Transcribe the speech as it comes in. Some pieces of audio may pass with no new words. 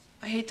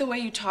I hate the way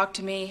you talk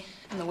to me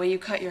and the way you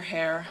cut your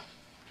hair.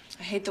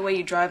 I hate the way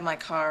you drive my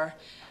car.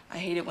 I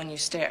hate it when you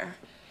stare.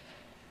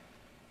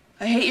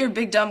 I hate your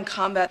big dumb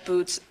combat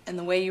boots and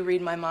the way you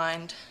read my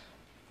mind.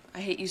 I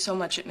hate you so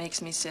much it makes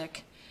me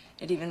sick.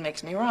 It even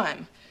makes me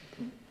rhyme.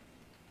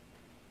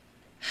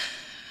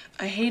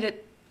 I hate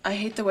it. I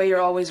hate the way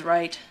you're always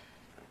right.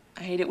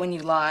 I hate it when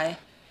you lie.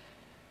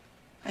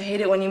 I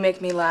hate it when you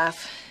make me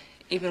laugh.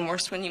 Even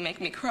worse when you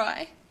make me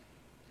cry.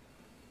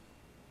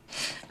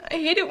 I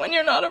hate it when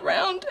you're not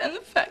around and the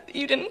fact that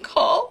you didn't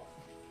call.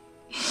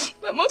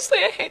 But mostly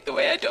I hate the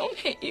way I don't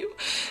hate you.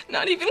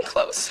 Not even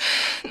close.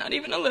 Not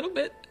even a little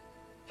bit.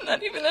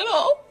 Not even at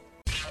all.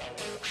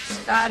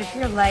 Scott, if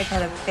your life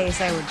had a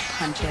face, I would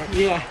punch it.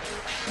 Yeah.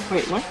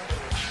 Wait, what?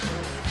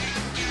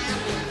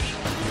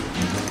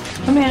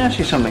 Let me ask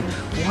you something.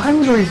 Why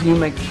would you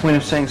make the point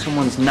of saying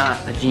someone's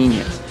not a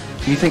genius?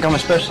 You think I'm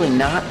especially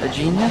not a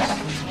genius?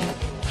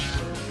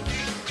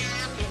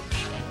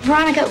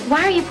 Veronica,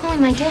 why are you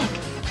pulling my dick?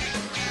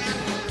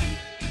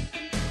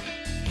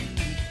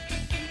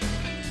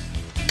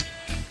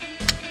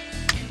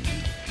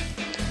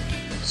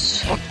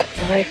 Suck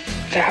my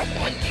fat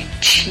one, you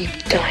cheap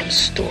dime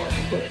store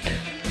hood.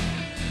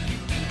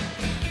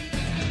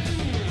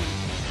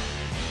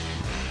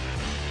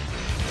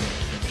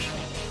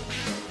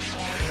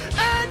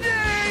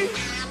 Andy!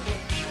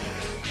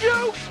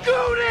 You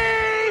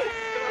Goody!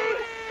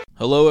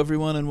 Hello,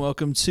 everyone, and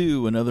welcome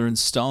to another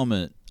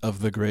installment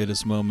of the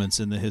greatest moments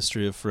in the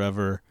history of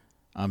forever.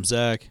 I'm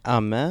Zach.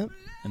 I'm Matt.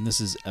 And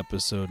this is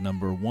episode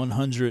number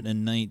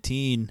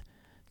 119,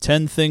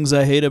 10 Things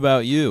I Hate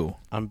About You.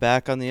 I'm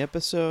back on the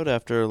episode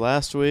after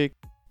last week.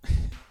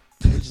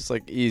 It's just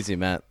like easy,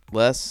 Matt.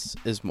 Less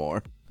is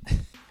more.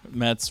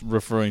 Matt's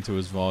referring to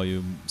his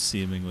volume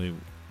seemingly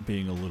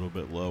being a little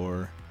bit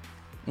lower.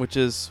 Which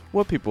is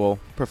what people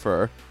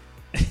prefer.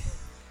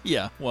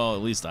 Yeah, well,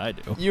 at least I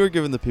do. You were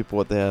giving the people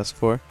what they asked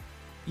for.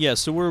 Yeah,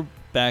 so we're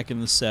back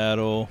in the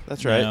saddle.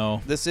 That's right.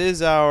 Now. This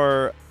is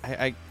our...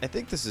 I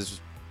think this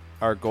is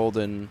our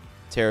golden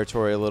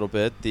territory a little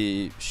bit.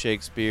 The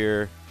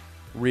Shakespeare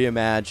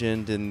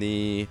reimagined in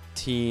the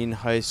teen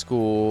high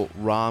school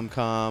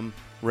rom-com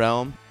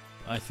realm.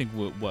 I think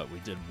we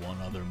did one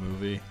other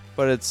movie.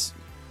 But it's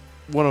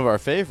one of our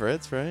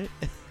favorites, right?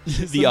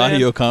 The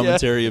audio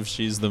commentary of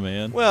She's the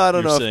Man. Well, I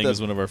don't know You're if saying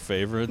is one of our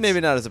favorites.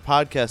 Maybe not as a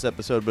podcast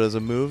episode, but as a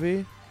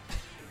movie.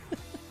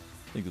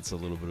 I think it's a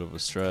little bit of a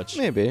stretch.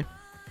 Maybe.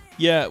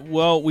 Yeah,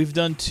 well, we've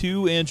done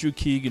 2 Andrew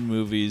Keegan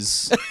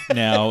movies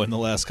now in the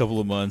last couple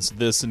of months.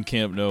 This and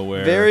Camp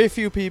Nowhere. Very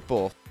few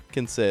people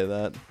can say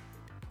that.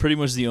 Pretty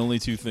much the only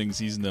 2 things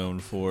he's known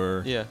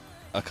for. Yeah.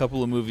 A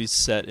couple of movies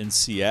set in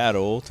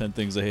Seattle, 10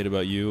 Things I Hate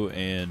About You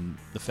and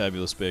The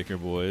Fabulous Baker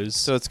Boys.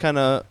 So it's kind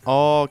of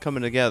all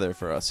coming together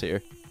for us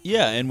here.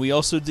 Yeah, and we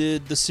also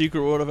did The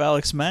Secret World of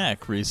Alex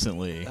Mack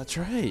recently. That's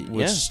right,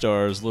 which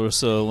stars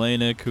Larissa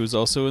Oleynik, who's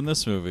also in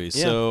this movie.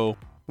 Yeah. So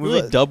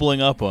really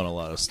doubling up on a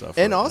lot of stuff.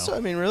 And right also, now.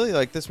 I mean, really,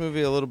 like this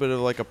movie, a little bit of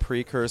like a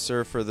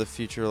precursor for the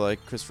future,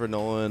 like Christopher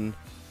Nolan,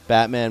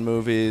 Batman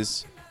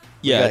movies.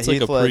 Yeah, it's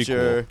Heath like a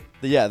Ledger.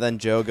 prequel. Yeah, then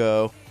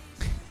Jogo.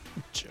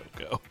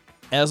 Jogo.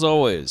 As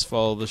always,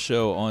 follow the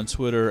show on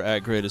Twitter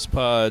at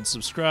GreatestPod.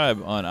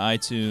 Subscribe on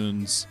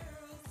iTunes.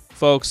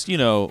 Folks,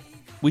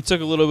 we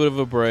took a little bit of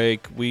a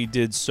break. We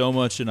did so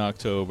much in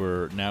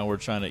October. Now we're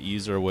trying to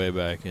ease our way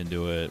back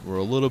into it. We're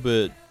a little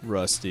bit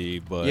rusty,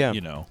 but,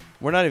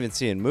 We're not even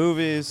seeing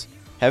movies.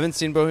 Haven't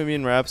seen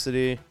Bohemian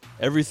Rhapsody.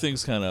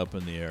 Everything's kind of up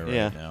in the air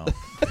right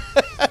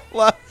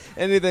now.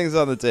 Anything's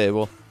on the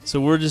table.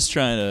 So we're just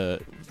trying to...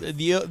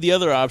 The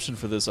other option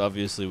for this,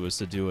 obviously, was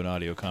to do an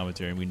audio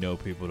commentary, and we know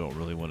people don't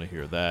really want to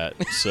hear that.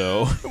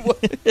 So,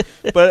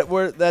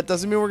 But that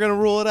doesn't mean we're going to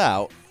rule it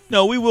out.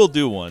 No, we will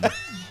do one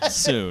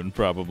soon,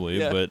 probably.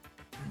 Yeah. But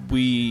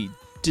we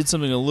did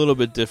something a little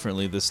bit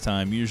differently this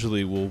time.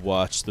 Usually we'll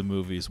watch the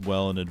movies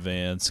well in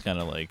advance, kind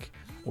of like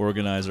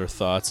organize our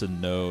thoughts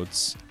and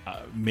notes,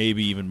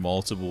 maybe even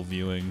multiple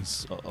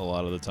viewings a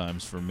lot of the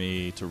times for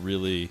me to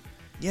really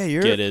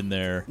get in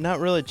there. Not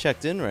really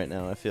checked in right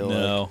now, I feel like.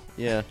 No.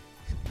 Yeah.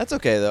 That's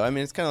okay, though. I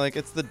mean, it's kind of like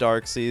it's the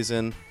dark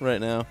season right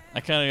now. I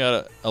kind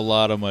of got a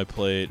lot on my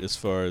plate as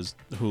far as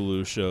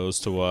Hulu shows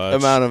to watch.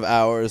 Amount of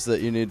hours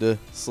that you need to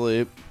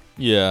sleep.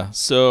 Yeah,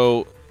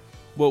 so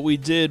what we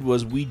did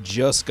was we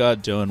just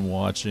got done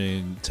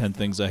watching 10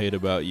 Things I Hate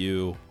About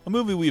You, a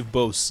movie we've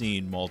both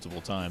seen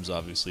multiple times,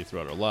 obviously,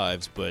 throughout our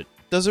lives, but...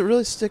 Does it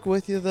really stick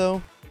with you,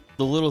 though?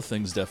 The little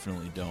things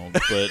definitely don't,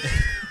 but...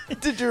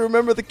 Did you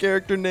remember the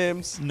character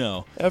names?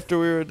 No. After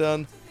we were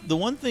done? The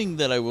one thing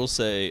that I will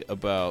say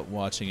about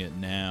watching it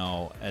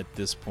now at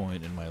this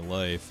point in my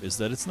life is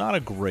that it's not a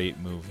great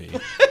movie.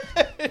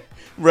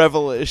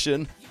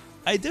 Revelation.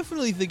 I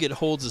definitely think it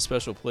holds a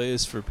special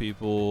place for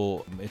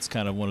people. It's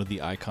kind of one of the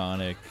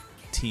iconic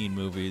teen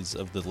movies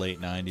of the late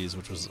 90s,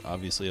 which was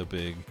obviously a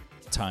big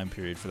time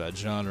period for that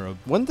genre.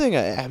 One thing,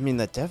 I mean,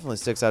 that definitely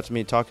sticks out to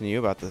me talking to you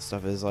about this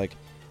stuff is, like,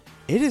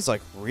 it is,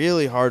 like,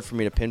 really hard for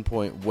me to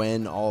pinpoint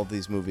when all of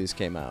these movies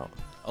came out.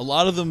 A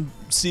lot of them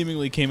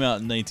seemingly came out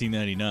in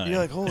 1999. You're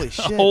like, holy A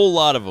shit. whole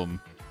lot of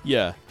them.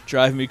 Yeah.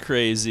 Drive Me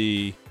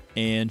Crazy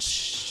and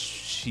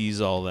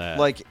She's All That.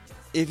 Like,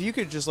 if you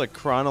could just like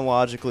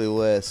chronologically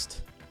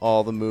list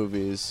all the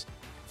movies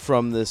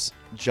from this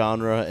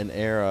genre and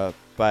era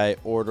by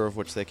order of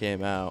which they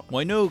came out. Well,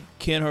 I know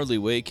Can't Hardly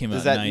Wait came out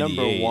Is that in 98.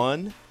 number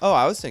 1? Oh,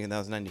 I was thinking that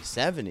was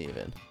 97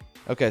 even.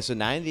 Okay, so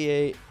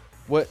 98.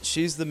 What?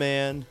 She's the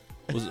Man.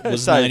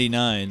 Was Sorry.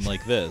 99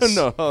 like this?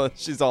 No,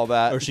 She's All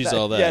That. Or She's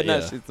All That, Yeah, no,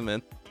 yeah. She's the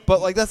Man.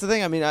 But like that's the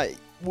thing. I mean,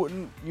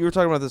 you were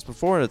talking about this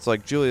before, and it's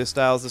like Julia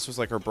Stiles. This was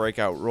like her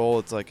breakout role.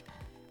 It's like,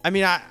 I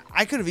mean,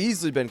 I could have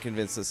easily been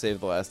convinced that Save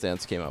the Last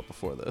Dance came out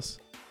before this.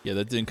 Yeah,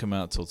 that didn't come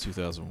out till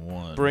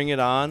 2001. Bring It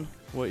On.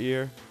 What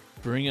year?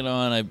 Bring It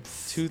On,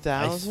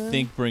 2000? I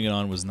think Bring It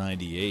On was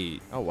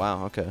 98. Oh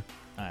wow. Okay.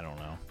 I don't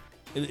know.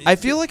 I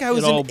feel like I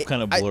was it all in,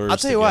 kind of I'll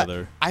blurs tell you together.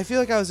 what. I feel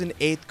like I was in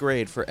 8th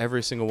grade for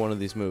every single one of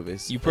these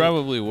movies. You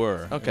probably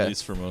were, Okay. at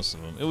least for most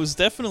of them. It was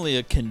definitely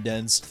a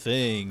condensed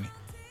thing.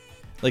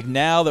 Like,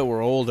 now that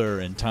we're older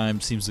and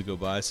time seems to go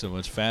by so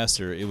much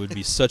faster, it would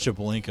be such a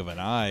blink of an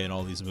eye and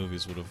all these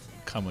movies would have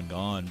come and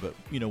gone. But,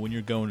 you know, when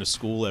you're going to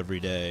school every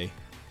day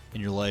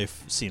and your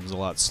life seems a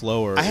lot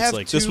slower, it's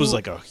like this was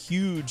like a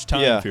huge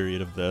time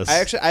period of this.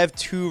 I have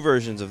 2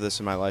 versions of this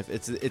in my life.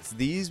 It's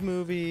these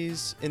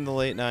movies in the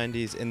late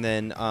 90s, and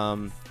then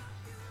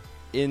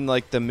in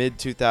like the mid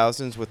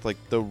 2000s with like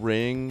The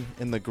Ring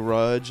and The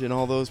Grudge and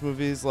all those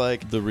movies,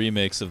 like the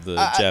remakes of the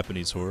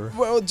Japanese horror.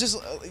 well, just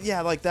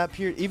like that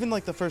period. Even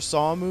like the first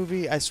Saw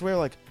movie, I swear,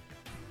 like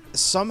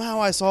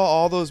somehow I saw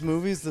all those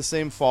movies the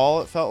same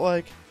fall. It felt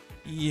like.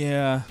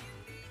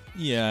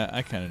 Yeah,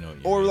 I kind of know what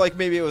you Or mean. like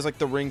maybe it was like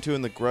The Ring 2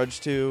 and The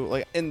Grudge 2,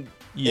 like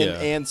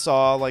and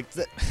Saw. Like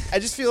I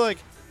just feel like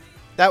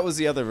that was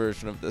the other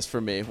version of this for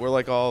me, where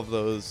like all of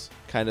those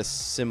kind of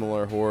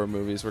similar horror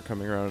movies were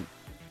coming around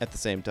at the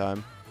same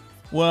time.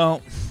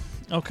 Well,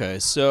 okay,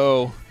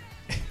 so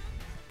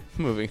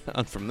Moving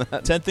on from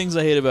that. 10 Things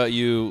I Hate About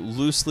You,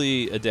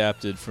 loosely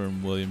adapted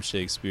from William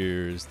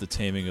Shakespeare's The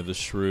Taming of the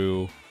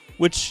Shrew,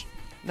 which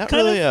Not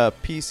kind really a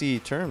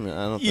PC term, I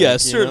don't think. yeah, you know?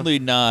 certainly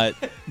not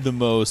the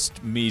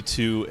most Me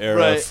Too era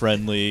Right.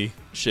 friendly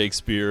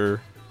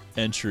Shakespeare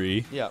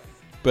entry. Yeah.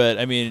 But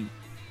I mean,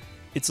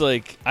 it's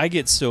like I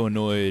get so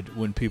annoyed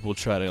when people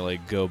try to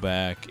like go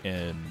back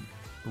and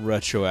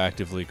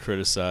retroactively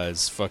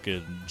criticize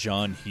fucking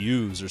John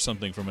Hughes or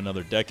something from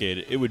another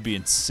decade. It would be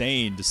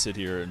insane to sit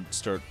here and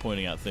start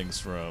pointing out things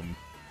from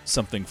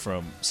something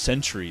from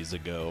centuries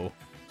ago.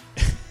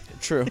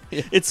 True.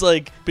 Yeah. It's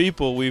like,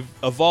 people, we've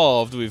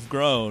evolved, we've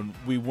grown.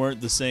 We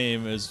aren't the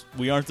same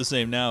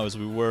now as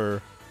we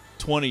were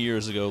 20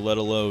 years ago, let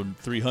alone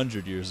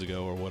 300 years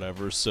ago or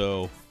whatever.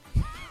 So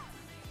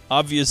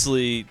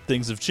obviously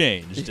things have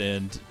changed,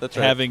 and That's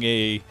right. having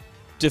a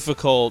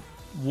difficult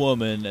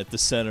woman at the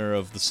center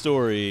of the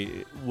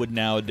story would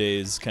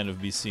nowadays kind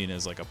of be seen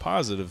as like a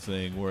positive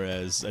thing,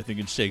 whereas I think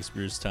in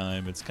Shakespeare's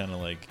time it's kind of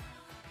like,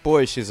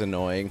 Boy, she's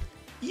annoying.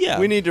 yeah,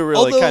 We need to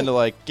really although kind of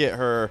like get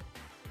her,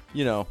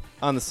 you know,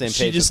 on the same page.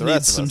 she just as the needs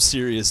rest some of us.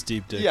 serious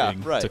deep digging Yeah,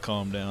 right. to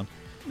calm down.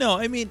 No,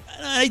 I mean,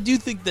 I do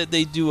think that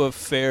they do a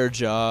fair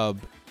job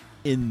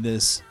in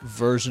this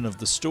version of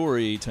the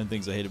story, 10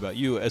 Things I Hate About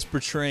You, as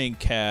portraying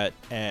Kat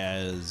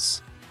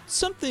as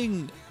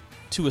something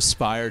to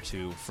aspire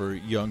to for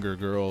younger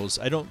girls.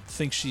 I don't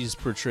think she's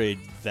portrayed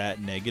that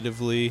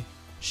negatively.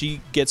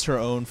 She gets her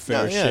own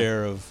fair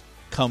share of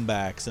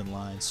comebacks and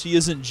lines. She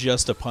isn't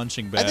just a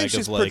punching bag I think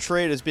she's of like,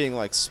 portrayed as being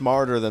like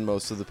smarter than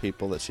most of the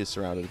people that she's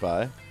surrounded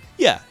by.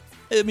 yeah.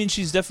 I mean,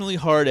 she's definitely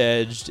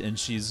hard-edged, and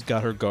she's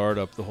got her guard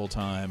up the whole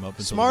time. Up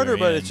until Smarter, the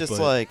but very it's end, just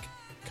like,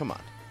 come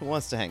on, who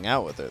wants to hang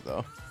out with her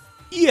though?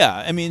 yeah.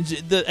 I mean,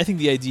 I think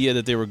the idea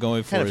that they were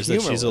going for Kind of is that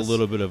she's a humorless.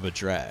 little bit of a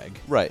drag.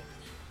 Right.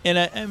 And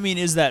I mean,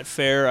 is that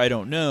fair? I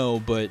don't know,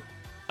 but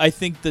I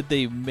think that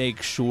they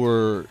make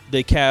sure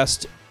they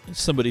cast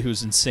somebody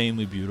who's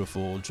insanely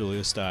beautiful,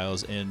 Julia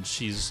Stiles, and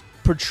she's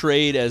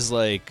portrayed as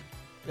like,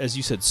 as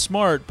you said,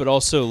 smart, but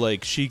also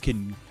like she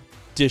can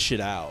dish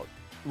it out.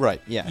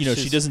 Right. Yeah. You know,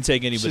 she doesn't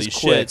take anybody's she's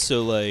quick. shit,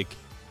 so like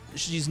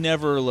she's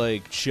never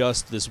like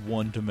just this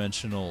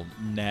one-dimensional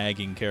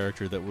nagging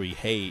character that we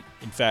hate.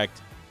 In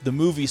fact, the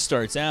movie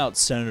starts out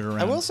centered around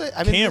I will say,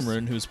 I mean,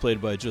 Cameron, who's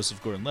played by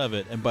Joseph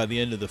Gordon-Levitt, and by the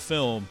end of the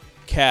film,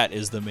 Kat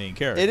is the main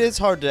character. It is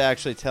hard to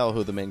actually tell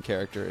who the main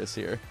character is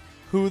here.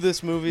 Who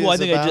this movie Well, I is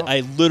think about.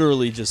 I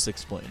literally just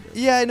explained it.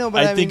 Yeah, I know,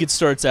 but I think mean, it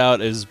starts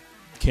out as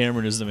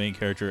Cameron is the main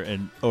character,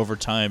 and over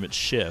time it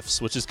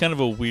shifts, which is kind of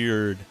a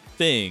weird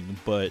thing.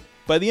 But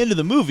by the end of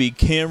the movie,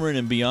 Cameron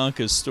and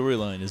Bianca's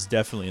storyline is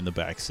definitely in the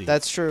backseat.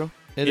 that's true.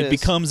 It is.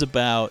 becomes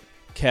about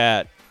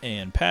Kat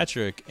and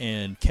Patrick,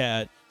 and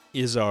Kat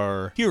is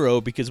our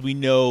hero because we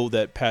know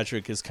that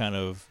Patrick has kind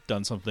of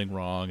done something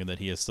wrong and that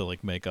he has to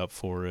like make up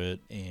for it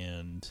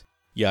and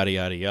yada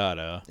yada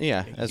yada.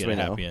 Yeah, Get as a we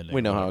know. happy ending,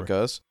 We know how whatever. it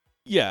goes.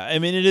 Yeah, I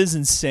mean, it is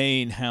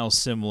insane how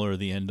similar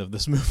the end of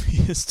this movie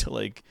is to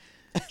like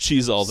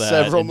She's All That.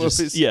 Several and just-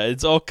 movies. yeah,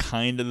 it's all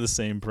kind of the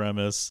same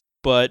premise.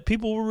 but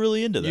people were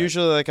really into that.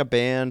 Usually like a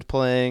band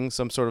playing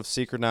some sort of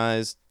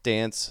synchronized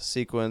dance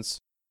sequence.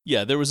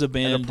 Yeah, there was a And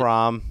band. a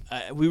prom.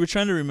 We were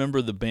trying to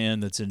remember the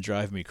band that's in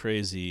Drive Me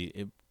Crazy.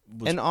 It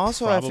was And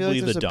also I feel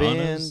probably like there's the a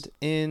Donnas.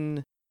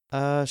 band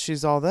in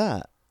She's All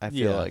That, I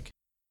feel Yeah. like.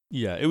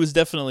 Yeah, it was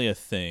definitely a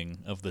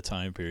thing of the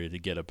time period to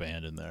get a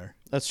band in there.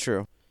 That's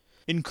true.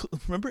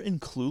 Remember in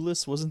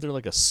Clueless, wasn't there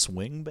like a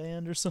swing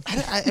band or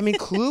something? I mean,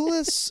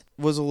 Clueless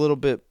was a little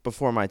bit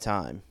before my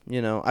time.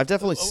 You know, I've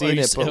definitely seen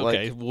it, but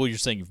okay. like, Well, you're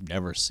saying you've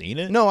never seen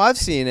it? no, I've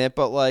seen it,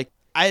 but like,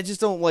 I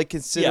just don't like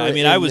consider. Yeah, I it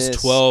mean, in I was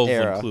this 12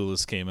 era. when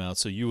Clueless came out,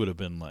 so you would have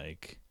been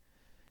like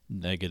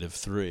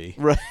 -3,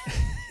 Right?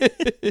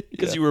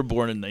 because you were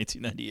born in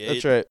 1998.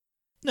 That's right.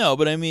 No,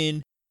 but I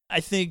mean, I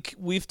think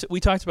we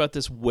talked about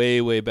this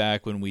way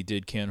back when we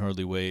did Can't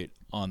Hardly Wait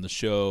on the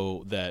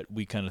show, that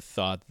we kind of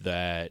thought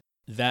that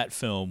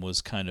film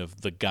was kind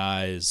of the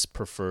guys'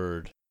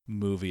 preferred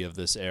movie of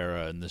this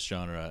era and this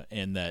genre,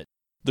 and that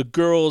the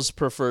girls'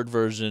 preferred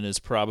version is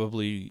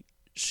probably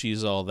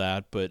She's All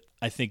That, but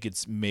I think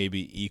it's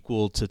maybe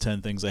equal to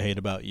 10 Things I Hate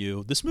About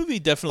You. This movie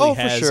definitely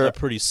for has sure. a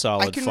pretty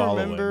solid I can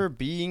following. remember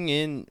being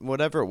in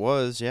whatever it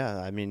was. Yeah,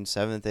 I mean,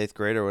 7th, 8th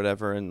grade or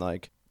whatever, and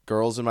like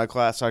girls in my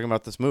class talking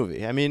about this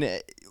movie. I mean,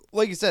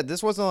 like you said,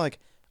 this wasn't like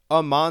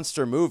a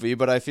monster movie,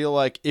 but I feel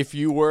like if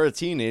you were a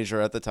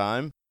teenager at the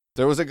time,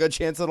 there was a good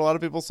chance that a lot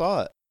of people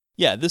saw it.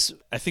 Yeah,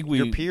 I think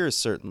Your peers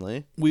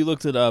certainly. we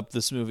looked it up.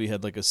 This movie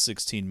had like a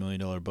 $16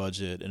 million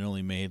budget and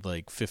only made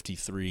like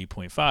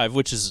 53.5,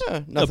 which is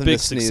a nothing big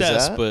to sneeze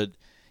success. at. But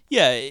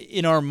yeah,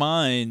 in our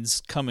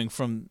minds, coming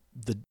from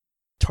the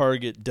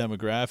target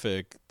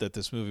demographic that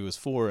this movie was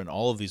for, and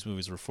all of these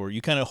movies were for,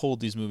 you kind of hold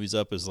these movies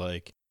up as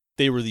like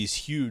they were these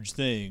huge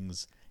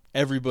things.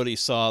 Everybody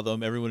saw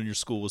them. Everyone in your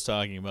school was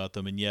talking about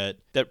them, and yet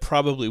that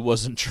probably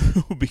wasn't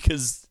true,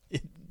 because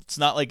it's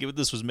not like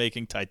this was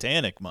making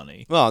Titanic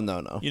money. Well,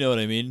 no. You know what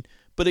I mean?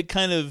 But it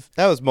kind of...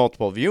 That was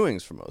multiple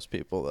viewings for most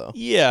people, though.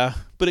 Yeah,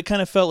 but it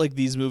kind of felt like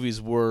these movies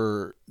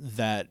were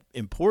that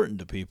important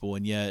to people,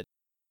 and yet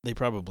they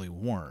probably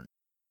weren't.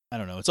 I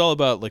don't know. It's all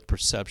about like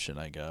perception,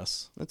 I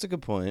guess. That's a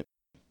good point.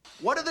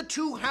 What are the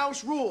 2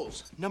 house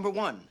rules? Number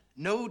 1,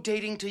 no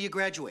dating till you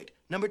graduate.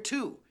 Number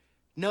 2,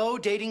 no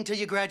dating till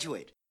you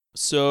graduate.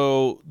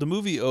 So the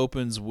movie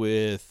opens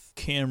with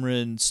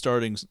Cameron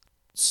starting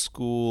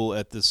school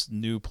at this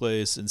new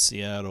place in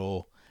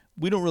Seattle.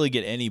 We don't really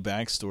get any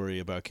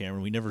backstory about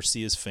Cameron. We never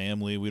see his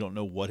family. We don't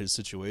know what his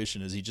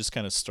situation is. He just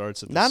kind of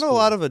starts at the Not school. a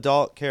lot of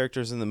adult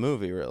characters in the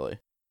movie, really.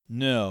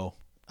 No.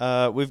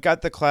 We've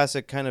got the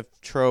classic kind of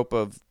trope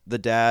of the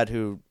dad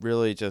who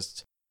really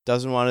just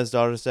doesn't want his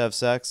daughters to have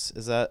sex.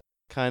 Is that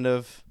kind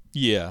of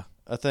Yeah.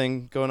 a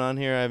thing going on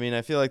here? I mean,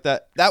 I feel like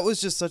that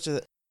was just such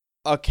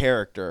a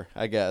character,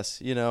 I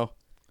guess, you know?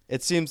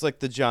 It seems like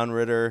the John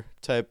Ritter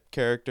type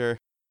character.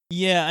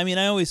 Yeah, I mean,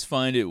 I always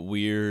find it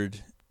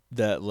weird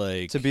that,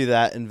 like... To be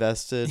that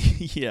invested.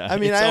 Yeah, I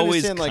mean, it's I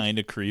always understand, like- kind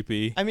of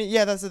creepy. I mean,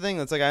 yeah, that's the thing.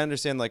 That's like, I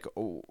understand, like,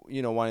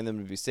 you know, wanting them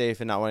to be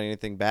safe and not wanting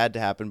anything bad to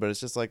happen, but it's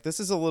just like, this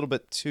is a little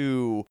bit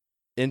too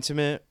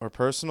intimate or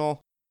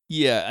personal.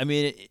 Yeah, I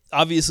mean,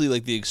 obviously,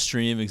 like, the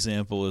extreme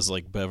example is,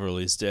 like,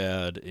 Beverly's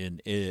dad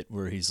in It,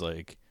 where he's,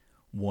 like,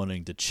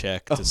 wanting to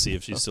check to see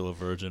if she's still a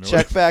virgin. Or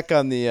Check whatever. back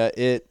on the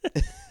It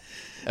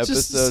episode.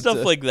 Just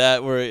stuff like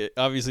that, where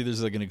obviously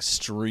there's, like, an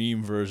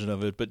extreme version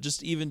of it, but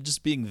just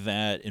being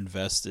that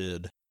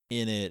invested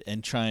in it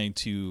and trying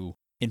to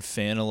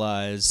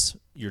infantilize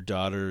your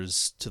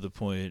daughters to the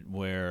point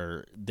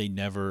where they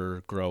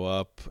never grow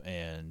up.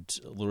 And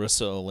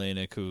Larissa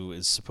Olenek, who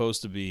is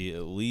supposed to be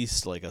at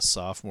least like a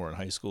sophomore in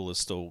high school, is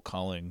still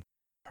calling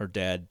her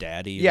dad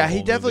daddy. Yeah, the he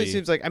whole definitely movie.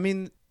 seems like, I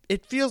mean,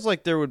 it feels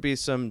like there would be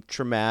some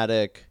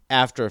traumatic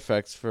after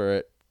effects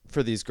for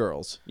these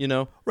girls, you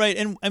know? Right.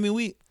 And I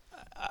mean,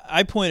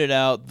 I pointed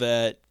out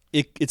that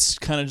it's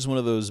kind of just one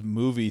of those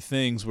movie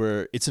things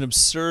where it's an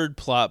absurd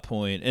plot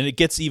point, and it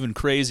gets even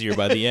crazier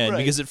by the end. Right.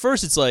 Because at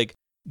first it's like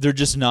they're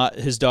just not,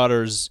 his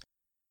daughters,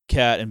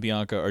 Kat and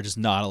Bianca, are just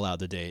not allowed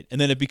to date.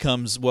 And then it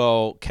becomes,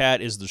 well,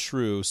 Kat is the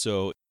shrew,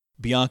 so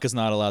Bianca's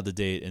not allowed to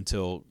date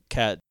until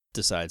Kat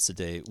decides to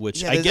date,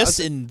 which Yeah, I guess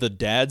in the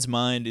dad's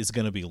mind is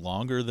going to be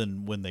longer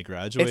than when they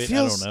graduate. It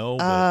feels I don't know.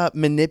 But,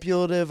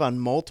 manipulative on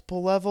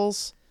multiple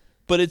levels.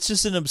 but it's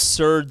just an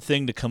absurd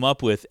thing to come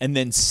up with and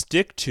then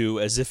stick to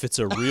as if it's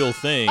a real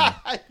thing.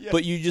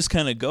 But you just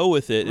kind of go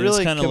with it. And Really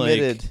it's kind of like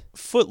committed.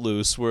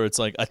 Footloose, where it's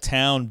like a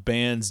town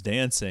bans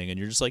dancing, and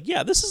you're just like,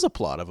 yeah, this is a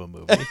plot of a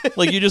movie.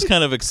 Like, you just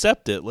kind of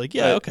accept it. Like,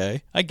 yeah, Right.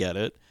 okay, I get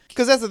it.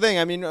 Because that's the thing.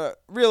 I mean,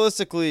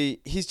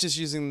 realistically, he's just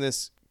using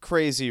this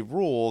crazy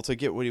rule to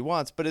get what he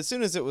wants. But as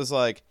soon as it was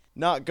like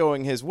not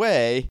going his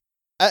way,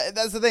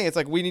 that's the thing. It's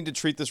like, we need to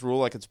treat this rule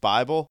like it's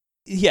Bible.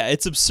 Yeah,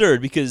 it's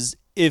absurd, because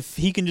if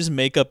he can just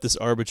make up this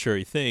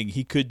arbitrary thing,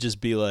 he could just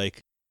be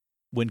like,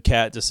 when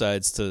Kat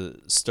decides to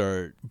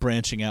start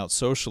branching out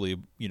socially,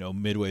 you know,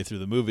 midway through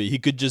the movie, he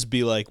could just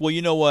be like, well,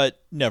 you know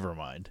what? Never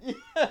mind. You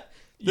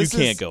This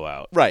can't is- go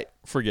out. Right.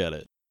 Forget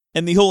it.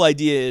 And the whole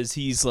idea is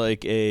he's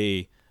like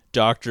a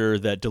doctor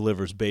that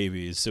delivers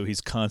babies, so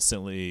he's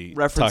constantly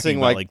referencing talking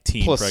about like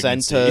teen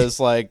placentas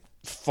pregnancy. like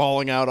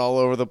falling out all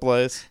over the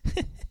place.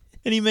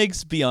 And he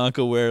makes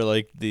Bianca wear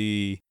like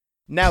the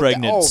Now,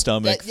 pregnant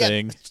stomach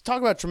thing.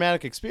 Talk about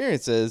traumatic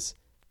experiences.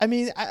 I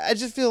mean, I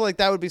just feel like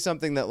that would be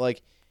something that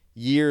like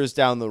years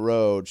down the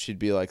road she'd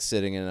be like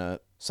sitting in a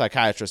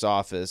psychiatrist's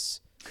office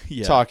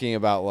talking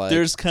about like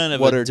there's kind of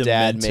what a her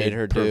dad made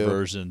her do.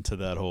 perversion to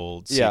that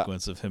whole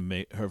sequence of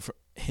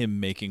him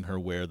making her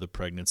wear the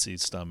pregnancy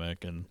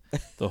stomach and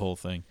the whole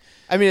thing.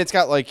 I mean, it's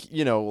got like,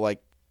 you know,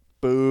 like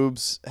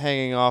boobs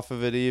hanging off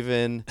of it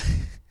even.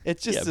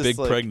 It's just this, big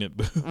like, pregnant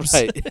boobs.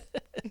 Right.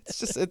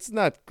 It's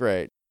not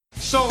great.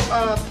 So,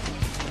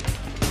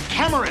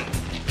 Cameron,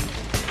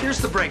 here's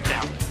the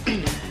breakdown.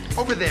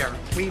 Over there,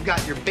 we've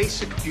got your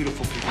basic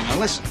beautiful people. Now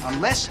listen,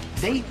 unless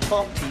they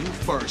talk to you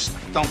first,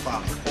 don't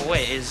bother. Well,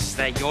 wait, is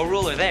that your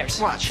rule or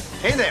theirs? Watch.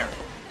 Hey there.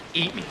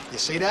 Eat me. You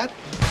see that?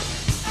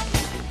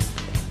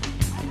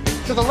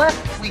 To the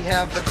left, we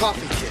have the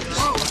coffee kids.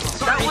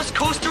 Whoa, that was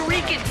Costa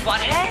Rican,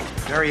 butthead.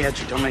 Very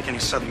edgy. Don't make any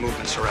sudden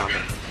movements around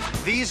me.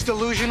 These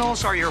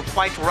delusionals are your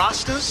white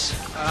Rastas.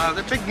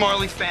 They're big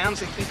Marley fans.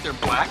 They think they're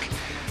black.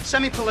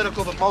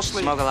 Semi-political, but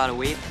mostly... Smoke a lot of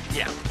weed?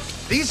 Yeah.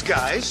 These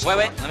guys... Wait,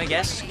 let me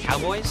guess.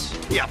 Cowboys?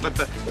 Yeah, but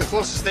the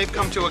closest they've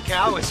come to a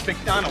cow is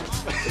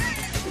McDonald's.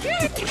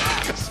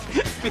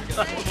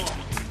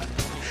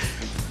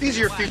 These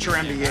are your future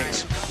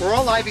MBAs. We're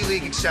all Ivy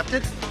League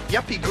accepted.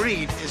 Yuppie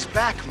greed is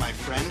back, my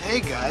friend. Hey,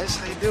 guys,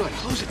 how you doing?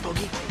 Close it,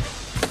 Boogie.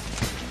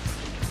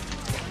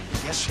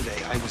 Yesterday,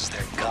 I was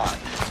their god.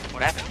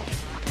 What happened?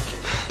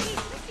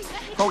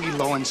 Bogey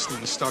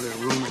Lowenstein started a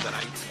rumor that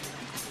I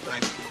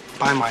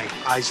buy my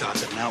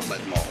Izod's at an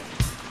outlet mall.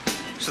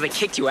 So they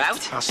kicked you out?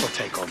 Hostile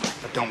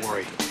takeover, but don't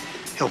worry,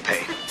 he'll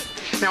pay.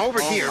 Now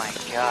over here. Oh my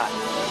God.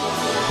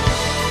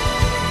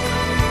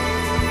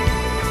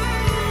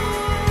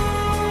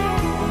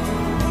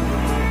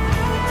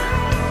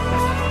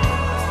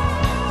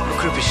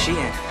 What group is she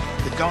in?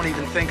 You don't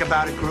even think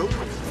about a group?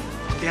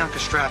 Bianca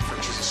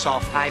Stratford, she's a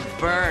sophomore. I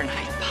burn,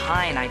 I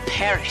pine, I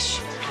perish.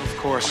 Of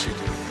course you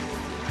do.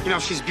 You know,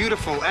 she's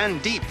beautiful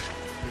and deep,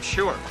 I'm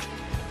sure.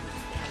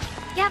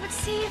 Yeah, but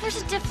see,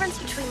 there's a difference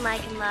between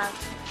like and love.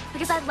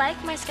 Because I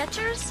like my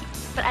Skechers,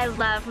 but I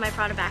love my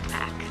Prada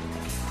backpack.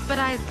 But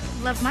I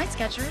love my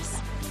Skechers.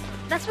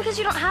 That's because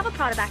you don't have a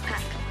Prada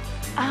backpack.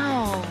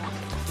 Oh.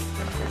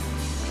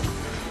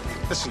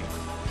 Listen,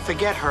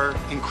 forget her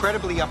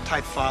incredibly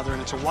uptight father,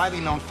 and it's a widely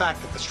known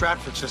fact that the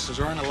Stratford sisters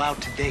aren't allowed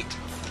to date.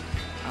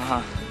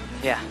 Uh-huh.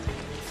 Yeah.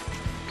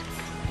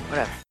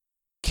 Whatever.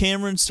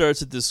 Cameron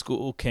starts at this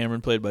school.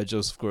 Cameron, played by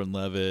Joseph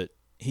Gordon-Levitt.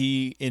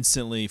 He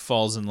instantly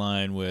falls in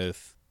line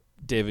with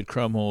David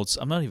Krumholtz.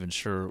 I'm not even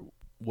sure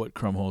what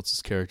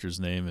Krumholtz's character's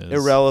name is.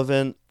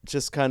 Irrelevant,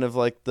 just kind of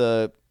like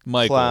the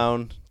Michael.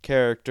 Clown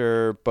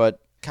character,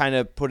 but kind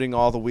of putting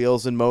all the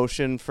wheels in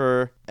motion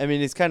for... I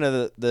mean, he's kind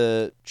of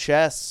the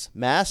chess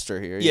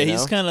master here, Yeah, you know?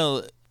 he's kind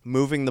of...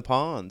 moving the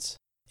pawns.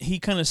 He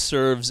kind of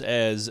serves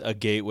as a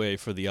gateway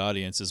for the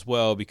audience as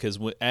well, because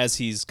as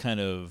he's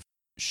kind of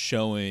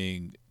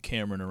showing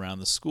Cameron around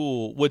the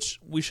school, which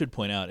we should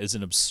point out is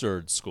an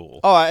absurd school.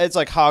 Oh, it's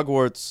like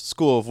Hogwarts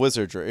School of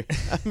Wizardry.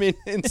 I mean,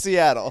 in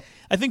Seattle.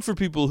 I think for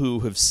people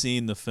who have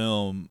seen the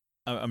film,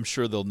 I'm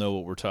sure they'll know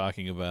what we're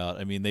talking about.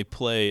 I mean, they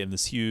play in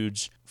this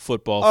huge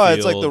football field. Oh,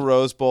 it's like the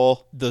Rose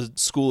Bowl. The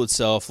school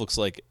itself looks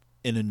like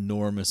an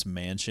enormous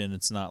mansion.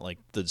 It's not like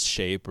the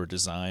shape or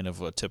design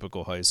of a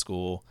typical high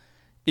school.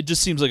 It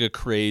just seems like a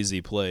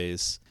crazy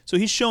place. So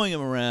he's showing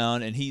him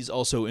around, and he's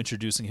also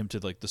introducing him to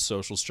like the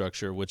social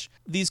structure, which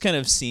these kind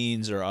of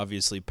scenes are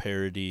obviously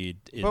parodied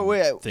in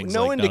things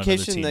no like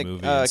indication Not Another Teen Movie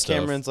and that stuff.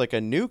 Cameron's like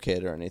a new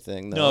kid or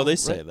anything, though. No, they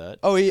say right? that.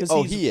 Oh, he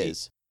 'Cause he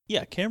is.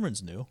 Yeah,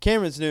 Cameron's new.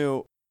 Cameron's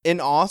new.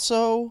 And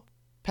also,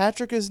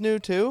 Patrick is new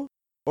too?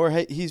 Or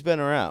he's been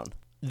around?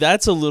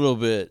 That's a little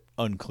bit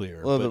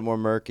unclear. A little bit more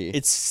murky.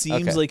 It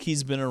seems like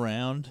he's been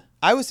around.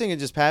 I was thinking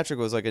just Patrick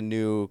was like a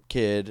new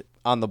kid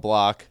on the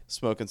block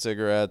smoking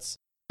cigarettes.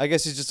 I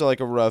guess he's just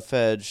like a rough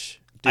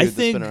edge dude I think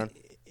that's been around.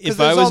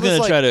 if I was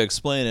going to try to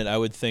explain it, I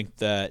would think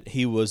that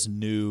he was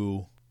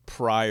new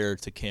prior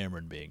to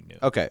Cameron being new.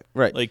 Okay,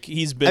 right. Like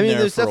he's been there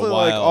there's for a definitely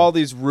while. like all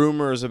these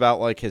rumors about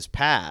like his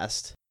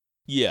past.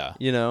 Yeah.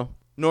 You know?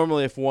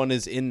 Normally if one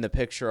is in the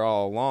picture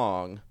all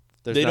along,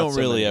 they don't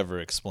really ever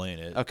explain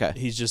it. Okay.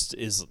 He's just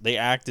they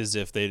act as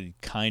if they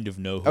kind of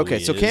know who he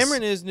is. Okay, so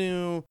Cameron is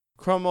new.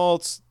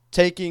 Krumholtz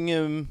taking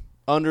him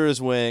under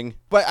his wing.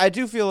 But I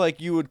do feel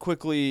like you would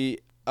quickly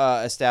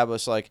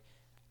establish, like,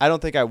 I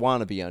don't think I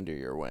want to be under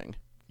your wing.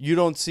 You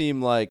don't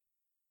seem like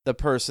the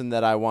person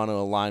that I want to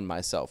align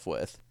myself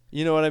with.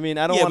 You know what I mean?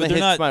 I don't want to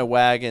hitch my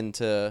wagon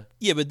to...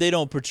 Yeah, but they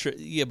don't portray...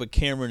 Yeah, but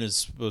Cameron is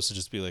supposed to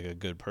just be like a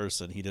good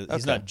person.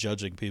 He's not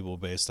judging people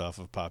based off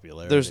of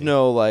popularity. There's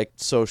no, like,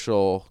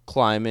 social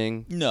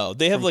climbing. No,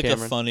 they have like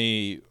Cameron. a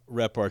funny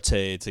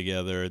repartee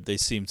together. They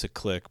seem to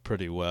click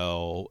pretty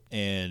well,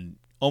 and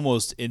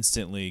almost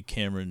instantly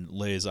Cameron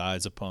lays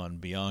eyes upon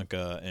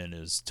Bianca and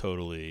is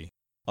totally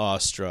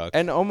awestruck.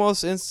 And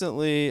almost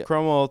instantly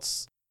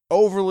Krumholtz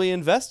overly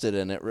invested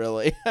in it,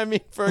 really. I mean,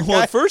 for a Well,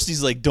 guy at first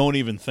he's like, don't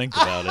even think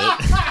about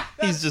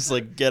it. He's just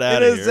like, get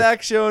out in of a here.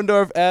 Zach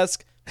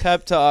Schoendorf-esque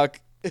pep talk,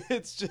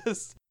 it's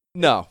just,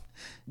 no.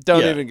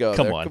 Don't Yeah, even go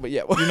come there. on.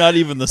 Yeah. You're not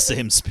even the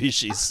same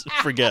species.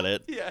 Forget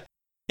it. Yeah.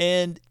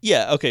 And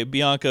yeah, okay,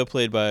 Bianca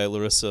played by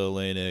Larissa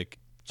Oleynik.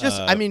 Just,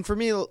 I mean, for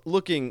me,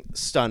 looking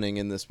stunning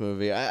in this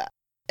movie.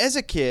 As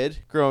a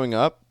kid, growing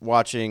up,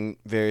 watching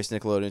various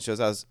Nickelodeon shows,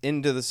 I was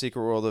into the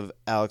secret world of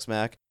Alex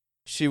Mack.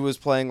 She was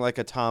playing like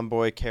a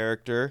tomboy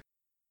character.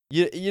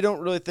 You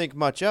don't really think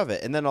much of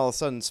it. And then all of a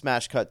sudden,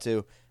 smash cut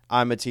to,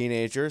 I'm a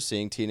teenager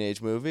seeing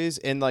teenage movies.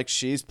 And like,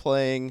 she's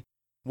playing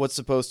what's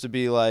supposed to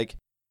be like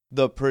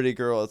the pretty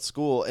girl at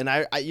school. And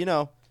I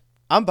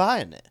I'm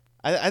buying it.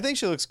 I think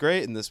she looks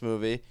great in this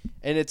movie.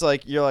 And it's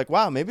like, you're like,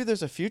 wow, maybe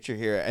there's a future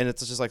here. And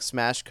it's just like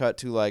smash cut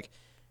to like,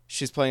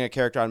 she's playing a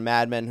character on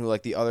Mad Men who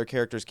like the other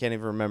characters can't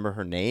even remember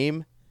her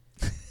name.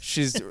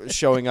 She's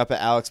showing up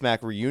at Alex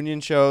Mack reunion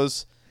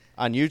shows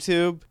on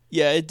YouTube.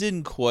 Yeah, it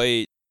didn't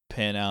quite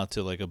pan out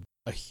to like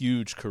a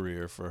huge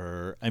career for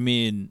her. I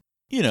mean,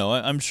 you know,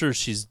 I'm sure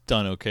she's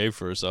done okay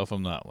for herself.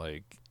 I'm not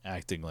like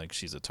acting like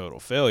she's a total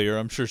failure.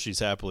 I'm sure she's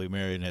happily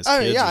married and has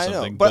kids yeah, or I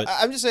something. know. But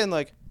I'm just saying,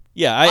 like,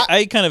 yeah,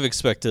 I kind of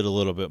expected a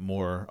little bit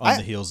more on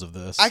the heels of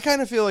this. I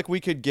kind of feel like we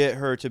could get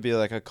her to be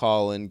like a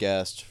call-in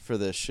guest for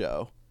this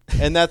show.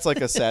 And that's like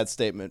a sad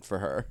statement for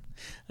her.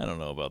 I don't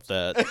know about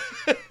that.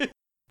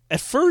 At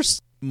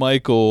first,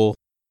 Michael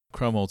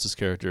Krumholtz's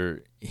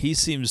character, he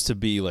seems to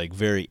be like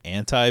very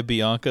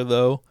anti-Bianca,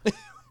 though.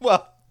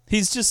 Well,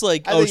 he's just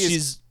like, I oh, think he's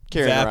she's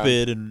carrying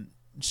vapid and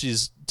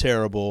she's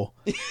terrible.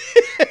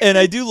 And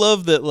I do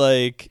love that,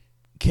 like,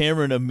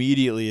 Cameron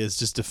immediately is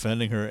just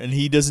defending her, and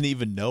he doesn't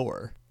even know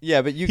her.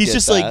 Yeah, but he's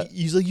just like,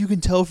 you can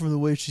tell from the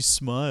way she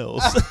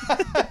smiles.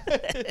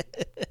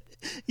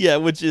 Yeah,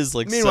 which is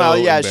like, meanwhile, so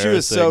yeah, she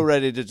was so embarrassing.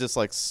 ready to just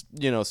like,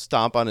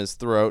 stomp on his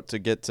throat to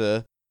get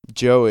to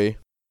Joey.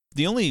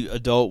 The only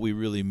adult we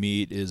really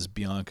meet is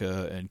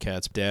Bianca and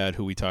Kat's dad,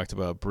 who we talked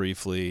about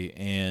briefly,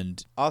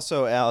 and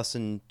also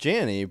Allison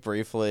Janney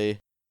briefly.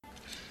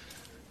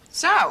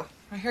 So,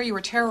 I hear you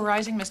were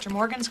terrorizing Mr.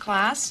 Morgan's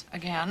class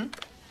again.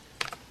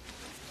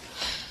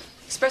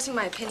 Expressing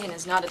my opinion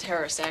is not a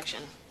terrorist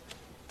action.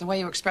 The way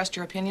you expressed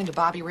your opinion to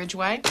Bobby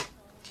Ridgway.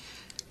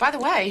 By the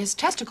way, his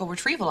testicle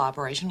retrieval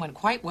operation went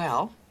quite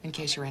well, in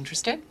case you're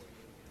interested.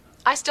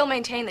 I still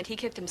maintain that he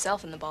kicked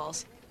himself in the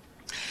balls.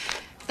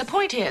 The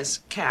point is,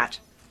 Kat.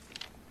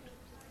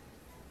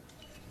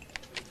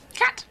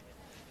 Kat.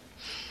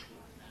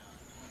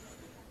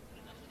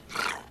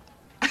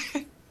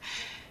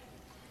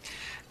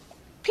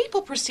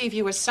 People perceive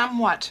you as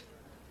somewhat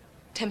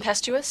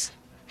tempestuous.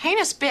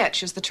 Heinous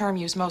bitch is the term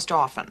used most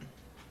often.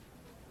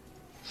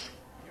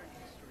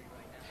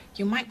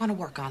 You might want to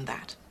work on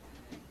that.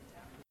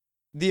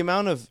 The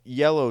amount of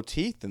yellow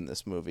teeth in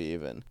this movie,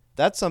 even.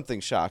 That's something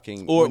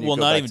shocking. or when you well,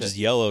 go not back even to- just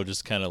yellow,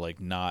 just kind of like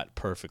not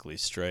perfectly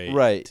straight,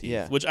 Right, teeth,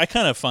 yeah. which I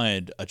kind of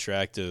find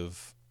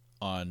attractive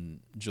on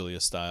Julia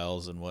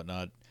Stiles and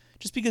whatnot,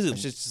 just because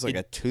It's just like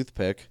a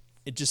toothpick.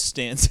 It just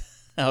stands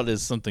out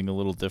as something a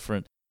little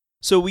different.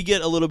 So we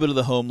get a little bit of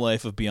the home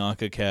life of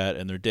Bianca, Kat,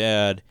 and their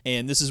dad,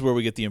 and this is where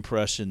we get the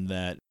impression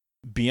that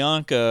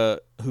Bianca,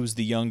 who's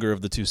the younger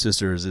of the two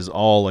sisters, is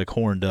all like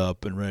horned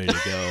up and ready to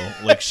go.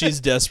 Like, she's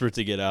desperate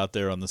to get out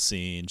there on the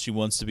scene. She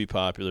wants to be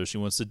popular. She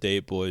wants to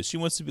date boys. She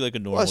wants to be like a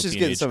normal Well, she's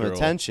getting teenage some girl.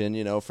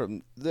 attention,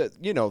 from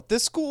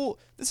this school.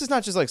 This is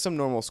not just like some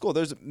normal school.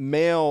 There's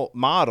male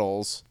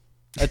models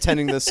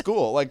attending this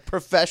school, like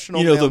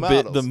professional male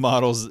models. the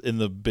models in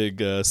the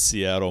big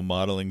Seattle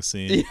modeling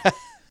scene.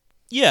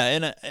 Yeah,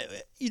 and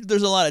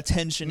there's a lot of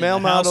tension Male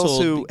in the models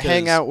household who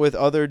hang because- out with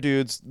other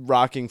dudes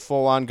rocking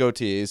full-on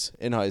goatees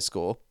in high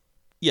school.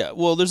 Yeah,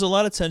 well, there's a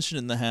lot of tension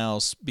in the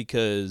house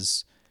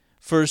because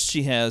first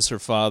she has her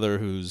father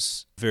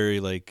who's very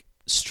like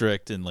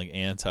strict and like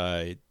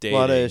anti-dating. A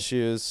lot of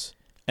issues.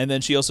 And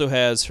then she also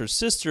has her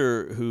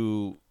sister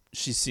who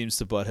she seems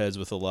to butt heads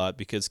with a lot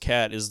because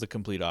Kat is the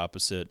complete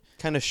opposite.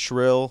 Kind of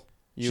shrill.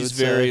 She's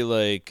very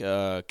like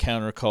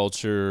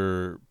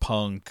counterculture,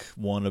 punk,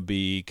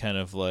 wannabe, kind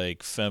of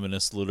like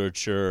feminist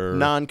literature.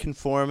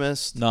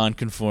 Nonconformist.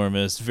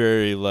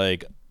 Very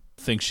like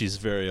thinks she's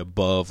very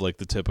above like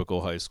the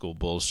typical high school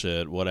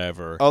bullshit,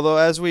 whatever. Although,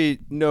 as we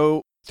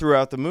know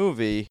throughout the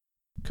movie,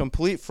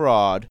 complete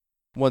fraud.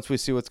 Once we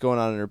see what's going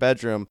on in her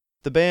bedroom,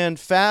 the band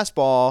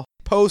Fastball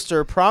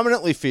poster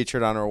prominently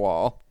featured on her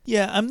wall.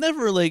 Yeah,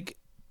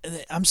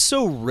 I'm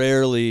so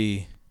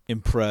rarely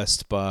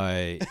impressed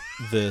by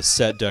the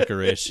set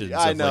decorations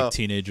I of know. like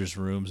teenagers'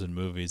 rooms and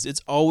movies.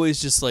 It's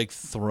always just like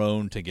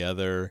thrown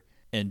together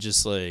and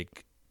just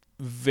like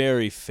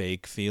very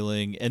fake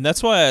feeling. And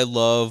that's why I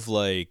love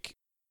like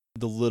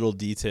the little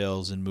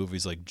details in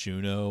movies like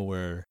Juno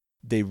where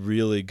they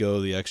really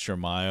go the extra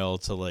mile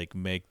to like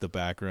make the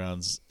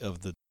backgrounds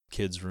of the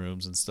kids'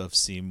 rooms and stuff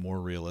seem more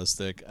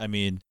realistic. I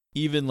mean,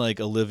 even like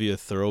Olivia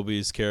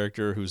Thirlby's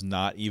character, who's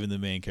not even the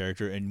main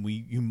character, and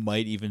you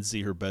might even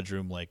see her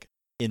bedroom like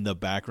in the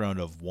background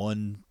of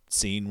one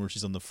scene where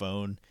she's on the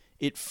phone.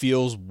 it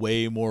feels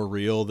way more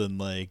real than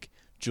like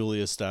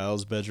Julia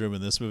Stiles' bedroom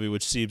in this movie,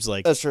 which seems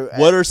like, that's true.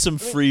 What are some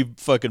free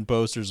fucking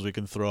posters we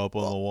can throw up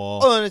on the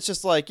wall? Oh, and it's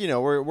just like,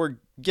 we're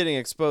getting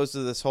exposed to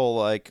this whole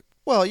like,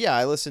 well, yeah,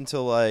 I listen to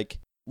like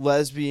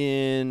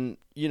lesbian,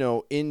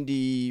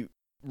 indie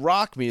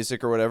rock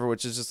music or whatever,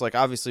 which is just like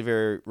obviously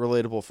very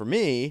relatable for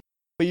me,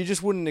 but you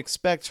just wouldn't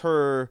expect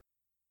her,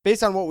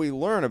 based on what we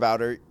learn about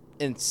her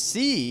and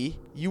see,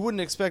 you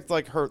wouldn't expect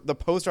like the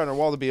poster on her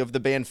wall to be of the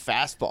band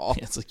Fastball.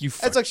 Yeah, it's like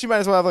it's like she might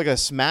as well have like a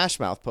Smash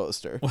Mouth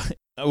poster.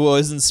 Well,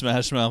 isn't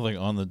Smash Mouth like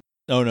on the?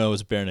 Oh no, it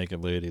was Bare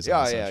Naked Ladies.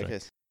 Yeah, okay.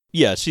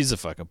 Yeah, she's a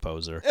fucking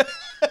poser.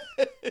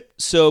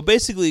 So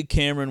basically,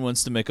 Cameron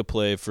wants to make a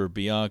play for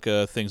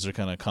Bianca. Things are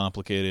kind of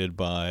complicated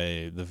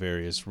by the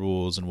various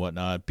rules and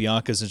whatnot.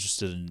 Bianca's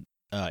interested in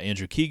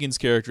Andrew Keegan's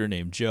character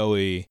named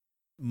Joey.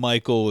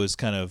 Michael is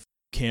kind of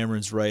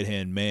Cameron's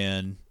right-hand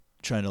man,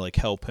 trying to like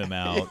help him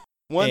out.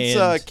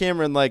 Once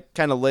Cameron like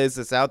kind of lays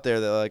this out there,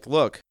 they're like,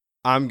 look,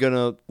 I'm going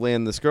to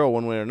land this girl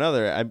one way or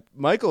another.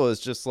 Michael is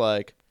just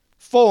like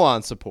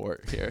full-on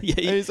support here. Yeah,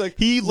 he's like,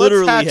 he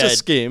literally let's hatch had a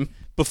scheme.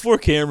 Before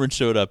Cameron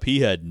showed up, he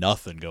had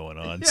nothing going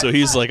on. So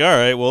he's like, all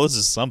right, well, this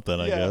is something,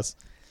 I guess.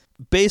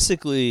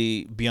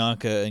 Basically,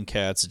 Bianca and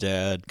Kat's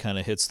dad kind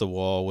of hits the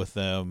wall with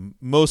them,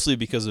 mostly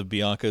because of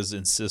Bianca's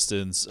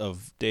insistence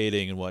of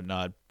dating and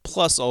whatnot,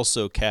 plus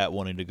also Kat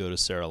wanting to go to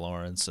Sarah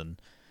Lawrence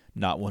and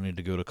not wanting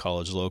to go to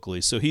college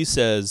locally. So he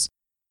says,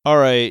 all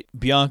right,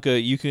 Bianca,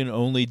 you can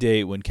only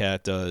date when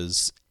Kat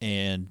does.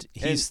 And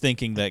he's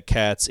thinking that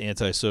Kat's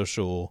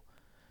antisocial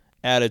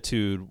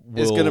attitude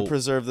is going to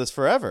preserve this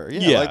forever.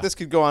 Yeah, like this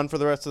could go on for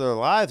the rest of their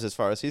lives as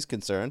far as he's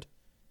concerned.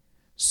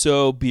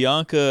 So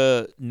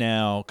Bianca,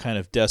 now kind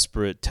of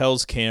desperate,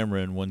 tells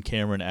Cameron when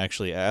Cameron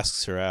actually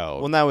asks her out.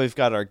 Well, now we've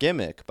got our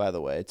gimmick, by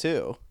the way,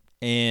 too.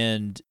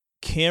 And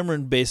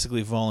Cameron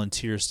basically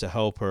volunteers to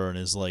help her and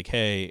is like,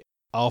 hey,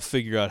 I'll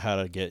figure out how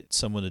to get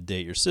someone to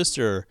date your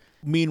sister.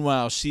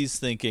 Meanwhile, she's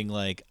thinking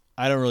like,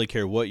 I don't really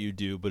care what you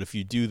do, but if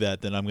you do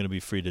that, then I'm going to be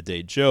free to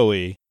date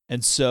Joey.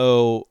 And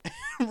so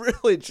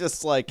really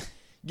just like,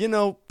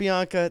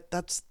 Bianca,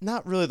 that's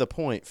not really the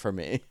point for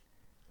me.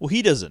 Well,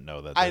 he doesn't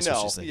know that. That's I know,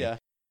 what she's thinking. yeah.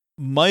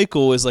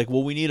 Michael is like,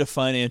 well, we need a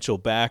financial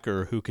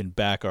backer who can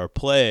back our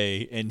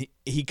play. And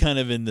he kind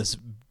of in this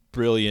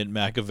brilliant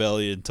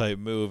Machiavellian type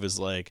move is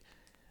like,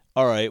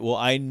 all right, well,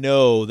 I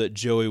know that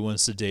Joey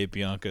wants to date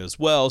Bianca as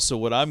well. So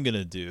what I'm going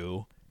to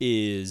do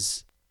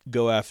is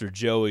go after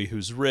Joey,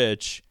 who's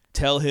rich,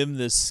 tell him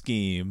this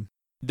scheme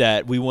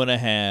that we want to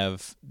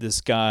have this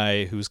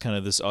guy who's kind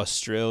of this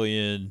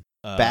Australian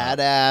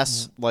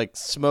badass, like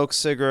smokes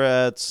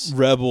cigarettes,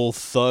 rebel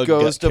thug,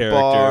 goes to character.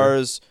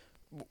 bars,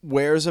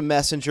 wears a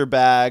messenger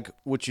bag,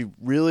 which you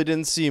really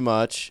didn't see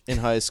much in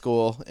high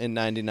school in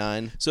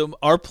 '99. So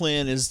our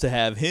plan is to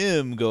have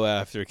him go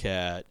after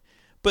Kat,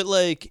 but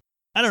like,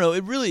 I don't know,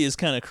 it really is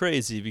kind of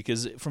crazy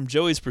because from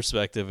Joey's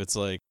perspective, it's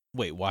like,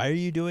 wait, why are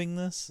you doing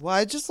this? Well,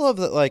 I just love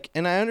that, like,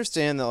 and I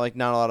understand that, like,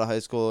 not a lot of high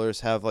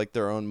schoolers have, like,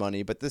 their own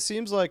money, but this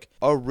seems like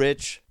a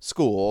rich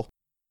school,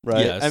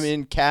 right? Yes. I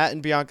mean, Kat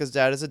and Bianca's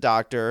dad is a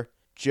doctor.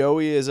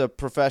 Joey is a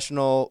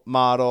professional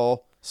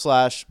model /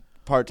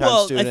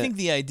 part-time student. I think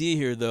the idea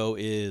here, though,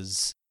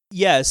 is,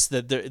 yes,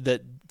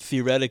 that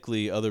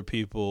theoretically other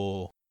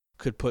people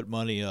could put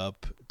money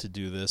up to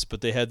do this,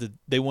 but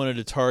they wanted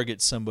to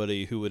target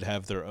somebody who would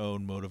have their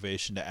own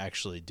motivation to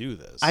actually do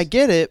this. I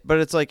get it, but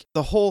it's like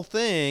the whole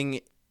thing,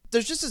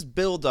 there's just this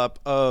buildup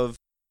of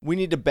we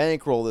need to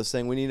bankroll this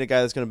thing. We need a guy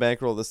that's going to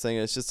bankroll this thing.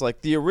 And it's just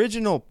like the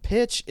original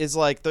pitch is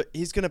like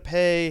he's going to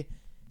pay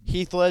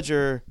Heath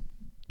Ledger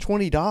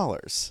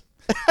 $20.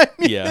 I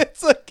mean, yeah.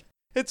 It's like,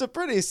 it's a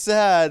pretty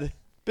sad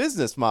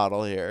business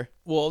model here.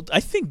 Well, I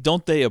think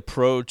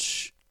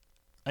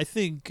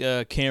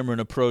Cameron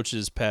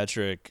approaches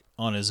Patrick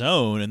on his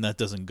own, and that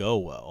doesn't go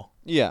well.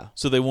 Yeah.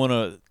 So they want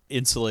to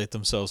insulate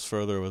themselves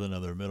further with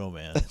another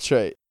middleman. That's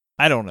right.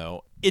 I don't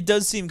know. It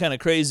does seem kind of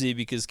crazy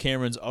because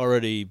Cameron's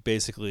already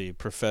basically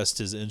professed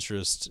his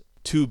interest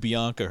to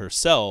Bianca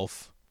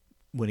herself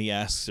when he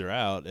asks her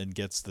out and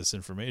gets this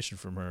information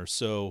from her.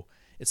 So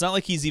it's not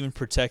like he's even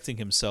protecting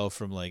himself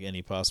from like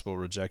any possible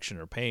rejection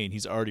or pain.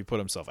 He's already put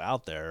himself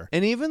out there.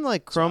 And even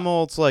like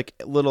Krumholtz's like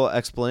little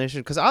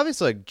explanation, because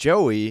obviously like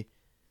Joey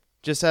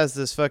just has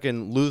this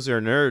fucking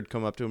loser nerd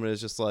come up to him and is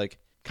just like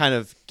kind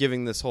of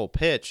giving this whole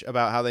pitch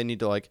about how they need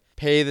to like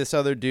pay this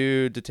other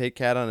dude to take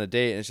Kat on a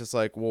date. And it's just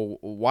like, well,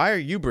 why are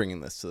you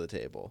bringing this to the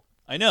table?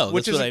 I know.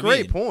 Which is a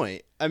great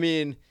point. I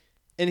mean,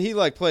 and he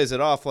like plays it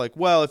off like,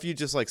 well, if you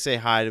just like say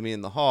hi to me in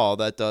the hall,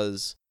 that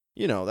does,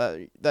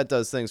 that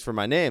does things for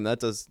my name. That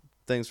does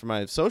things for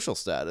my social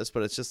status.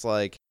 But it's just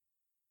like,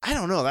 I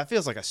don't know. That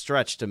feels like a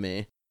stretch to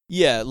me.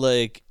 Yeah.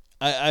 Like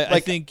I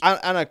think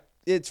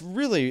it's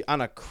really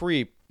on a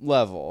creep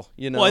level,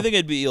 Well, I think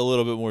I'd be a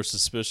little bit more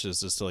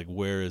suspicious as to like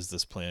where is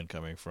this plan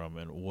coming from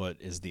and what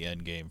is the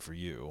end game for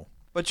you.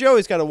 But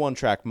Joey's got a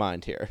one-track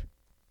mind here.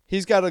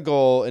 He's got a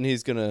goal and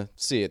he's gonna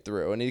see it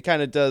through, and he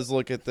kind of does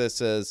look at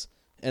this as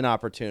an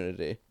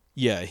opportunity.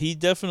 Yeah, he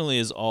definitely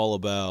is all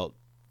about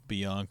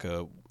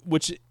Bianca,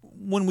 which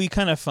when we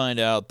kind of find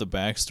out the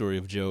backstory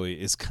of Joey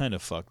is kind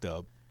of fucked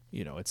up.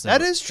 It's not,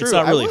 that is true. It's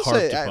not really I will harped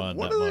say, upon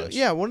that much.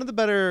 Yeah, one of the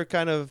better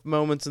kind of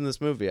moments in this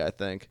movie, I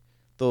think.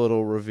 The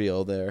little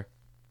reveal there.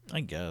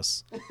 I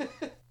guess.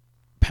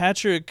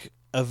 Patrick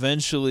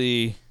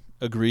eventually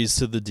agrees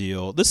to the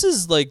deal. This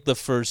is like the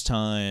first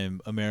time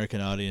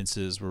American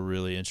audiences were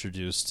really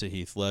introduced to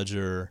Heath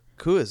Ledger.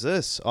 Who is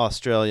this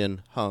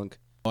Australian hunk?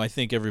 I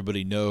think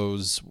everybody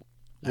knows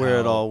where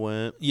it all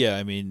went. Yeah,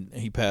 I mean,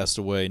 he passed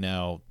away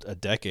now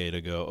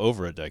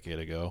over a decade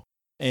ago.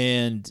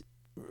 And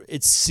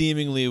it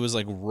seemingly was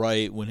like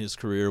right when his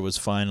career was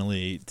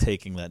finally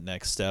taking that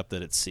next step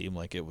that it seemed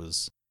like it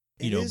was,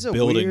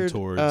 building weird,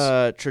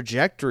 towards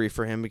trajectory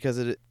for him,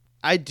 because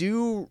I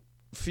do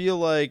feel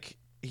like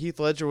Heath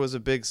Ledger was a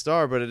big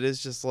star, but it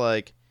is just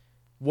like,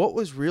 what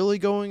was really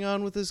going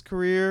on with his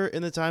career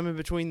in the time in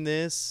between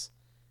this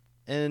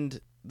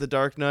and The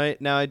Dark Knight?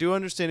 Now, I do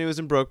understand he was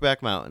in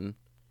Brokeback Mountain.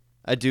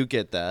 I do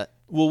get that.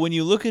 Well, when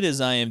you look at his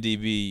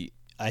IMDb,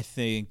 I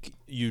think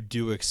you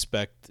do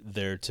expect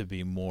there to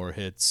be more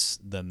hits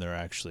than there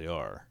actually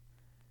are.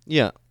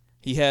 Yeah.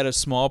 He had a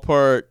small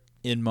part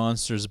in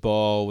Monsters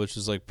Ball, which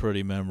is like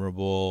pretty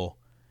memorable.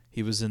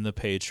 He was in The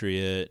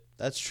Patriot.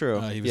 That's true.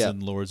 He was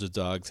in Lords of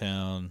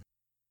Dogtown.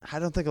 I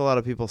don't think a lot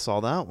of people saw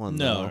that one.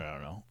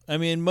 No. I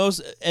mean,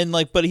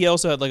 but he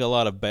also had like a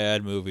lot of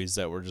bad movies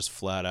that were just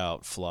flat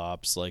out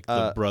flops, like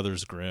The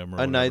Brothers Grimm or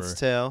whatever. A Knight's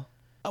Tale.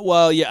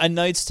 Well, yeah, A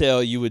Knight's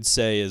Tale you would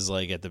say is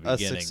like at the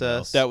beginning. A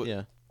success.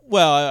 Yeah.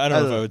 Well, I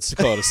don't know if I would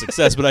call it a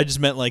success, but I just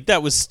meant like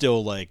that was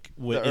still like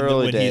when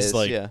days, he's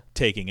like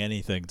taking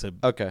anything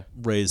to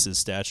raise his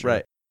stature.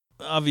 Right.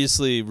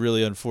 Obviously,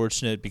 really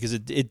unfortunate because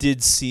it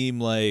did seem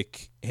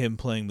like him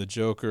playing the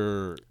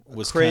Joker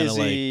was kind of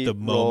like the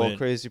moment.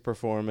 Crazy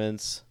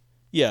performance.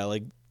 Yeah,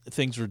 like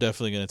things were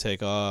definitely going to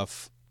take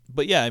off.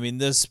 But yeah, I mean,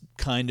 this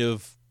kind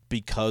of,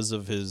 because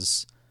of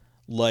his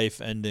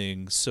life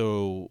ending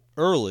so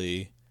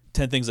early,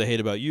 10 Things I Hate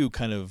About You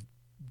kind of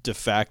de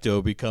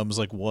facto becomes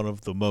like one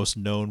of the most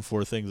known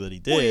for things that he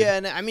did. Well, yeah,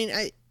 and I mean,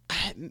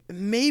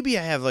 maybe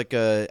I have like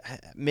a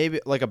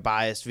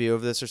biased view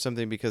of this or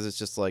something, because it's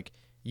just like,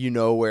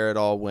 where it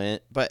all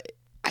went, but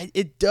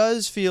it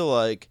does feel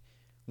like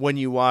when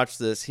you watch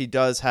this, he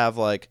does have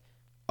like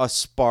a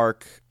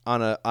spark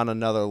on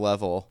another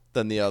level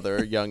than the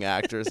other young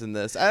actors in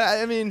this.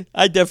 I mean,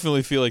 I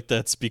definitely feel like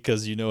that's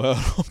because how it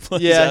all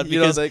plays out. You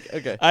don't think?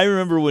 Okay. I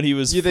remember when he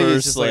was you think first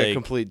he's just like a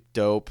complete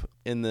dope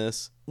in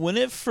this? When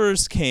it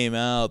first came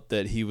out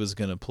that he was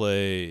going to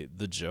play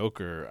the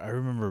Joker, I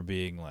remember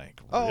being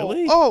like,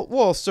 really? Oh,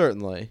 well,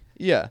 certainly.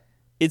 Yeah.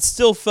 It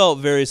still felt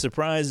very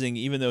surprising,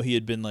 even though he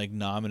had been like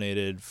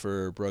nominated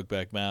for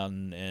Brokeback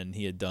Mountain and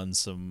he had done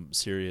some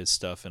serious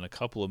stuff in a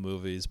couple of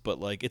movies, but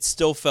like it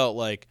still felt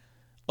like,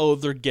 oh,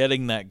 they're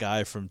getting that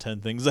guy from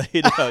 10 Things I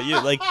Hate About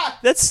You. Like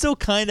that's still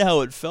kind of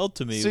how it felt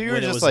to me. So you were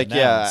when just it was like,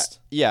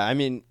 announced. yeah. I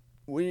mean,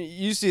 when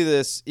you see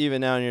this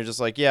even now, and you're just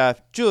like, yeah,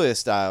 Julia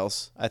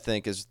Stiles, I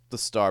think, is the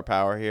star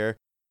power here.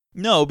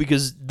 No,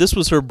 because this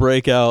was her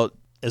breakout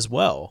as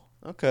well.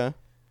 Okay.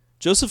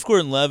 Joseph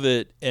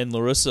Gordon-Levitt and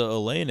Larissa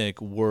Oleynik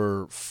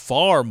were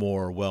far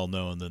more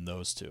well-known than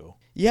those two.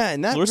 Yeah,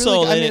 and that Larissa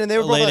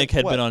Oleynik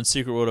had been on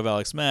Secret World of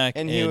Alex Mack.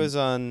 And he was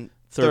on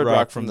Third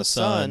Rock from the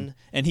Sun.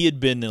 And he had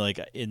been like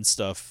in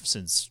stuff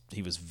since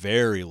he was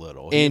very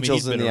little.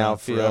 Angels in the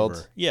Outfield.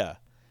 Forever. Yeah.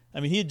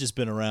 I mean, he had just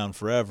been around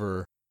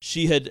forever.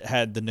 She had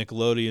had the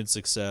Nickelodeon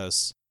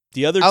success.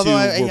 The other two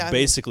were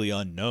basically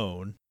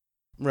unknown.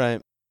 Right.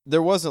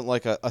 There wasn't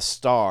like a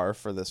star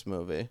for this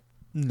movie.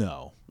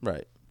 No.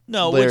 Right.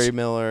 No, Larry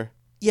Miller.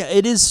 Yeah,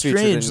 it is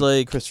strange.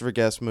 Like Christopher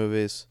Guest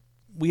movies.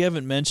 We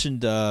haven't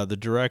mentioned the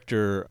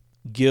director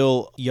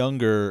Gil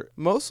Younger,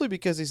 mostly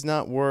because he's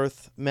not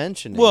worth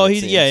mentioning. Well,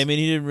 he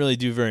didn't really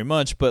do very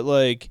much. But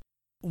like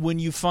when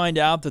you find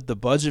out that the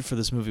budget for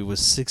this movie was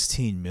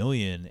 $16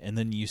 million, and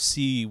then you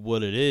see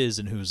what it is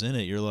and who's in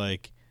it, you're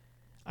like,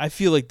 I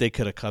feel like they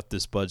could have cut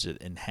this budget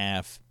in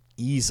half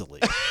easily.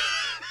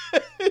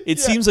 It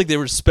seems like they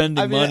were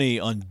spending money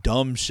on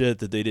dumb shit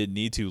that they didn't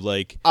need to,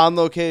 like on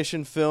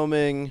location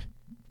filming.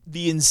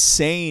 The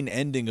insane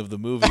ending of the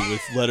movie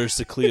with Letters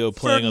to Cleo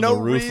playing on the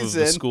roof of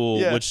the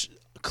school, which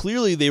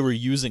clearly they were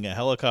using a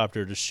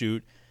helicopter to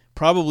shoot,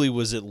 probably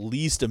was at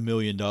least $1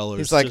 million.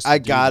 He's like, I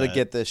gotta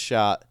get this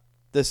shot.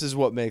 This is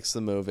what makes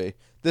the movie.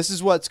 This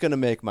is what's gonna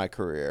make my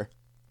career.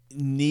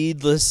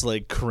 Needless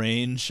like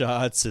crane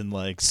shots and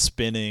like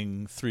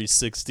spinning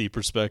 360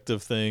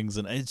 perspective things,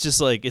 and it's just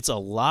like it's a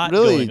lot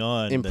really going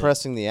on.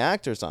 Impressing the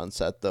actors on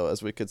set though,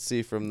 as we could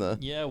see from the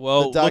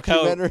the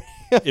documentary.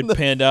 Look how it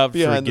panned out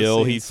for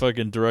Gil. He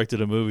fucking directed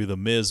a movie The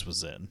Miz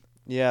was in.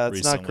 Yeah,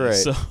 it's not great.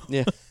 So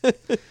yeah,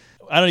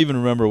 I don't even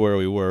remember where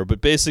we were, but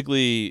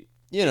basically,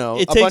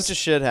 a bunch of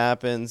shit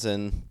happens,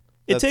 and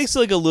it takes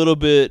like a little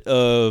bit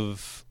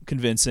of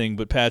convincing,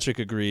 but Patrick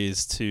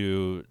agrees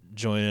to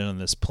join in on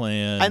this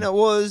plan. I know.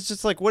 Well, it's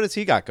just like, what has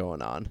he got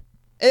going on?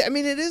 I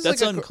mean, it is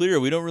That's like unclear.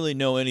 We don't really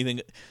know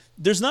anything.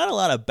 There's not a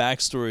lot of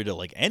backstory to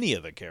like any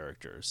of the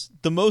characters.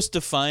 The most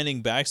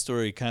defining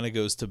backstory kind of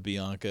goes to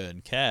Bianca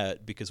and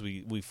Kat because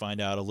we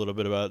find out a little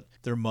bit about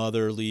their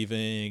mother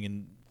leaving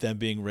and them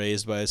being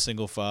raised by a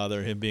single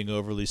father, him being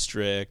overly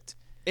strict.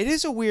 It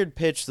is a weird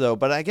pitch, though,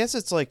 but I guess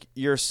it's like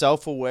you're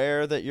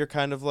self-aware that you're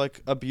kind of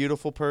like a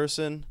beautiful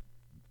person.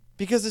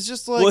 Because it's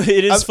just like... Well,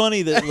 it is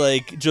funny that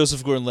like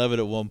Joseph Gordon-Levitt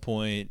at one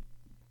point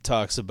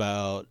talks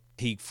about...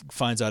 He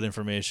finds out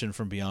information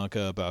from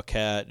Bianca about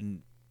Kat,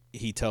 and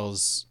he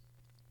tells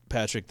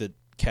Patrick that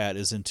Kat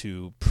is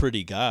into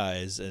pretty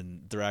guys,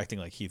 and they're acting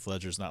like Heath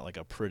Ledger's not like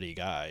a pretty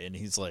guy. And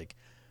he's like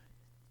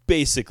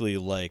basically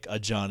like a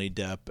Johnny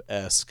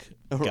Depp-esque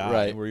guy,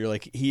 right. where you're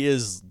like, he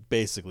is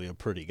basically a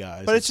pretty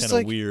guy. But So it's just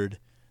kind of like, weird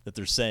that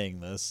they're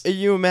saying this.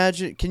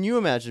 Can you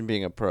imagine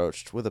being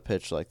approached with a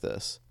pitch like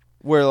this?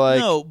 Where like...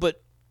 No,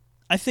 but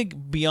I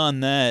think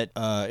beyond that,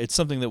 it's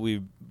something that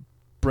we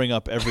bring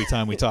up every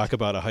time we talk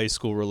about a high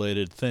school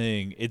related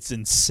thing. It's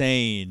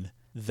insane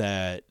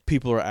that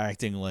people are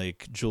acting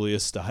like Julia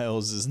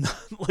Stiles is not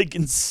like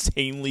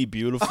insanely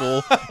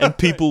beautiful and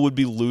people would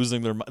be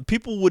losing their mind.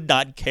 People would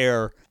not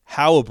care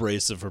how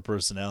abrasive her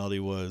personality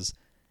was.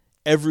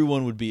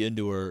 Everyone would be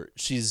into her.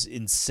 She's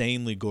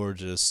insanely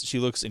gorgeous. She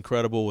looks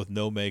incredible with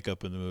no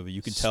makeup in the movie.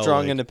 You can tell.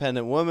 Strong, like,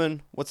 independent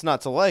woman. What's not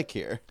to like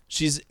here?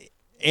 She's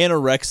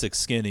anorexic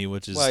skinny,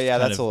 which is kind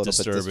that's of a little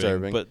bit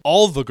disturbing. But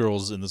all the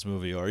girls in this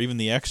movie are, even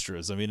the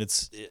extras. I mean,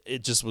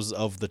 it just was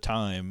of the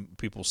time.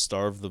 People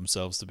starved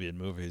themselves to be in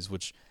movies,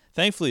 which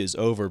thankfully is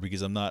over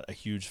because I'm not a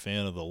huge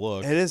fan of the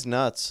look. It is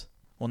nuts.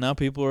 Well, now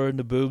people are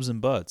into boobs and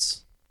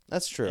butts.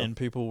 That's true. And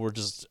people were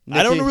just...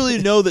 I don't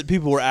really know that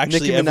people were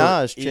actually Nicki ever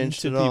Minaj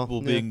changed into it all.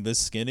 people being this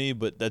skinny,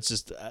 but that's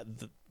just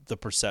the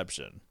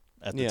perception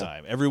at the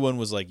time. Everyone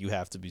was like, you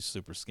have to be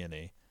super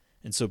skinny.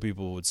 And so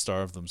people would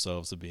starve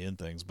themselves to be in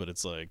things. But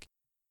it's like,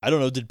 I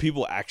don't know. Did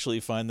people actually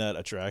find that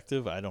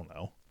attractive? I don't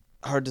know.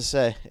 Hard to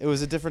say. It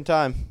was a different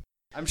time.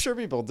 I'm sure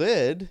people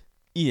did.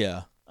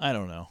 Yeah, I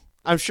don't know.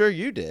 I'm sure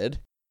you did.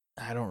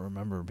 I don't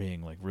remember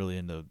being like really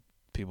into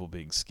people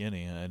being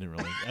skinny. I didn't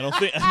really. I don't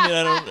think. I mean,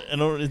 I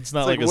don't. It's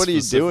not It's like a what are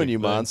you specific doing, you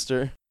thing.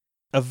 monster?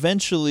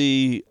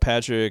 Eventually,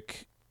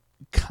 Patrick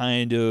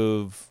kind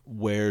of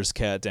wears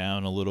Kat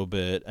down a little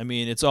bit. I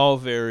mean, it's all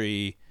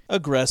very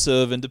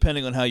aggressive, and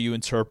depending on how you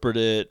interpret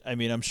it, I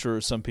mean, I'm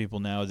sure some people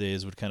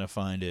nowadays would kind of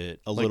find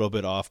it a little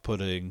bit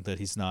off-putting that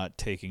he's not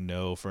taking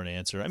no for an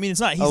answer. I mean, it's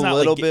not. He's not a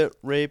little like,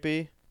 bit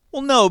rapey.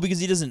 Well, no, because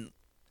he doesn't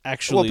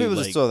actually. Well, people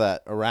like, just throw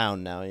that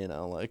around now, you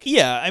know, like.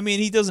 Yeah, I mean,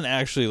 he doesn't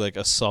actually like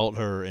assault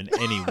her in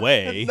any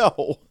way.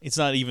 No, it's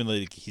not even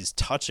like he's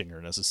touching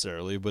her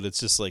necessarily, but it's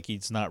just like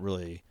he's not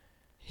really.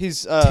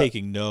 He's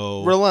taking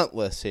no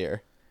relentless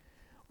here.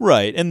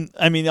 Right. And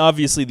I mean,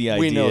 obviously the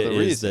We know idea the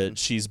is reason. that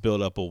she's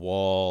built up a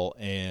wall,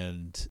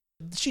 and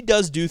she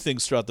does do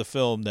things throughout the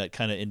film that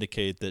kind of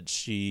indicate that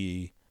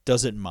she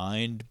doesn't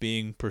mind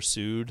being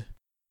pursued.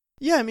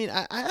 Yeah, I mean,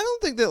 I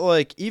don't think that,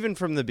 like, even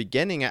from the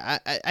beginning,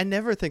 I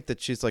never think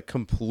that she's, like,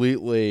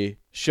 completely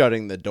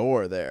shutting the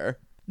door there.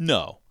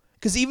 No.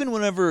 Because even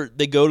whenever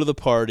they go to the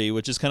party,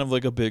 which is kind of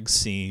like a big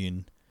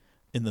scene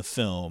in the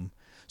film,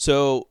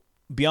 so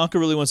Bianca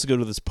really wants to go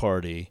to this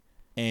party,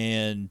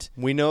 and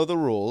we know the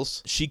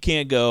rules. She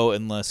can't go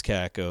unless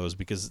Kat goes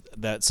because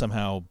that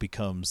somehow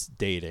becomes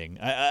dating.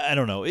 I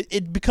don't know.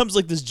 It becomes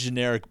like this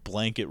generic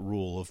blanket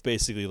rule of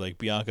basically like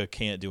Bianca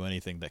can't do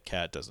anything that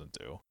Kat doesn't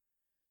do.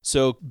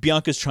 So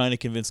Bianca's trying to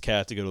convince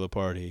Kat to go to the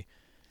party.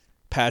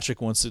 Patrick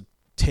wants to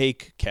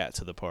take Kat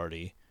to the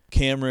party.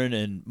 Cameron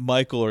and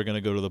Michael are going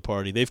to go to the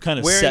party. They've kind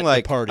of Wearing, set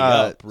like, the party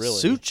up, really.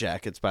 Suit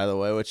jackets, by the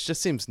way, which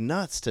just seems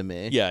nuts to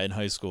me. Yeah, in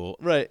high school.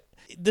 Right.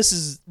 This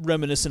is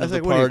reminiscent I of was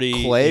the like, what are party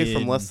you, Clay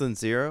from in Less Than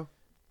Zero?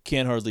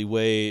 Can't Hardly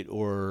Wait,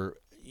 or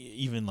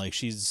even like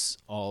She's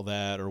All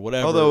That, or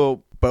whatever.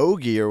 Although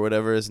Bogey, or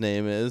whatever his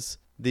name is,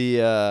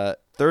 the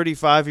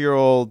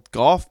 35-year-old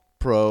golf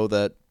pro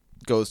that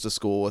goes to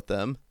school with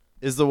them,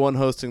 is the one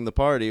hosting the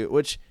party,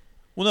 which...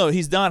 Well, no,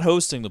 he's not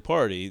hosting the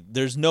party.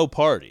 There's no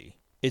party.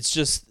 It's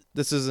just...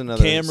 This is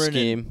another Cameron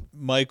scheme. and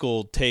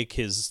Michael take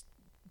his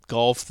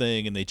golf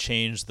thing and they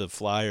change the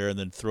flyer and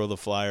then throw the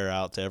flyer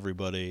out to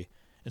everybody.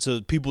 And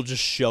so people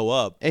just show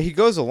up. And he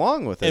goes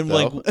along with it, and though.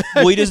 like,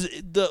 well, he does.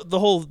 The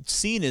whole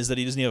scene is that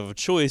he doesn't have a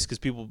choice because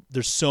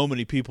there's so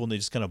many people and they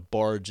just kind of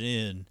barge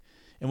in.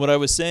 And what I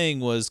was saying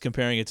was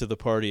comparing it to the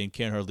party in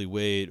Can't Hardly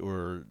Wait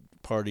or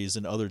parties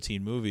in other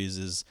teen movies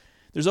is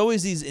there's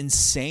always these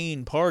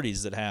insane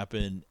parties that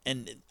happen,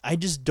 and I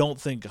just don't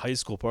think high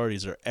school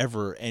parties are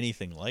ever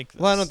anything like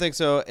this. Well, I don't think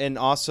so. And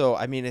also,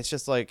 I mean, it's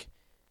just like,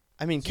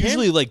 I mean, It's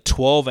usually like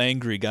 12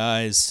 angry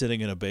guys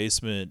sitting in a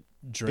basement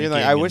drinking,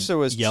 like, I wish there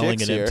was yelling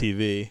chicks at here.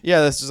 MTV.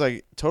 Yeah, that's just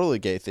like totally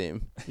gay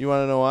theme. You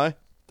want to know why?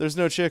 There's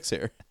no chicks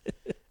here.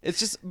 It's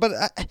just, but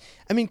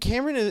I mean,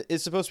 Cameron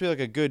is supposed to be like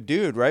a good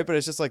dude, right? But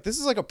it's just like, this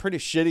is like a pretty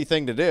shitty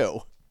thing to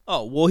do.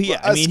 Oh, well,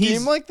 yeah. A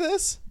scheme like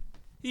this?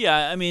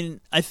 Yeah, I mean,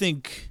 I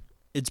think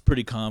it's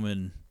pretty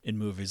common in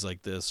movies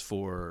like this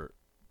for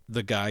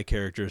the guy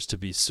characters to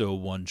be so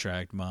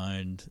one-track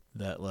mind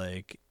that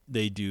like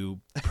they do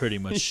pretty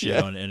much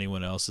shit on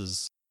anyone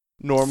else's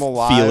normal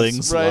lives,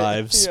 feelings, right?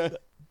 lives,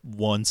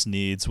 wants,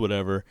 needs,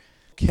 whatever.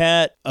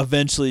 Kat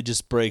eventually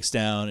just breaks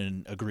down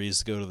and agrees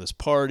to go to this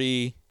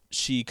party.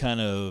 She kind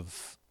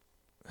of,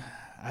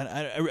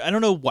 I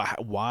don't know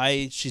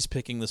why she's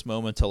picking this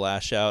moment to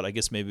lash out. I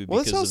guess maybe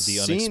because of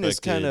the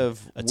unexpected kind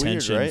of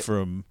attention weird, right?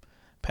 from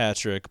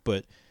Patrick.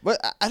 But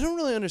I don't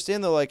really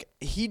understand though. Like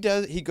he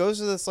goes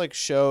to this like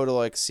show to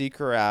like seek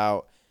her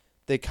out.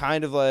 They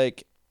kind of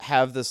like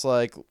have this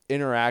like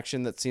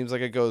interaction that seems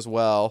like it goes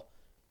well,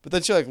 but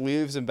then she like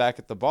leaves him back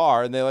at the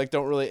bar, and they like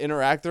don't really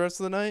interact the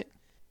rest of the night.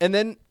 And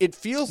then it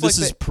feels this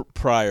is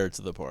prior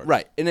to the party,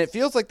 right? And it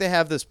feels like they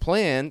have this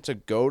plan to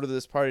go to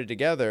this party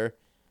together,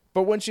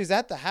 but when she's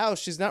at the house,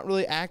 she's not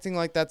really acting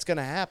like that's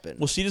gonna happen.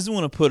 Well, she doesn't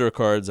want to put her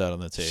cards out on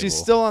the table. She's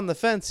still on the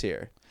fence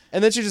here,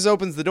 and then she just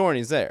opens the door and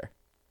he's there.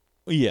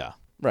 Yeah,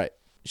 right.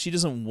 She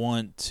doesn't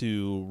want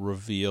to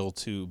reveal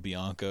to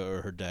Bianca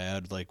or her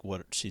dad like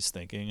what she's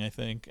thinking, I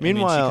think.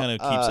 Meanwhile, she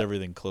kind of keeps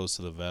everything close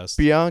to the vest.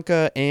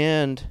 Bianca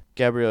and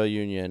Gabrielle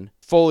Union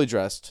fully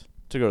dressed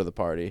to go to the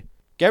party.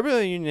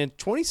 Gabrielle Union,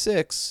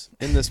 26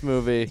 in this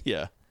movie.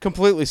 Yeah.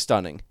 Completely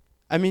stunning.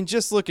 I mean,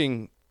 just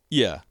looking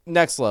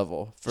next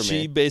level for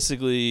me.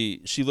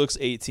 She looks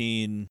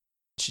 18.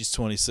 She's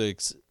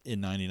 26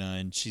 in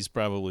 99. She's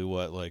probably,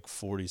 like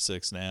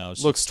 46 now.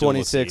 She looks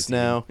 26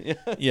 now.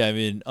 Yeah, I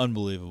mean,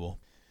 unbelievable.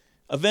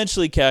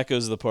 Eventually, Kat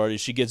goes to the party.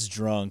 She gets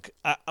drunk.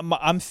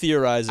 I'm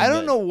theorizing. I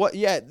don't know what.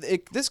 Yeah,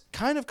 this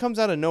kind of comes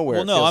out of nowhere.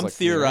 Well, no, I'm like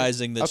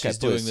theorizing that she's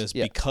doing this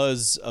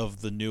because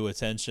of the new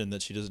attention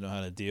that she doesn't know how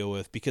to deal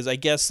with. Because I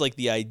guess like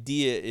the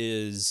idea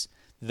is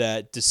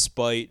that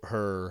despite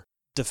her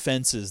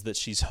defenses that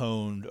she's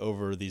honed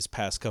over these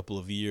past couple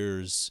of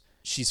years,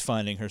 she's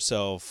finding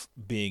herself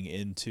being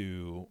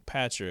into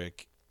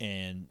Patrick,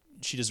 and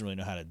she doesn't really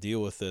know how to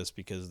deal with this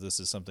because this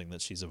is something that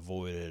she's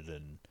avoided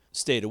and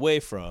stayed away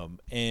from.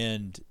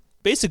 And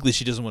basically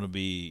she doesn't want to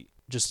be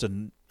just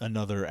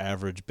another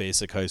average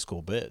basic high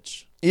school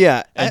bitch.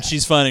 Yeah. And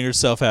she's finding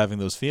herself having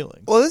those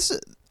feelings. Well,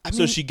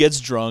 so she gets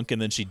drunk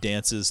and then she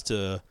dances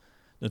to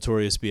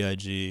Notorious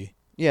B.I.G.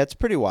 Yeah, it's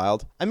pretty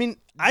wild. I mean,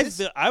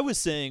 I was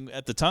saying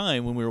at the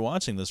time when we were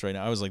watching this right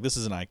now, I was like, this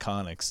is an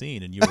iconic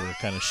scene, and you were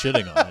kind of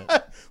shitting on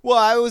it. Well,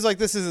 I was like,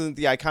 this isn't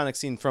the iconic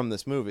scene from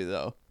this movie,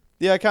 though.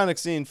 The iconic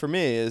scene for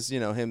me is,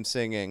 him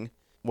singing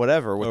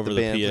whatever with over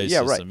the band. PA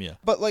yeah, system, right. Yeah.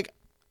 But like,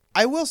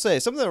 I will say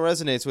something that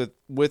resonates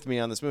with me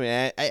on this movie,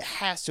 and it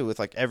has to with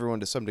like everyone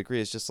to some degree,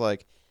 is just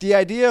like the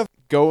idea of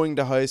going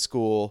to high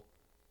school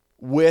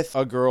with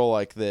a girl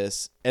like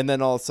this, and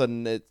then all of a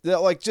sudden,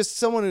 like just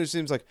someone who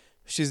seems like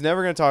she's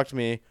never going to talk to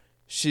me.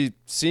 She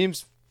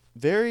seems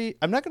very,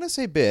 I'm not going to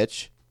say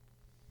bitch,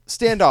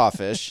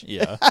 standoffish.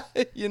 Yeah.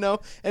 And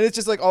it's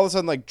just like all of a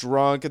sudden like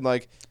drunk and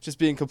like just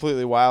being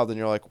completely wild, and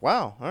you're like,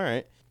 wow, all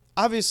right.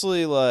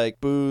 Obviously,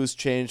 like, booze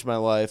changed my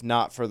life,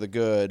 not for the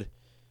good,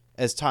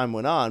 as time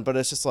went on, but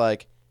it's just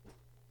like,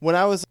 when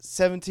I was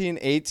 17,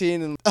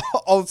 18, and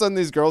all of a sudden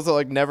these girls that,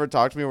 like, never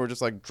talked to me were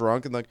just, like,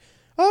 drunk and like,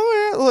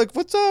 oh, yeah, like,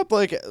 what's up?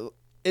 Like,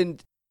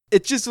 and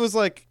it just was,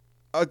 like,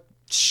 a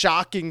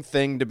shocking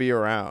thing to be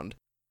around.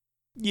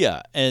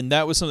 Yeah, and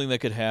that was something that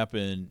could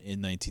happen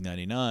in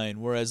 1999,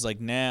 whereas, like,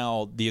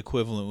 now the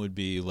equivalent would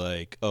be,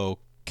 like, oh,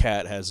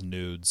 Kat has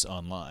nudes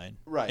online,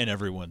 right, and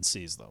everyone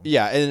sees them.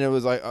 Yeah, and it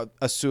was like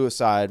a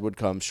suicide would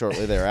come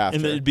shortly thereafter,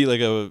 and it'd be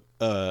like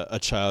a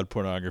child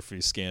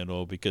pornography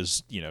scandal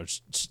because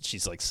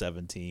she's like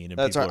 17 and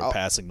That's people right. are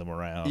passing them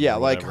around. Yeah,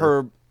 like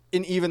her,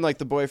 and even like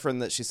the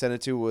boyfriend that she sent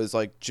it to was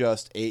like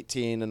just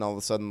 18, and all of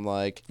a sudden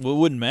like, well, it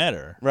wouldn't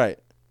matter, right?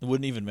 It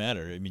wouldn't even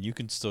matter. I mean, you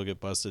can still get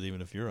busted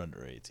even if you're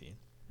under 18.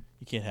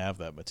 You can't have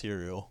that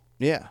material.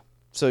 Yeah.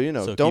 So,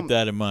 so don't keep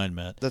that in mind,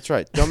 Matt. That's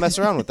right. Don't mess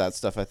around with that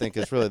stuff, I think,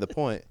 is really the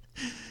point.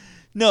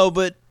 No,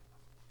 but,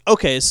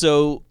 okay,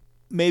 so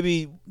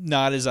maybe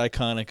not as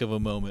iconic of a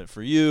moment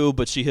for you,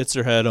 but she hits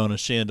her head on a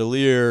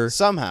chandelier.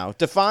 Somehow.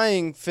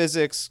 Defying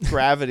physics,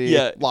 gravity,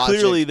 yeah, logic.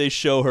 Clearly they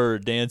show her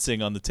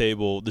dancing on the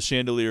table. The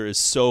chandelier is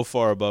so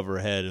far above her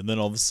head, and then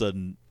all of a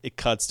sudden it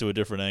cuts to a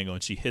different angle,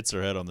 and she hits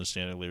her head on the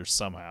chandelier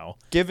somehow.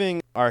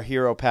 Giving our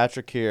hero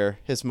Patrick here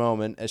his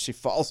moment as she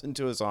falls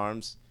into his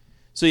arms.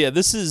 So, yeah,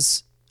 this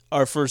is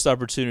our first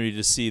opportunity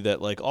to see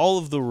that, like, all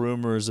of the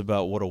rumors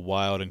about what a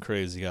wild and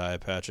crazy guy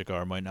Patrick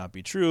R might not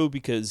be true,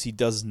 because he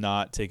does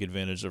not take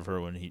advantage of her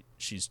when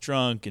she's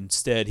drunk.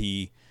 Instead,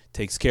 he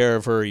takes care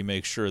of her. He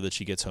makes sure that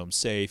she gets home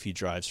safe. He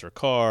drives her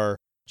car.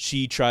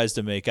 She tries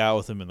to make out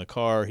with him in the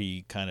car.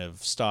 He kind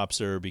of stops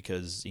her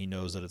because he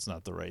knows that it's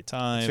not the right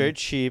time. It's very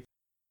cheap.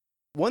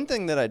 One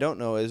thing that I don't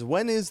know is,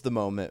 when is the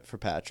moment for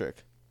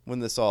Patrick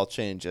when this all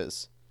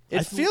changes?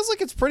 It feels like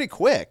it's pretty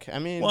quick. I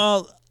mean,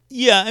 well,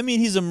 yeah, I mean,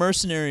 he's a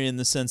mercenary in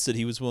the sense that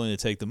he was willing to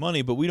take the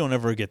money, but we don't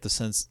ever get the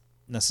sense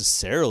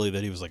necessarily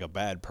that he was like a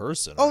bad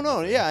person. Oh,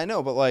 no, yeah, I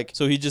know, but like...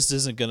 So he just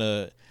isn't going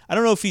to... I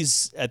don't know if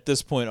he's, at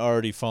this point,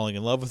 already falling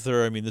in love with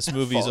her. I mean, this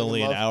movie is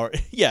only an hour...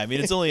 Yeah, I mean,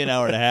 it's only an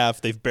hour and a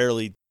half. They've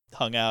barely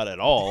hung out at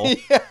all.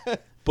 Yeah.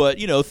 But,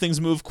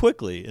 things move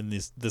quickly in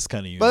this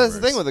kind of universe. But that's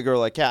the thing with a girl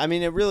like Kat. I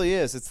mean, it really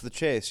is. It's the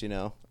chase,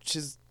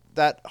 She's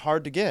that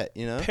hard to get,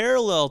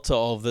 Parallel to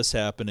all of this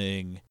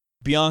happening,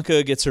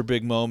 Bianca gets her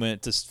big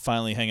moment to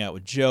finally hang out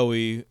with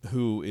Joey,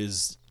 who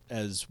is,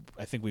 as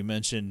I think we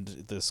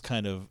mentioned, this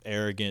kind of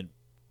arrogant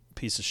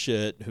piece of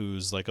shit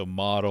who's like a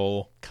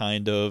model,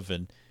 kind of,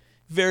 and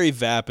very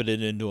vapid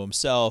into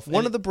himself.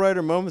 One of the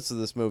brighter moments of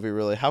this movie,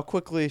 really, how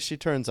quickly she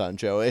turns on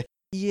Joey.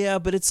 Yeah,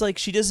 but it's like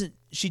she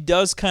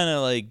does kind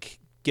of like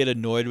get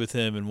annoyed with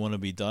him and want to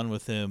be done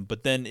with him,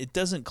 but then it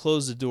doesn't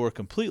close the door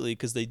completely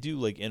because they do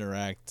like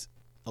interact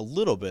a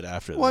little bit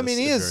after Well, I this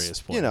mean, he at is, various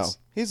points.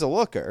 he's a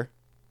looker.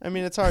 I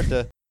mean, it's hard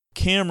to...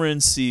 Cameron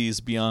sees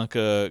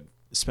Bianca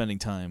spending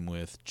time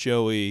with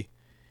Joey.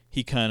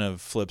 He kind of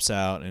flips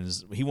out and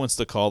he wants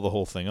to call the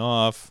whole thing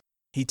off.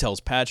 He tells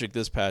Patrick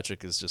this.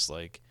 Patrick is just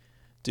like,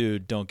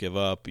 dude, don't give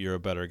up. You're a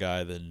better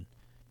guy than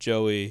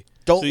Joey.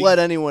 Don't let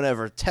anyone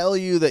ever tell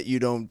you that you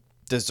don't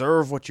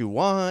deserve what you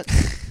want.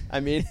 I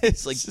mean,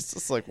 it's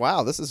just like,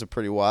 wow, this is a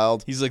pretty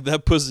wild. He's like,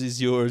 that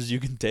pussy's yours. You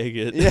can take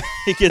it. Yeah.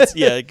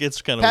 it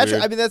gets kind of Patrick,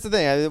 weird. I mean, that's the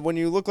thing. When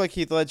you look like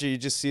Heath Ledger, you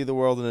just see the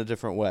world in a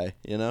different way,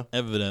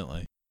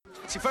 Evidently.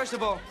 See, first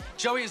of all,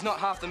 Joey is not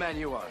half the man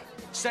you are.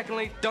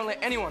 Secondly, don't let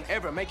anyone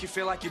ever make you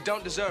feel like you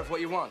don't deserve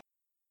what you want.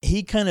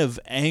 He kind of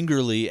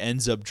angrily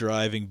ends up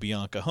driving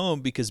Bianca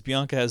home because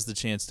Bianca has the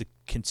chance to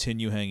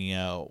continue hanging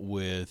out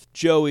with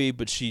Joey,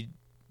 but she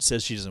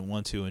says she doesn't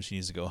want to and she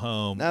needs to go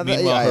home.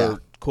 Meanwhile, her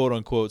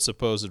quote-unquote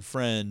supposed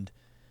friend,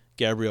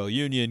 Gabrielle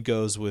Union,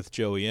 goes with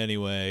Joey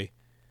anyway.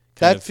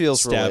 That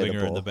feels stabbing relatable.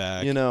 her in the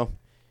back.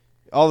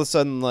 All of a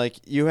sudden, like,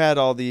 you had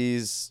all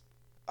these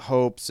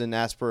hopes and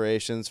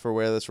aspirations for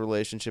where this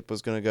relationship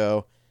was going to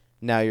go.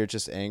 Now you're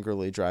just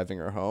angrily driving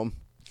her home.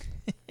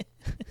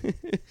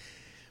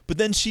 But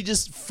then she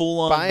just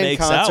full on buying makes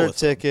concert out with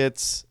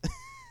tickets.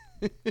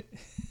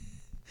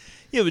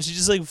 Yeah, but she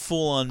just like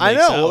full on. I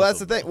makes know. out Well, with that's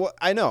the thing. Well,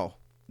 I know.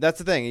 That's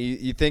the thing.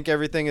 You think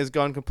everything has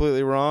gone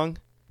completely wrong?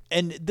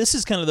 And this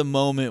is kind of the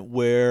moment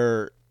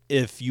where,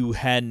 if you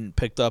hadn't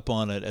picked up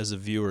on it as a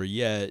viewer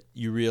yet,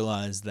 you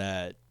realize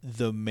that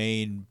the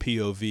main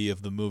POV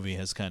of the movie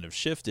has kind of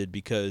shifted,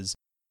 because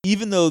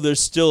even though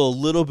there's still a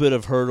little bit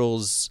of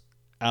hurdles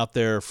out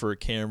there for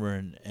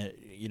Cameron,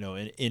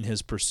 in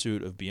his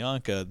pursuit of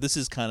Bianca, this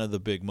is kind of the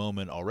big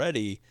moment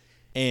already.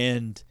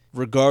 And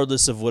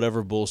regardless of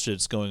whatever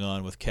bullshit's going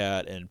on with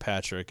Kat and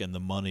Patrick and the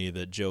money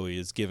that Joey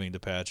is giving to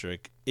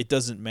Patrick, it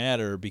doesn't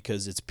matter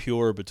because it's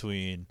pure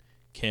between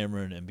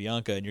Cameron and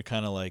Bianca, and you're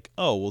kind of like,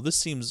 oh, well, this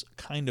seems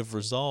kind of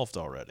resolved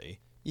already.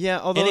 Yeah,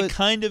 although and it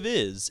kind of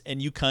is,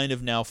 and you kind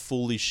of now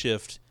fully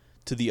shift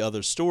to the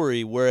other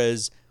story,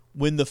 whereas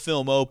when the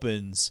film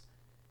opens,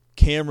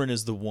 Cameron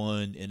is the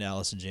one in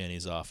Allison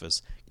Janney's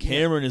office.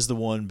 Cameron is the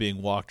one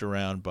being walked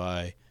around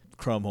by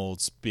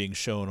Krumholtz, being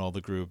shown all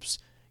the groups,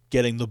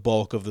 getting the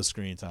bulk of the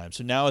screen time.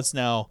 So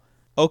now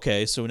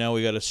okay, so now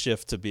we got to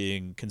shift to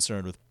being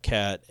concerned with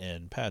Kat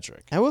and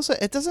Patrick. I will say,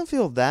 it doesn't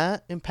feel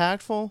that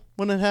impactful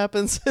when it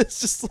happps. It's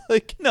just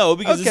like... No,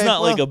 because it's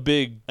not like a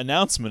big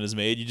announcement is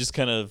made. You just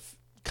kind of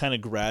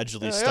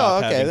gradually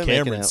stop having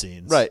Cameron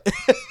scenes. Right.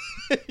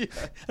 Yeah.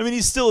 I mean,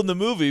 he's still in the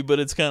movie, but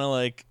it's kind of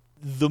like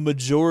the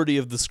majority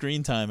of the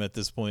screen time at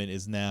this point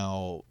is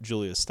now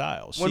Julia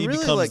Stiles. She really,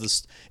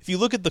 becomes if you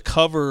look at the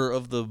cover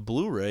of the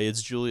Blu-ray,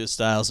 it's Julia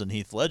Stiles and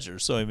Heath Ledger.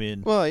 So, I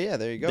mean... Well, yeah,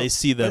 there you go. They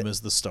see them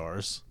as the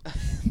stars.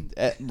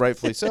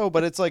 Rightfully so,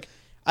 but it's like,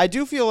 I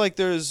do feel like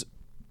there's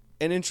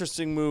an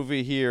interesting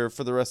movie here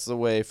for the rest of the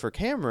way for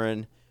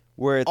Cameron,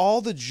 where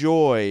all the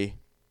joy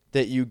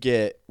that you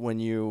get when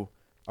you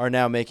are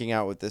now making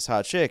out with this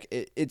hot chick,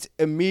 it's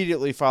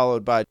immediately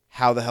followed by,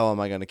 how the hell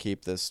am I going to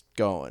keep this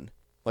going?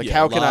 Like,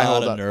 how can I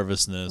hold up?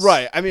 Nervousness.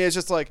 Right. I mean, it's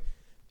just like,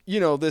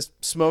 this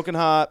smoking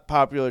hot,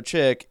 popular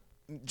chick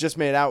just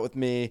made out with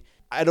me.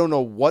 I don't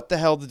know what the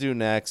hell to do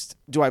next.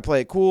 Do I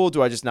play it cool?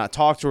 Do I just not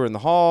talk to her in the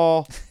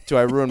hall? Do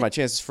I ruin my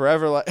chances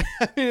forever? Like,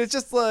 I mean, it's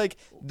just like,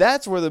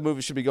 that's where the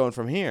movie should be going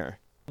from here.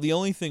 The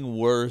only thing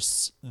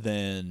worse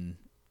than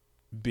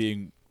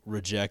being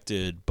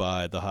rejected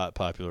by the hot,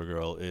 popular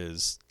girl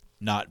is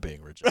not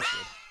being rejected.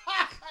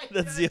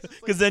 That's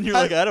because then you're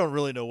like, I don't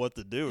really know what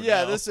to do.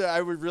 Yeah, now. I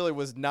really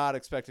was not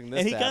expecting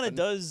this. And he kind of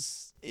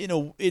does.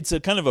 It's a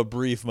kind of a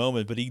brief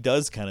moment, but he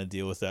does kind of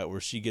deal with that,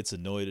 where she gets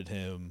annoyed at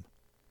him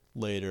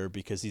later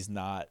because he's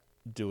not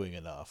doing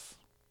enough.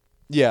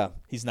 Yeah,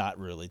 he's not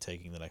really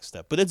taking the next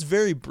step. But it's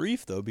very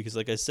brief though, because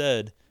like I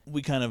said,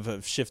 we kind of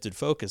have shifted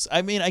focus.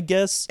 I mean, I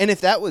guess. And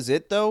if that was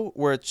it though,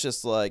 where it's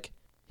just like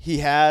he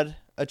had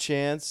a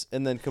chance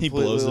and then completely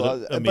he blows it up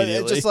immediately. But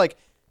it's just like,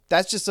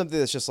 that's just something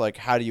that's just like,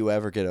 how do you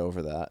ever get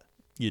over that?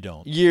 You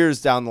don't.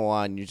 Years down the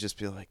line, you just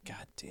be like,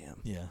 God damn.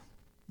 Yeah.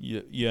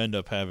 You end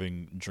up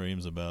having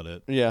dreams about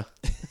it. Yeah.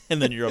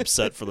 And then you're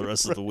upset for the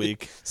rest of the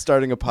week.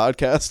 Starting a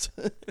podcast.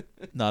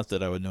 Not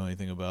that I would know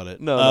anything about it.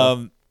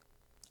 No.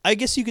 I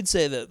guess you could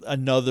say that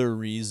another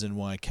reason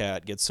why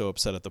Kat gets so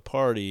upset at the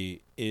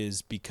party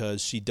is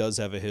because she does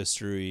have a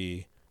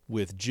history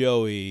with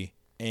Joey,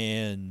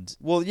 And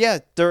well, yeah,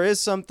 there is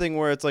something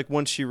where it's like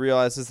once she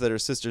realizes that her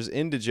sister's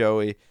into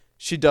Joey,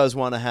 she does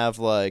want to have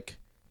like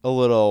a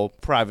little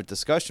private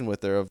discussion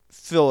with her of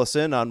fill us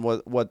in on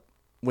what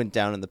went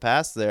down in the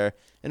past there.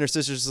 And her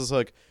sister's just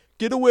like,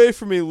 get away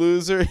from me,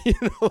 loser.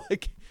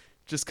 Like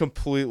just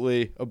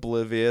completely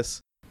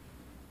oblivious.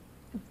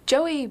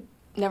 Joey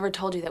never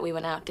told you that we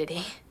went out, did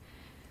he?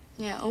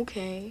 Yeah,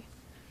 okay.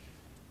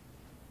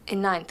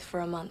 In Ninth for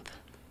a month.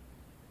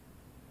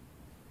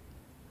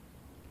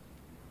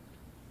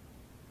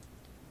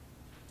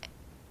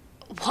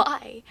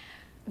 Why?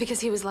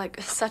 Because he was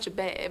like such a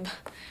babe.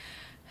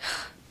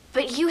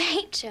 But you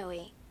hate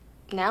Joey.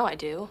 Now I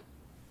do.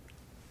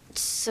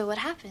 So what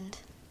happened?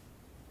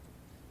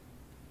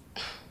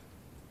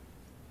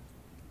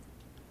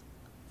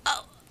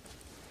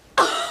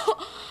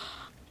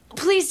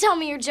 Please tell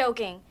me you're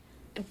joking.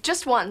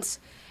 Just once.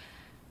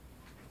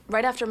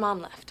 Right after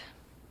Mom left.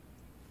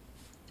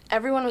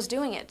 Everyone was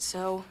doing it,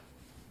 so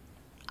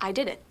I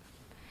did it.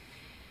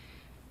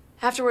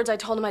 Afterwards, I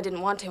told him I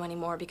didn't want to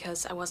anymore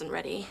because I wasn't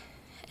ready.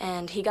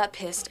 And he got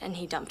pissed and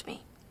he dumped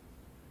me.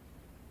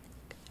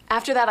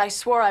 After that, I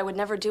swore I would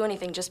never do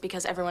anything just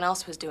because everyone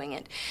else was doing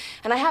it.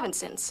 And I haven't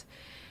since.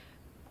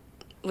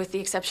 With the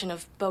exception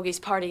of Bogey's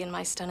party and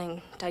my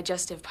stunning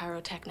digestive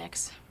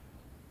pyrotechnics.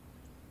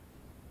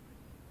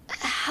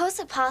 How is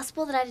it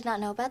possible that I did not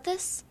know about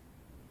this?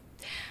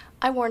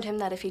 I warned him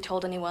that if he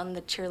told anyone,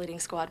 the cheerleading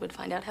squad would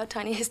find out how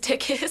tiny his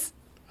dick is.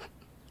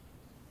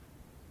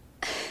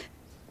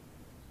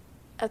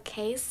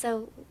 Okay,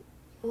 so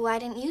why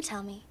didn't you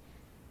tell me?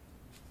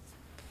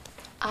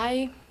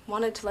 I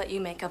wanted to let you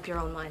make up your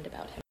own mind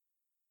about him.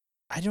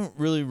 I don't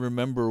really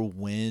remember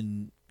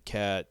when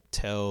Kat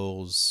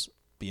tells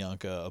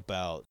Bianca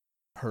about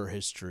her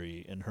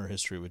history and her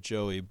history with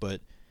Joey,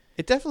 but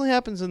it definitely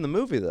happens in the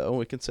movie, though.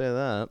 We can say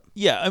that.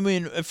 Yeah, I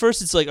mean, at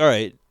first it's like, all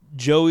right,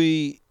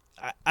 Joey.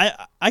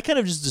 I kind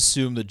of just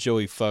assume that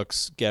Joey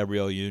fucks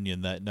Gabrielle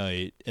Union that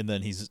night, and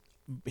then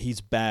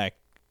he's back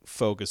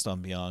focused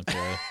on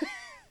Bianca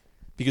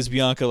because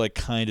Bianca like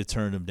kind of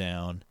turned him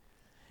down,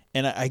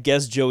 and I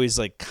guess Joey's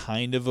like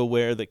kind of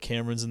aware that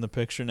Cameron's in the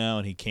picture now,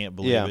 and he can't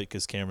believe it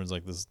because Cameron's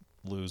like this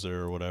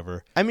loser or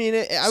whatever. I mean,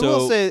 I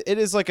will say it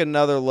is like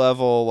another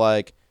level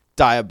like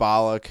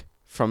diabolic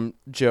from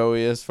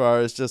Joey as far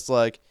as just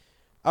like,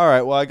 all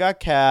right, well, I got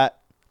Kat.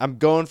 I'm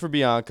going for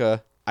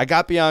Bianca. I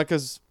got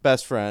Bianca's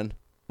best friend.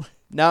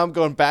 Now I'm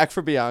going back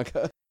for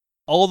Bianca.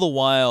 All the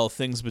while,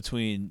 things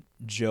between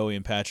Joey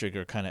and Patrick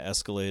are kind of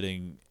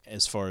escalating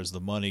as far as the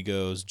money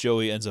goes.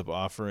 Joey ends up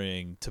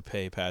offering to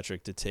pay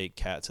Patrick to take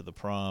Kat to the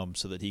prom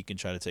so that he can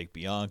try to take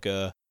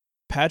Bianca.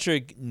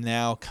 Patrick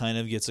now kind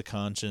of gets a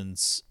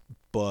conscience,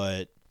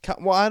 but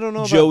well, I don't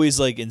know. Joey's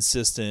like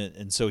insistent,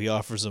 and so he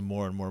offers him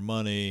more and more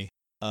money.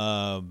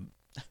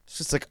 It's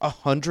just like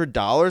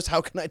 $100.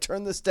 How can I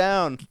turn this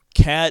down?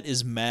 Kat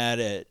is mad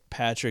at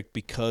Patrick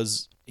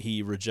because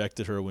he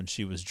rejected her when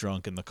she was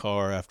drunk in the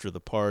car after the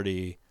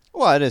party.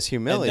 Well, it is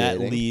humiliating.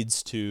 And that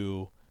leads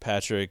to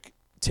Patrick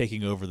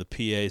taking over the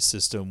PA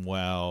system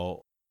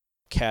while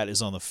Kat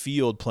is on the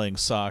field playing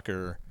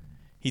soccer.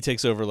 He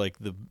takes over like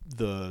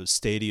the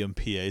stadium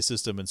PA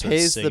system and starts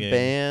pays singing. The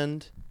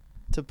band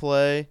to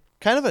play.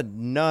 Kind of a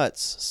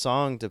nuts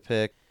song to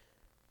pick.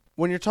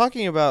 When you're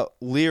talking about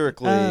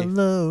lyrically, I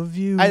love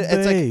you,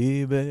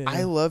 baby. Like,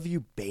 I love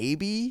you,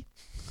 baby.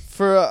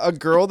 For a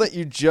girl that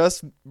you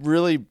just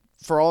really,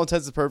 for all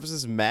intents and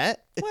purposes,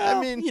 met. Well, I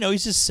mean,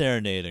 he's just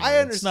serenading her. I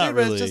understand, it's not but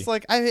really... it's just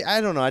like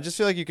I don't know. I just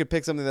feel like you could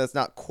pick something that's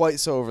not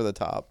quite so over the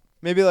top.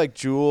 Maybe like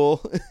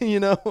Jewel,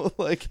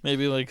 like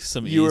maybe like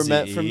some You Were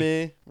Meant Eazy-E. for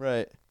Me,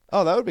 right?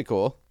 Oh, that would be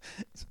cool.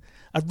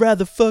 I'd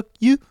rather fuck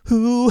you.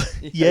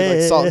 Yeah,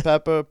 like Salt and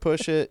Pepper,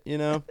 Push It,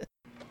 You're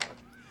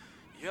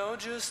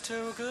just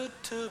too good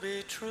to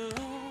be true.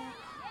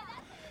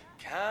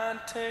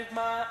 Can't take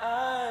my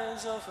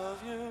eyes off of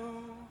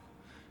you.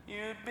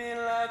 You'd be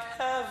like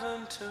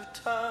heaven to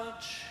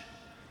touch.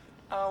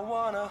 I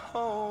wanna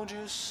hold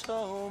you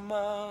so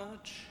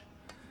much.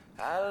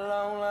 At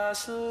long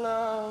last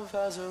love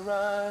has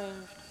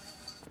arrived,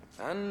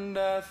 and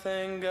I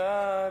thank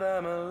God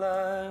I'm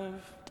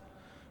alive.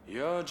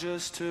 You're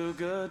just too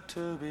good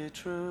to be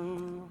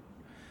true.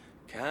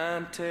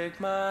 Can't take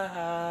my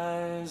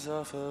eyes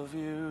off of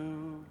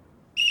you.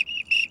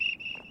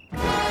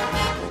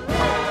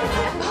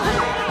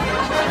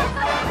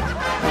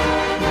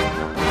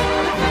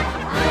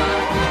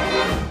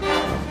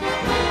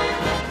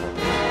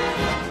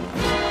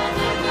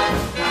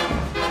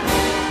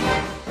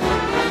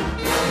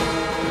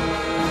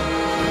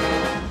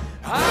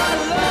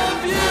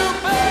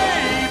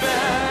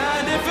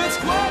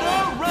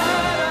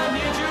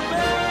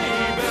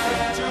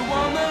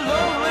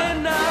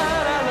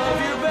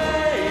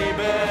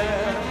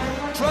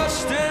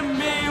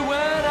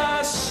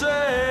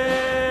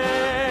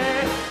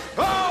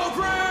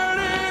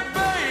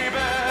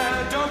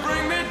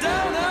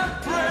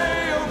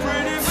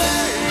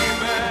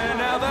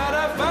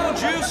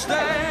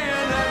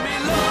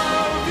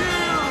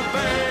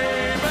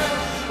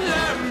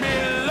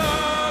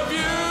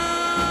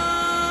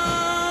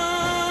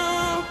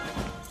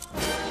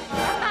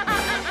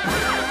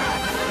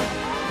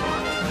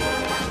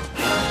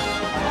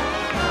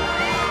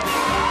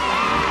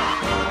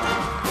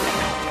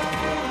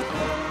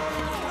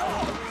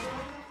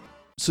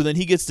 So then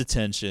he gets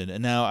detention,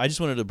 and now I just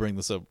wanted to bring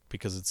this up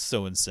because it's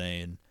so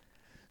insane.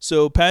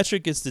 So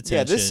Patrick gets detention.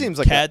 Yeah, this seems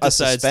like Kat a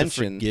decides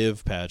suspension. to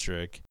forgive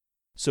Patrick.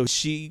 So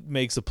she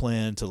makes a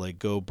plan to like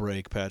go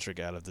break Patrick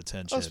out of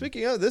detention. Oh,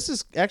 speaking of, this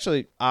is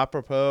actually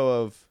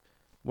apropos of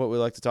what we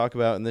like to talk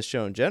about in this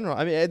show in general.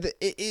 I mean, it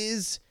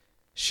is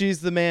She's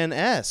the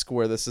Man-esque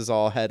where this is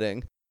all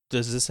heading.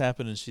 Does this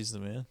happen in She's the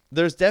Man?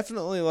 There's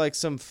definitely like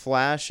some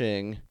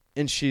flashing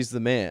in She's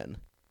the Man.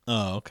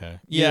 Oh, okay.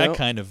 You Yeah, know? I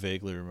kind of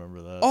vaguely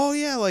remember that. Oh,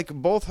 yeah, like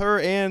both her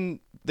and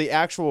the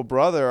actual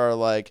brother are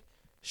like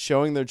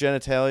showing their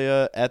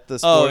genitalia at the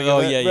sporting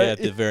event, yeah, right? yeah, at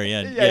the very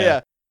end.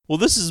 Yeah. Well,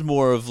 this is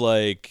more of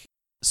like,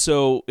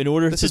 so in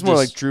order This to is more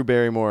like Drew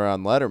Barrymore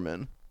on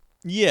Letterman.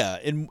 Yeah,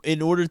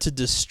 in order to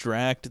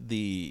distract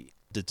the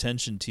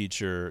detention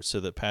teacher so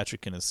that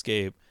Patrick can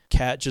escape,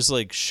 Kat just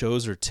like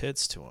shows her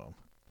tits to him.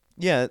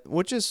 Yeah,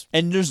 which is...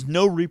 And there's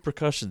no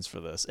repercussions for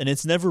this. And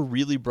it's never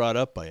really brought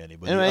up by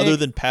anybody other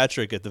than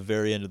Patrick at the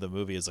very end of the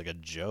movie as like a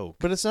joke.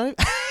 But it's not...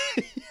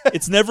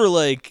 It's never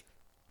like,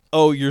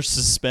 oh, you're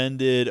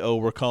suspended. Oh,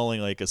 we're calling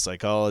like a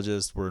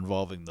psychologist. We're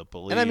involving the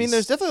police. And I mean,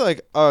 there's definitely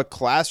like a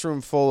classroom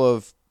full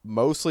of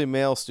mostly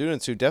male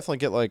students who definitely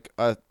get like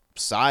a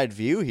side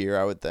view here,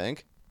 I would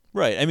think.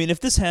 Right. I mean, if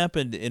this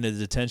happened in a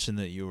detention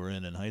that you were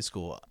in high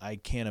school, I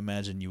can't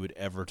imagine you would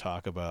ever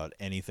talk about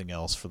anything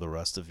else for the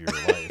rest of your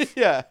life.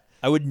 Yeah.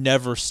 I would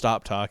never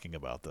stop talking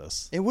about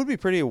this. It would be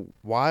pretty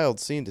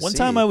wild scene to see. One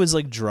time I was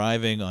like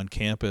driving on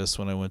campus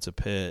when I went to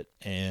Pitt,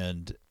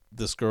 and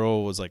this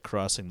girl was like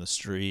crossing the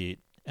street,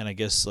 and I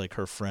guess like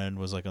her friend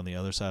was like on the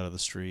other side of the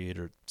street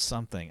or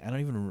something. I don't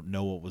even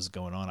know what was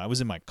going on. I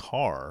was in my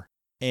car,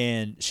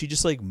 and she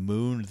just like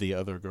mooned the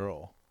other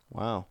girl.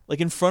 Wow.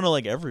 Like in front of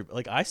like everybody.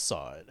 Like I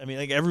saw it. I mean,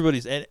 like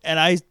everybody's, and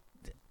I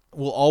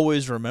will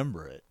always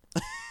remember it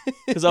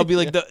because I'll be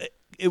like,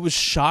 it was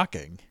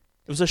shocking.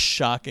 It was a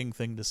shocking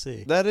thing to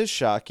see. That is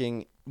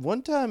shocking.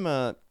 One time,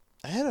 I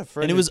had a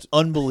friend, and it was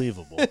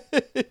unbelievable.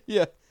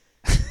 Yeah.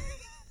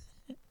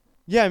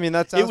 Yeah, I mean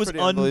that sounds it was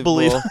pretty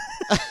unbelievable.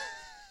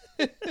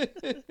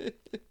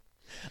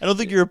 I don't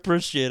think you're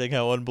appreciating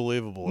how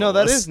unbelievable. No, it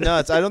that was. is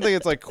nuts. I don't think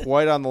it's like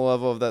quite on the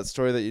level of that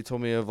story that you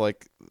told me of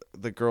like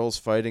the girls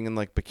fighting in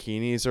like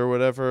bikinis or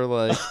whatever,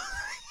 like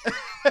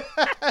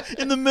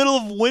in the middle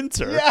of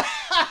winter. Yeah.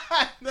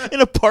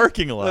 In a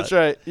parking lot. That's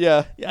right.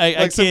 Yeah. I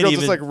like some can't girl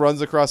even just like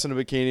runs across in a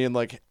bikini and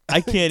like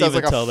I can't does, even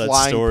like, a tell that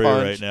flying story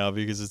punch. right now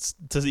because it's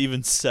to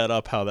even set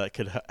up how that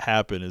could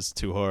happen is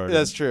too hard.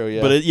 That's true.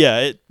 Yeah.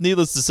 But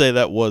needless to say,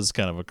 that was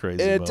kind of a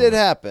crazy. And it moment. did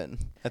happen.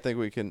 I think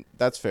we can.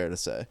 That's fair to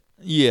say.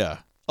 Yeah.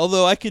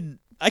 Although I can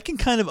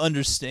kind of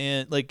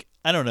understand. Like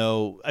I don't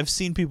know. I've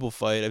seen people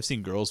fight. I've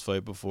seen girls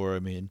fight before. I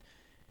mean,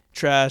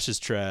 trash is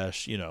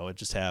trash. You know, it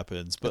just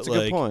happens. But That's a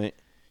like, good point.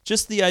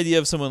 Just the idea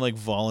of someone like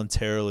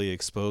voluntarily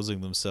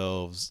exposing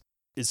themselves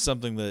is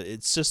something that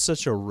it's just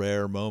such a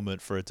rare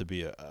moment for it to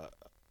be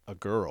a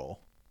girl.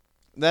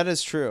 That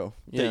is true.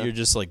 That you're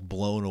just like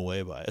blown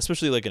away by,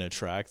 especially like an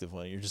attractive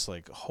one. You're just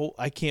like,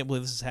 I can't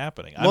believe this is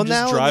happening. Well, I'm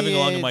now just in driving the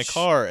along in my age-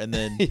 car, and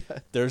then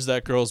there's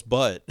that girl's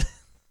butt.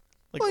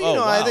 Like, well, oh,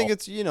 wow. I think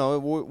it's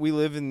we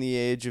live in the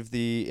age of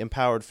the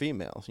empowered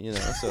female.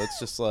 So it's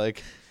just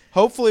like,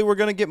 hopefully we're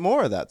gonna get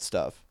more of that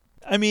stuff.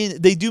 I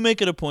mean, they do make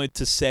it a point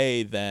to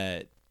say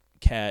that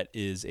Kat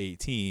is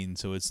 18,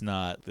 so it's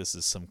not this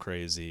is some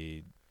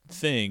crazy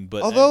thing.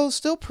 But Although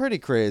still pretty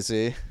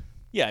crazy.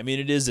 Yeah, I mean,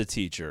 it is a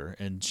teacher,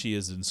 and she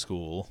is in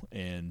school,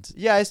 and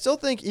Yeah, I still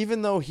think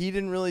even though he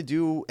didn't really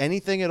do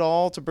anything at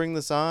all to bring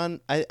this on,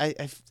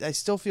 I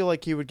still feel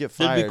like he would get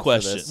fired. there'd be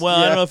questions. For this. Well,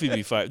 Yeah. I don't know if he'd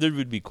be fired. There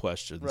would be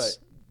questions. Right.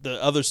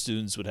 The other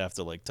students would have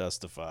to like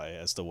testify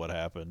as to what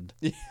happened.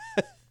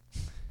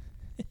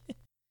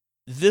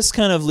 This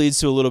kind of leads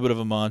to a little bit of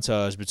a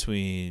montage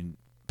between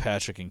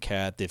Patrick and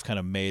Kat. They've kind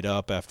of made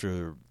up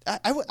after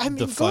I mean,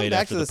 the going fight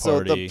back after to the this,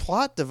 though, party. the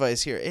plot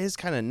device here is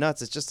kind of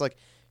nuts. It's just like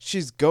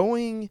she's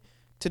going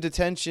to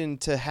detention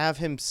to have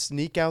him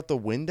sneak out the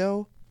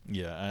window.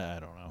 Yeah, I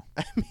don't know.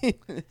 I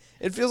mean,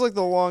 it feels like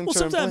the long Well,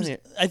 term plan sometimes here.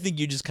 I think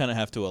you just kind of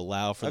have to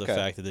allow for the Okay.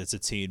 fact that it's a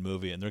teen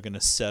movie and they're going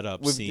to set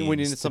up We scenes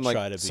need to some try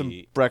like to some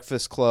be.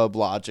 Breakfast Club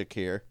logic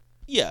here.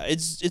 Yeah,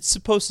 it's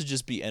supposed to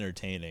just be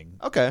entertaining.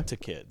 Okay. To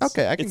kids.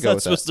 Okay, I can it's go not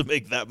with that. supposed to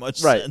make that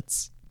much Right.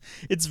 sense.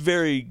 It's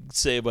very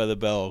Saved by the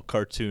Bell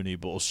cartoony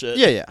bullshit.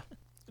 Yeah.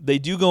 They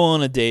do go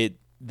on a date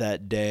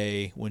that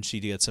day when she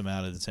gets him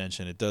out of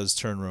detention. It does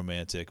turn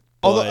romantic.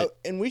 But Although,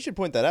 and we should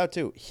point that out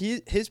too.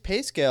 His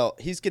pay scale,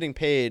 he's getting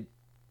paid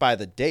by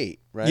the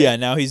date, right? yeah,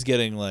 now he's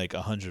getting like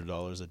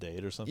 $100 a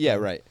date or something. Yeah,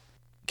 right.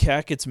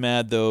 Kat gets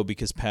mad though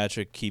because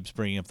Patrick keeps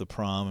bringing up the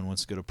prom and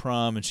wants to go to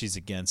prom, and she's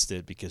against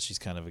it because she's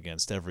kind of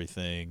against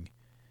everything.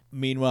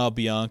 Meanwhile,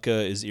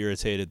 Bianca is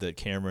irritated that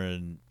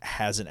Cameron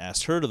hasn't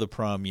asked her to the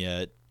prom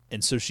yet,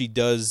 and so she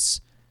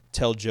does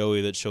tell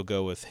Joey that she'll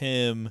go with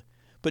him.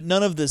 But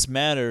none of this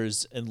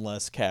matters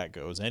unless Kat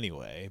goes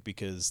anyway,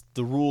 because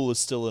the rule is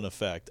still in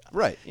effect.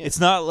 Right. Yeah. It's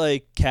not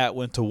like Kat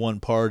went to one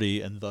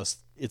party and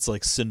thus it's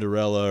like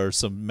Cinderella or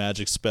some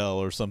magic spell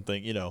or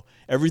something.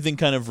 Everything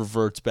kind of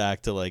reverts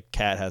back to like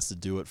Kat has to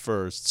do it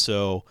first.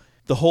 So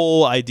the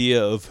whole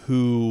idea of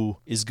who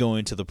is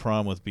going to the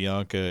prom with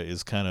Bianca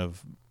is kind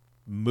of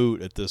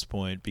moot at this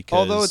point because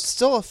although it's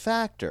still a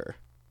factor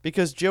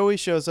because Joey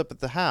shows up at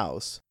the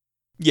house.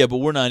 Yeah, but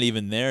we're not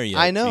even there yet.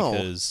 I know.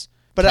 Because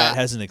but Kat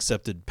hasn't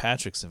accepted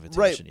Patrick's invitation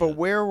right, yet. but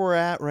where we're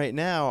at right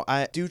now,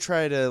 I do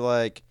try to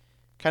like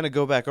kind of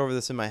go back over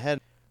this in my head.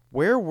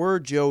 Where were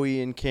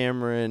Joey and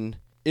Cameron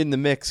in the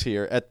mix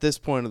here at this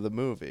point of the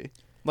movie?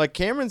 Like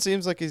Cameron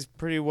seems like he's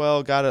pretty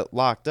well got it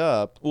locked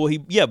up. Well,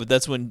 but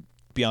that's when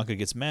Bianca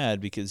gets mad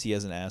because he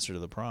hasn't asked her to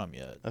the prom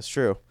yet. That's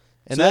true.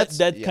 And so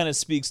that kind of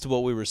speaks to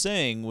what we were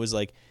saying was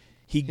like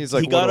he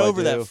got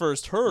over that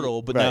first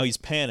hurdle, but now he's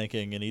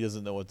panicking and he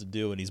doesn't know what to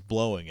do and he's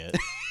blowing it.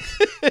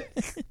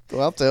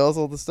 Well, tales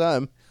all this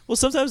time. Well,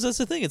 sometimes that's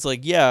the thing. It's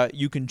like, yeah,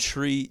 you can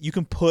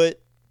put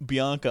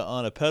Bianca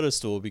on a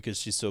pedestal because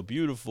she's so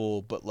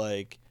beautiful, but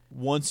like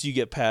once you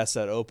get past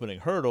that opening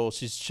hurdle,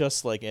 she's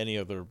just like any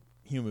other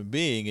human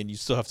being, and you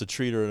still have to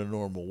treat her in a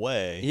normal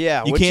way.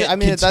 Yeah, you can't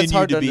continue that's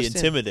hard to be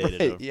understand.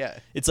 intimidated. Right, yeah,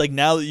 it's like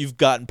now that you've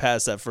gotten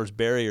past that first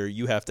barrier,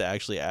 you have to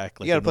actually act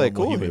like a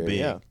normal human being.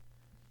 Yeah.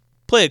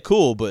 Play it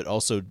cool, but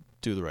also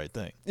do the right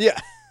thing. Yeah,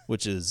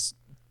 which is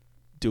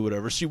do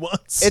whatever she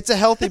wants. It's a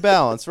healthy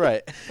balance,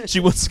 right?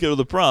 She wants to go to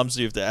the prom, so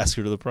you have to ask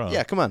her to the prom.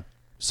 Yeah, come on.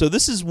 So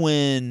this is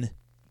when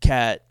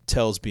Kat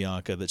tells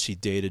Bianca that she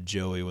dated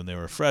Joey when they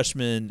were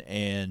freshmen,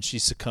 and she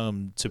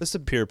succumbed to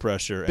peer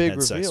pressure and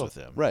had sex with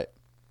him. Right.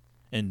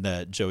 And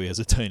that Joey has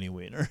a tiny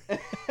wiener.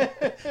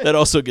 That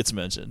also gets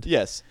mentioned.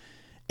 Yes.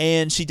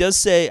 And she does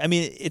say, I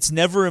mean, it's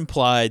never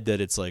implied that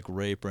it's like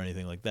rape or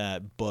anything like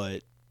that,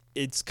 but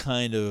it's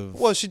kind of...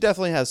 Well, she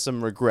definitely has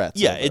some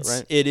regrets. Yeah,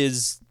 right? It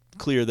is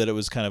clear that it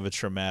was kind of a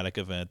traumatic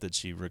event that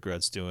she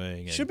regrets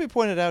doing. Should be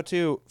pointed out,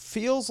 too,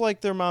 feels like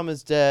their mom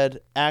is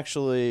dead.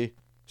 Actually,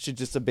 she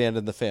just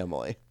abandoned the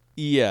family.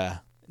 Yeah.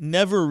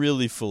 Never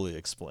really fully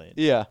explained.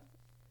 Yeah.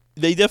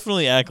 They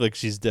definitely act like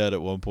she's dead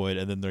at one point,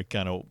 and then they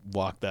kind of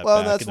walk that well,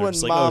 back, that's and they're when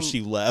just mom, like, oh,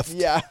 she left.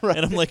 Yeah, right.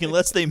 And I'm like,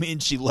 unless they mean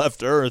she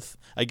left Earth,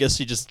 I guess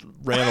she just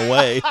ran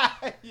away.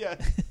 Yeah.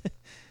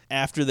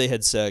 After they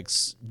had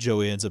sex,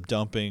 Joey ends up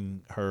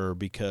dumping her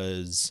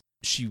because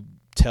she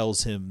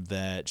tells him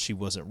that she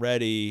wasn't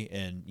ready,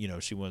 and, you know,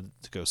 she wanted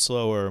to go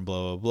slower, and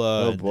blah, blah,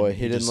 blah. Oh, boy,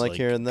 he didn't like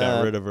hearing that.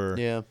 Got rid of her.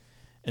 Yeah.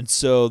 And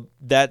so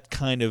that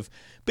kind of...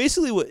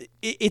 Basically,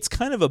 it's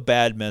kind of a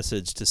bad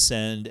message to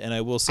send, and I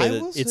will say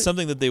that it's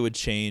something that they would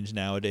change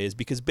nowadays,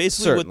 because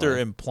basically what they're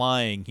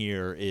implying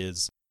here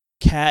is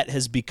Kat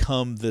has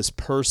become this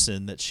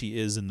person that she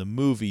is in the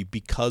movie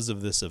because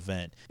of this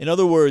event. In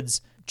other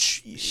words,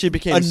 she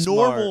became a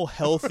smart. normal,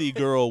 healthy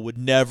girl would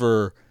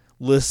never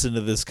listen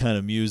to this kind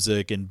of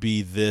music and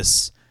be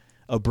this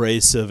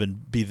abrasive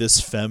and be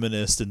this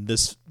feminist and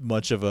this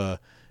much of a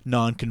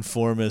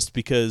nonconformist,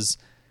 because...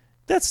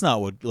 That's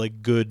not what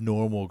like good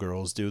normal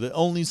girls do. That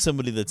only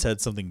somebody that's had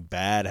something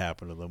bad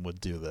happen to them would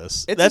do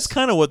this. That's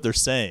kind of what they're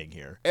saying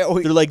here. They're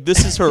like,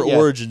 this is her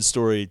origin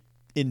story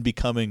in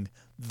becoming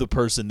the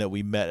person that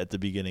we met at the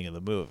beginning of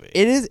the movie.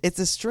 It is. It's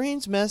a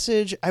strange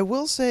message. I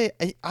will say,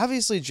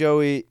 obviously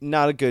Joey,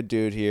 not a good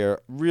dude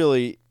here.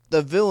 Really,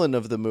 the villain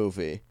of the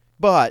movie.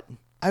 But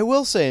I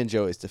will say, in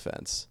Joey's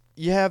defense,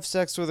 you have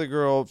sex with a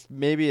girl.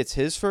 Maybe it's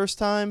his first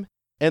time,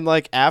 and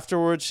like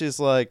afterwards, she's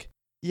like,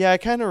 yeah, I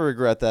kind of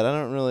regret that. I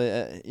don't really,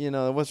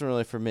 it wasn't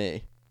really for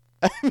me.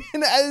 I mean,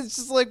 it's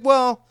just like,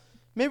 well,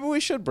 maybe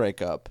we should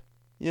break up,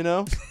 you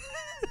know?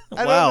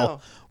 I don't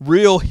know.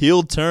 Real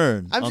heel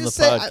turn on the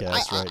right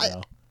podcast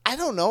now. I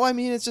don't know. I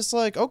mean, it's just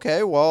like,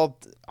 okay, well,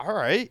 all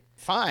right,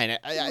 fine.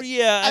 I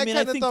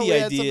think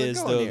the idea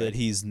is, though, that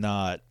he's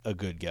not a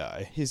good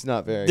guy. He's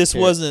not very This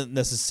wasn't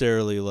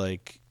necessarily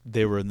like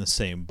they were in the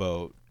same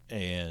boat,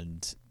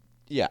 and...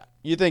 Yeah,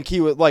 you think he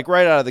was, like,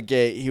 right out of the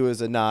gate, he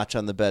was a notch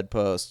on the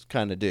bedpost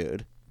kind of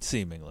dude.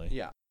 Seemingly.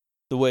 Yeah.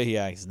 The way he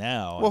acts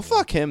now. Well,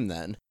 fuck him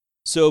then.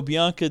 So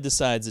Bianca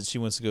decides that she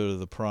wants to go to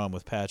the prom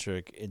with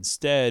Patrick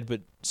instead,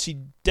 but she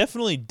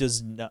definitely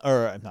does not,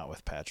 or not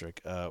with Patrick,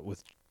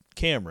 with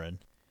Cameron.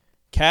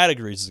 Kat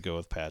agrees to go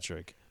with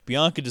Patrick.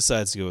 Bianca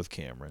decides to go with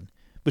Cameron,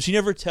 but she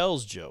never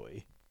tells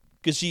Joey.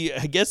 Because she,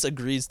 I guess,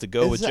 agrees to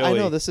go with Joey. I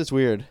know, this is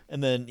weird.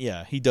 And then,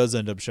 yeah, he does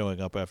end up showing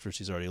up after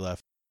she's already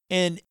left.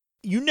 And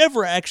you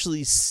never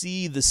actually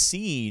see the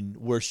scene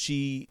where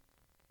she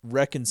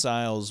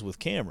reconciles with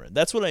Cameron.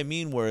 That's what I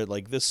mean, where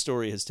like this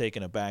story has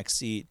taken a back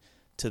seat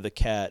to the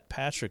Kat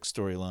Patrick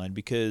storyline,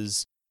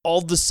 because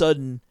all of a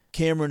sudden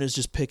Cameron is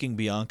just picking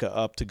Bianca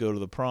up to go to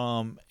the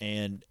prom,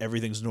 and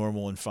everything's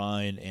normal and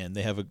fine, and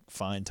they have a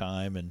fine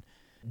time, and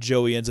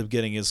Joey ends up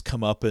getting his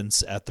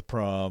comeuppance at the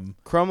prom.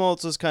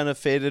 Krumholtz is kind of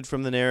faded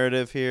from the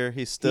narrative here.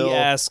 He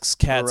asks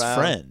Kat's around.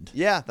 friend,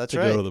 yeah, that's to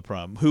right, go to the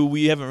prom, who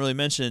we haven't really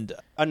mentioned.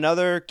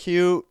 Another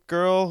cute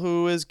girl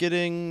who is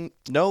getting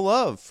no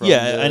love from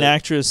an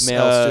actress,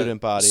 male student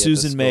body.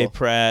 Susan May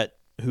Pratt,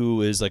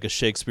 who is like a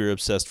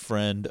Shakespeare-obsessed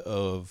friend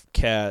of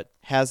Kat.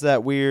 Has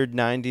that weird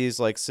 90s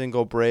like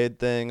single braid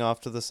thing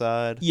off to the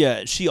side.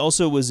 Yeah, she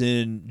also was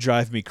in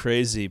Drive Me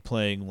Crazy,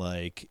 playing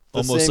like the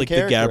almost like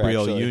the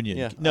Gabrielle actually. Union.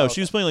 Yeah. No,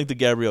 she was playing like the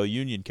Gabrielle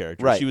Union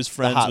character. Right. She was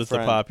friends with the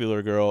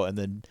popular girl, and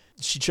then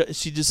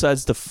she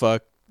decides to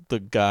fuck the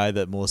guy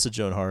that Melissa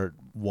Joan Hart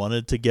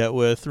wanted to get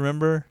with,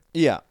 remember?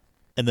 Yeah.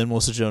 And then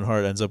Melissa Joan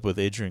Hart ends up with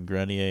Adrian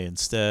Grenier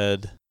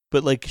instead.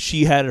 But like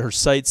she had her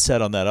sights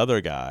set on that other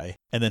guy,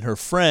 and then her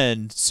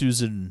friend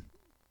Susan,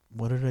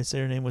 what did I say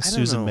her name was?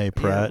 Susan May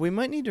Pratt. Yeah, we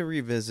might need to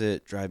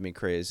revisit Drive Me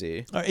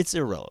Crazy. It's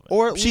irrelevant.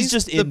 Or at she's least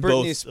just the in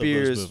both Britney of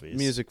Spears those movies.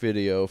 music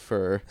video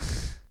for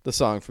the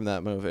song from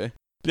that movie.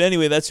 But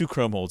anyway, that's who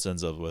Krumholtz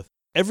ends up with.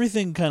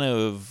 Everything kind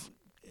of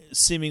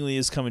seemingly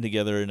is coming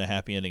together in a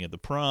happy ending at the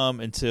prom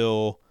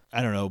until,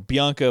 I don't know,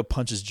 Bianca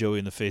punches Joey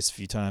in the face a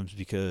few times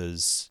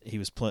because he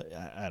was playing.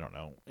 I don't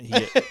know. He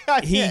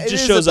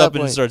just shows up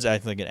and starts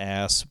acting like an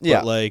ass.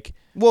 But like,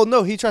 well,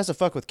 no, he tries to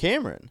fuck with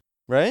Cameron,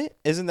 right?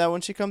 Isn't that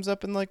when she comes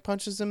up and like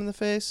punches him in the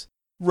face?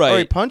 Right. Or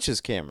he punches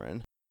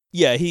Cameron.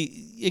 Yeah,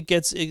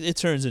 it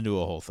turns into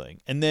a whole thing.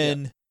 And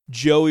then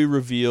Joey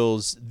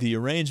reveals the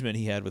arrangement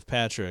he had with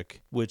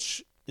Patrick,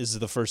 which is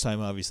the first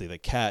time, obviously,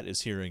 that Kat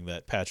is hearing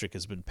that Patrick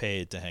has been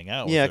paid to hang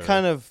out with her. Yeah,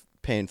 kind of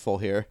painful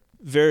here.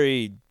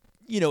 Very,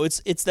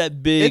 it's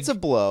that big... It's a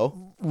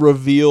blow.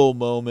 ...reveal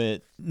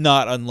moment,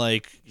 not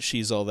unlike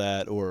She's All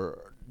That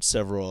or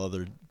several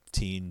other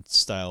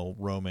teen-style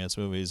romance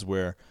movies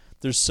where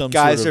there's some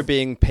guys sort of are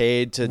being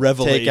paid to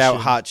revelation. take out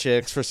hot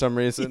chicks for some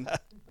reason. Yeah.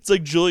 It's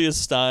like Julia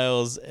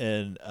Stiles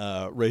and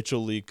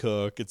Rachel Lee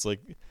Cook. It's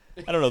like,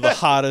 I don't know, the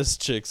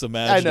hottest chicks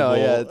imaginable. I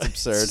know, yeah, it's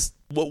absurd.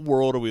 What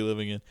world are we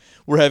living in?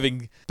 We're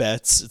having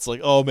bets. It's like,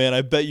 oh man,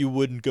 I bet you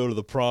wouldn't go to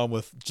the prom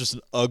with just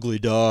an ugly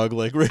dog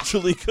like Rachel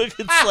Lee Cook.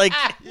 It's like,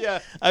 yeah,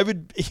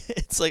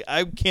 it's like,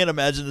 I can't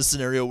imagine the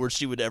scenario where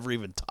she would ever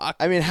even talk.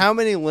 I mean, how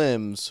many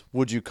limbs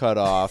would you cut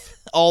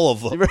off? All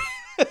of them.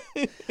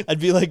 I'd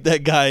be like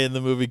that guy in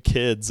the movie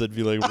Kids. I'd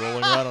be like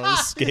rolling around on a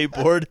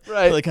skateboard.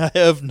 Right. Like, I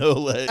have no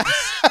legs.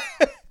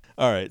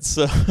 All right,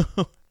 so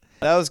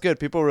that was good.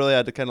 People really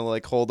had to kind of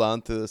like hold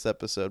on to this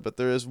episode, but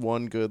there is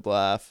one good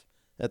laugh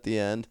at the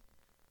end.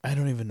 I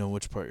don't even know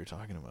which part you're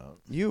talking about.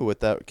 You with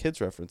that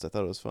Kids reference. I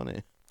thought it was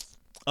funny.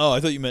 Oh, I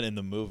thought you meant in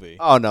the movie.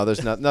 Oh, no,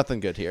 there's nothing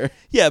good here.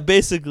 Yeah,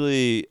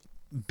 basically,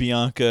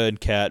 Bianca and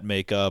Kat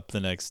make up the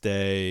next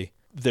day.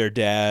 Their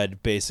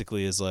dad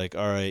basically is like,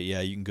 all right,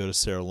 yeah, you can go to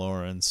Sarah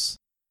Lawrence.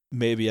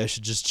 Maybe I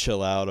should just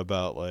chill out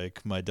about,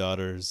 like, my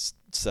daughter's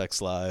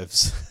sex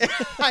lives.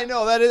 I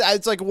know.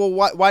 It's like, well,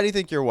 why do you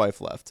think your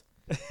wife left?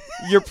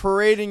 You're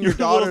parading your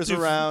daughters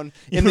around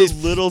in these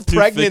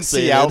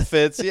pregnancy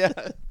outfits. Yeah.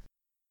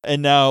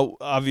 And now,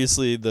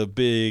 obviously,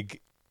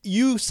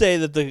 you say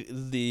that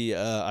the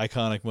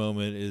iconic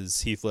moment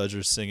is Heath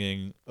Ledger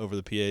singing over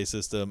the PA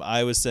system.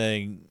 I was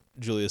saying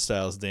Julia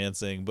Stiles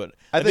dancing, but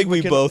I think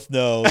we both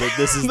know that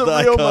this is the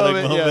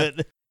iconic moment.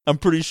 Yeah. I'm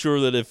pretty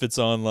sure that if it's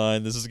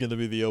online, this is going to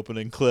be the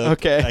opening clip.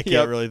 Okay. I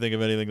can't really think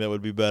of anything that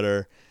would be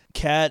better.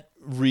 Kat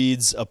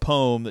reads a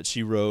poem that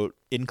she wrote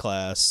in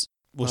class.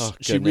 Well,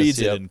 she reads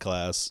it in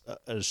class.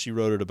 She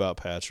wrote it about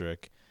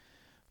Patrick.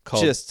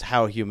 Just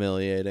how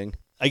humiliating.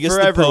 I guess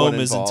the poem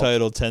is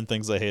entitled 10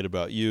 Things I Hate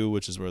About You,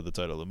 which is where the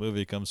title of the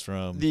movie comes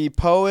from. The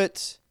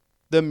poet,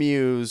 the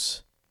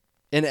muse,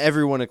 and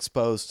everyone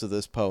exposed to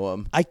this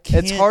poem.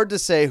 It's hard to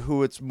say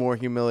who it's more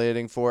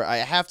humiliating for. I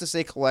have to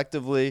say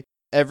collectively,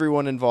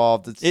 everyone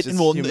involved, it's just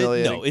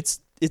humiliating. No, it's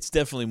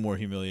definitely more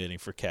humiliating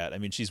for Kat. I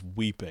mean, she's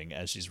weeping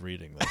as she's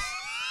reading this.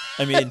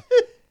 I mean,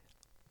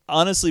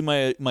 honestly,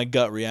 my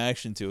gut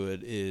reaction to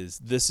it is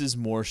this is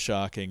more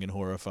shocking and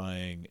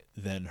horrifying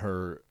than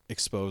her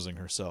exposing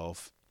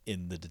herself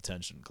in the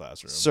detention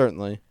classroom.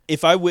 Certainly.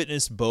 If I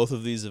witnessed both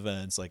of these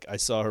events, like I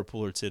saw her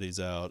pull her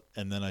titties out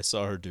and then I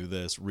saw her do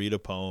this, read a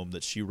poem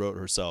that she wrote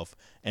herself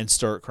and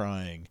start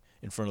crying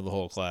in front of the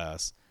whole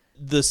class,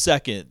 the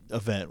second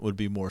event would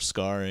be more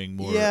scarring,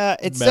 more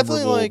it's memorable,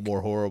 definitely like,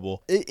 more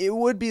horrible. It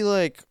would be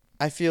like,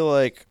 I feel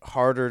like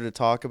harder to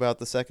talk about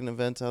the second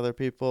event to other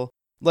people.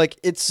 Like,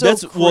 it's so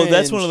cringe.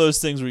 That's one of those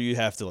things where you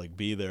have to like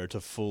be there to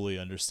fully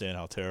understand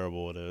how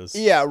terrible it is.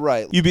 Yeah,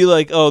 right. You'd be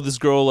like, oh, this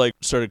girl like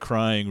started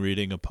crying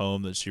reading a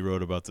poem that she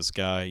wrote about this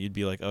guy. You'd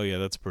be like, oh yeah,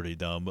 that's pretty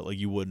dumb, but like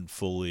you wouldn't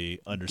fully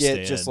understand.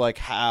 Get just like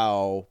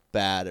how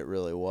bad it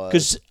really was.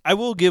 Because I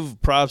will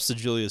give props to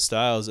Julia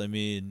Stiles. I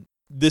mean,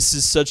 this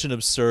is such an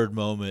absurd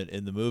moment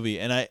in the movie,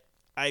 and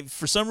I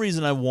for some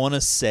reason I want to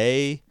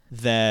say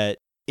that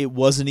it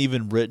wasn't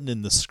even written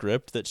in the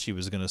script that she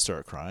was going to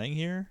start crying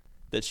here.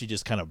 That she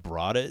just kind of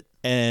brought it,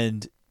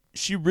 and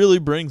she really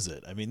brings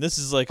it. I mean, this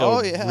is like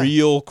a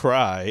real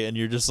cry, and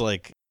you're just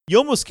like, you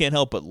almost can't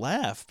help but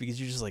laugh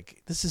because you're just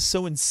like, this is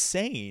so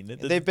insane.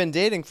 They've been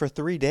dating for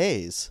 3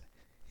 days.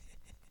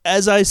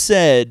 As I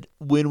said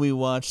when we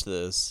watched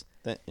this,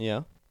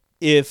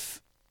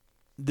 if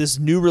this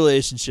new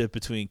relationship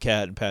between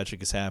Kat and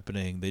Patrick is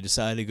happening, they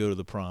decide to go to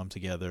the prom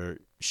together.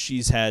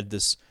 She's had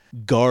this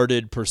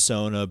guarded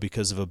persona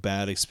because of a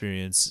bad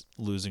experience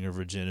losing her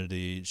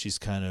virginity. She's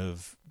kind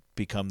of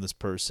become this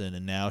person,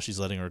 and now she's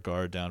letting her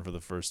guard down for the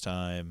first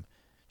time.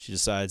 She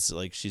decides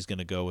like she's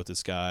gonna go with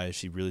this guy.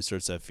 She really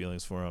starts to have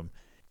feelings for him,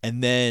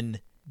 and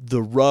then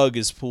the rug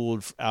is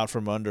pulled out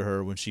from under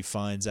her when she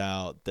finds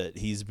out that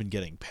he's been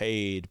getting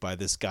paid by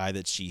this guy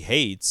that she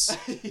hates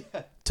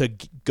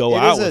to go It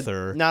out is with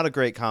her. Not a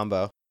great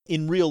combo.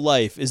 In real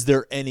life, is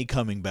there any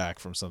coming back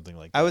from something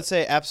like that? I would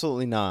say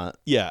absolutely not.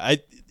 Yeah,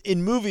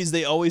 in movies,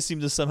 they always seem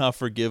to somehow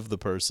forgive the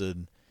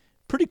person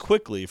pretty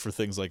quickly for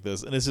things like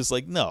this. And it's just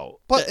like, no.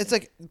 But it's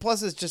like,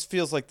 plus it just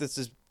feels like this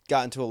has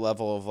gotten to a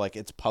level of like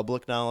it's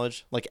public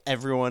knowledge. Like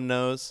everyone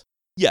knows.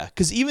 Yeah,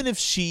 because even if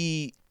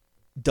she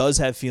does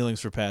have feelings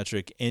for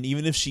Patrick, and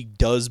even if she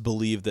does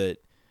believe that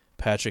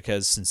Patrick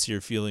has sincere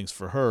feelings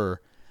for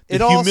her, the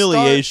It all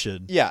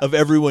humiliation yeah. of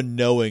everyone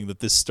knowing that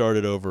this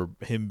started over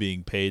him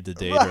being paid to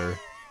date her,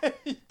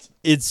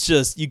 it's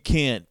just, you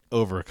can't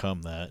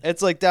overcome that.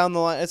 It's like down the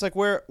line. It's like,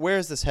 where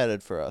is this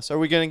headed for us? Are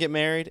we going to get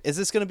married? Is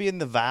this going to be in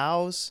the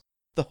vows?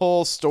 The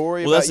whole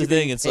story Well, about that's the you thing.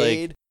 being It's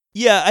paid? like,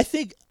 yeah, I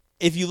think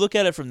if you look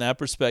at it from that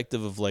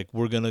perspective of like,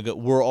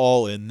 we're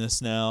all in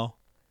this now,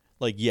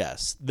 like,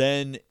 yes,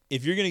 then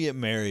if you're going to get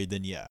married,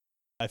 then yeah,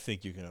 I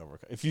think you can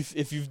overcome.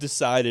 If you've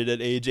decided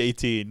at age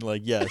 18,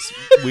 like, yes,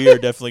 we are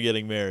definitely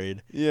getting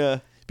married. Yeah.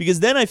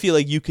 Because then I feel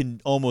like you can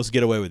almost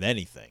get away with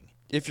anything.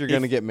 If you're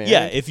going to get married.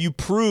 Yeah, if you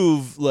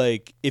prove,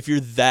 like, if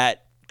you're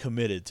that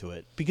committed to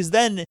it. Because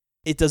then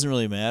it doesn't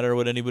really matter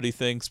what anybody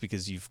thinks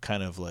because you've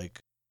kind of, like,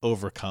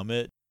 overcome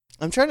it.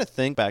 I'm trying to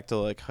think back to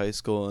like high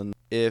school and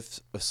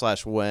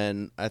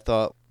when I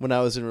thought when I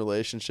was in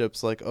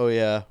relationships, like, oh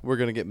yeah, we're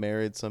going to get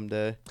married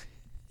someday.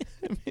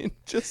 I mean,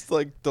 just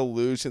like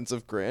delusions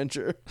of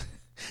grandeur.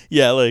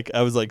 Yeah, like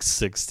I was like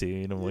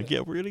 16. I'm like, yeah,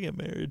 we're going to get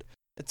married.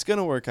 It's going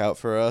to work out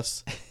for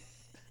us.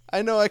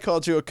 I know I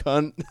called you a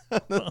cunt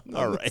on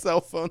All the right.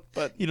 cell phone,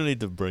 but you don't need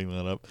to bring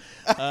that up.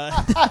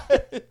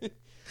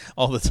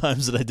 All the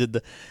times that I did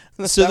that.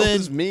 So that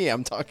was me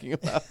I'm talking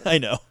about. I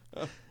know.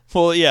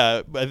 Well,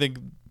 yeah, I think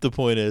the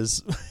point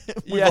is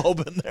we've all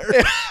been there.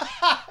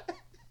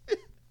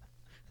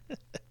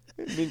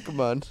 I mean, come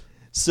on.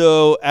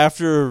 So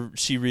after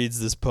she reads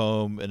this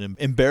poem and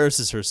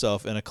embarrasses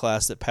herself in a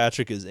class that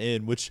Patrick is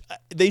in, which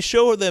they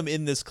show them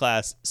in this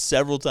class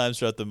several times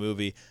throughout the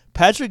movie,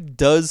 Patrick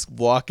does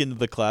walk into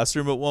the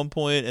classroom at one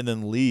point and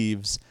then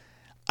leaves.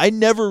 I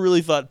never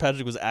really thought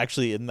Patrick was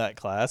actually in that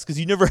class because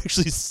you never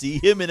actually see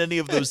him in any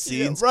of those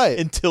scenes right.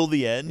 until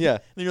the end. Yeah.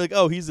 And you're like,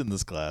 oh, he's in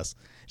this class.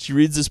 She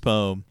reads this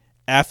poem.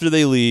 After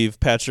they leave,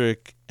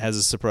 Patrick has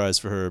a surprise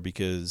for her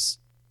because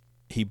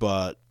he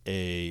bought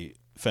a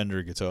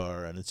Fender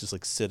guitar and it's just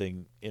like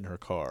sitting in her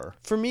car.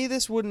 For me,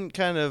 this wouldn't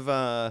kind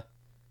of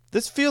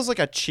this feels like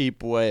a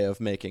cheap way of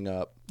making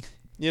up.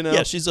 You know?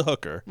 Yeah, she's a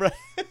hooker. Right.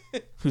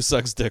 Who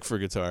sucks dick for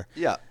guitar.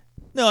 Yeah.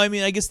 No, I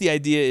mean, I guess the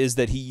idea is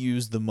that he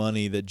used the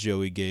money that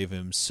Joey gave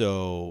him,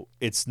 so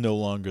it's no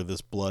longer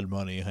this blood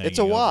money hanging It's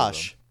a over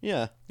wash. them.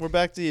 Yeah, we're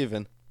back to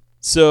even.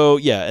 So,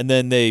 yeah, and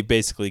then they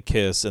basically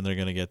kiss and they're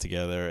going to get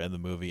together, and the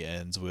movie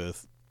ends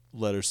with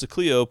Letters to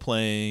Cleo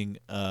playing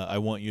I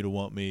Want You to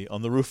Want Me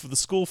on the roof of the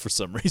school for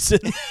some reason.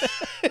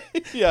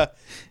 Yeah.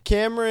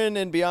 Cameron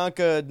and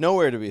Bianca,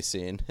 nowhere to be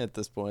seen at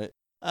this point.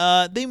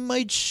 They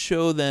might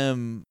show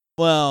them...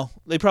 Well,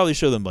 they probably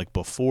show them like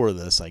before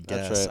this, I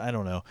guess. That's right. I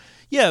don't know.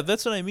 Yeah,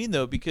 that's what I mean,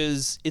 though,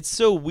 because it's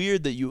so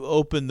weird that you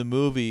open the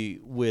movie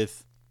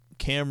with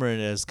Cameron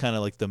as kind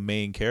of like the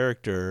main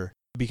character,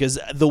 because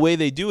the way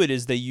they do it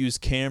is they use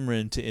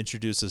Cameron to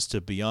introduce us to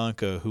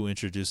Bianca, who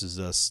introduces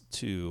us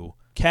to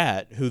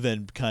Kat, who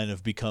then kind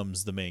of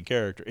becomes the main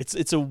character.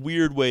 It's a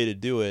weird way to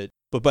do it,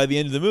 but by the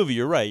end of the movie,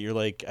 you're right. You're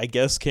like, I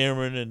guess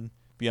Cameron and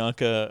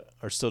Bianca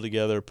are still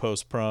together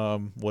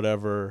post-prom,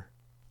 whatever.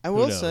 I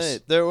will say,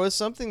 there was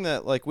something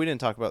that, like, we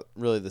didn't talk about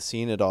really the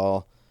scene at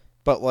all,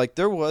 but, like,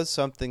 there was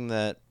something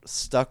that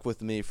stuck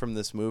with me from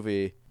this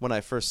movie when I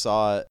first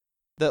saw it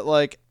that,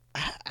 like,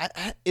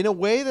 I, in a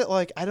way that,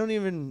 like, I don't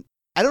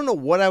know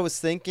what I was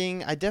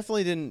thinking. I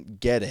definitely didn't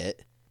get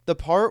it. The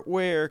part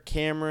where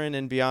Cameron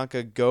and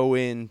Bianca go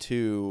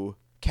into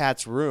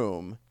Kat's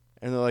room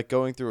and they're, like,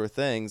 going through her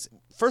things.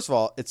 First of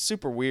all, it's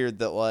super weird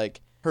that,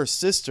 like, her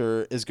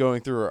sister is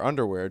going through her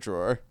underwear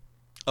drawer.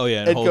 Oh,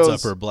 yeah, and it holds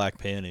goes, up her black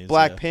panties.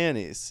 Black yeah.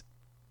 panties.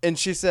 And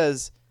she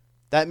says,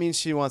 that means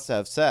she wants to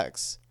have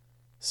sex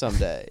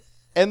someday.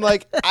 And,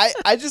 like,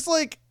 I just,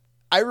 like,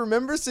 I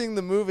remember seeing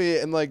the movie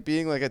and, like,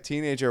 being, like, a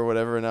teenager or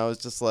whatever, and I was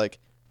just like,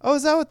 oh,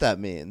 is that what that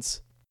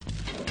means?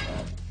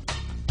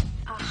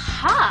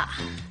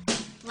 Aha!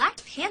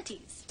 Black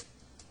panties.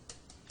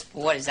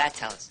 What does that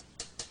tell us?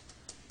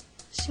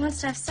 She wants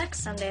to have sex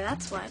someday,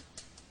 that's what.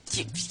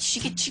 She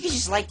could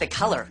just like the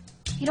color.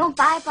 You don't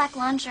buy black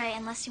lingerie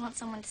unless you want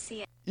someone to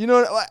see it. You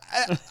know,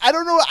 I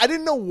don't know. I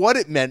didn't know what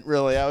it meant,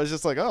 really. I was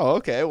just like, oh,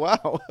 okay,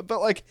 wow.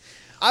 But, like,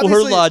 obviously,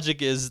 well, her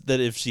logic is that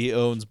if she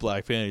owns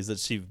black panties, that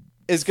she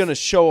is going to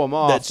show them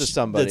off to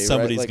somebody. That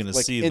somebody's right? going to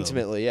like see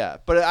intimately, them. Yeah.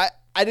 But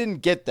I didn't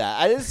get that.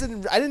 I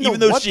didn't know. Even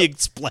though she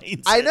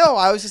explains I know.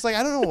 I was just like,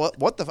 I don't know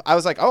what the... I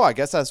was like, oh, I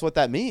guess that's what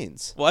that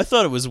means. Well, I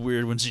thought it was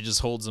weird when she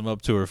just holds him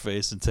up to her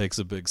face and takes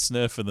a big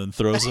sniff and then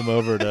throws him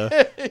over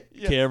to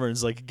yeah.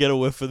 Cameron's like, get a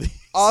whiff of these.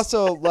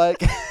 Also,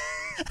 like...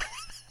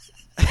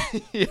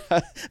 yeah,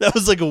 that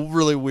was like a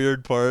really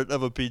weird part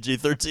of a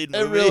PG-13 movie.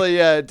 It really,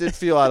 it did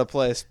feel out of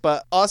place.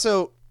 But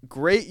also,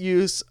 great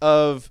use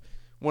of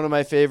one of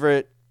my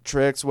favorite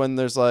tricks when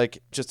there's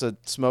like just a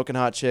smoking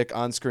hot chick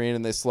on screen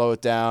and they slow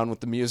it down with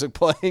the music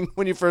playing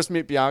when you first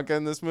meet Bianca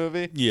in this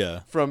movie.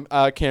 Yeah. From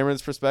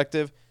Cameron's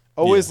perspective.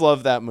 Always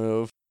love that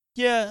move.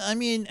 Yeah, I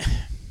mean,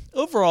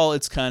 overall,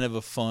 it's kind of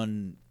a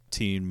fun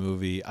teen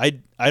movie.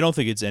 I don't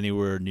think it's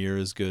anywhere near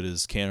as good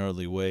as Can't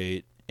Hardly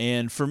Wait.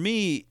 And for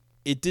me,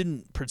 it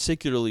didn't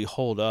particularly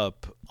hold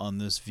up on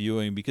this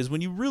viewing because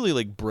when you really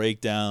like break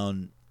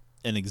down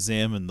and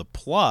examine the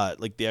plot,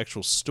 like the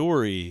actual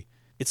story,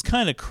 it's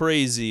kind of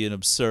crazy and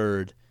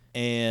absurd.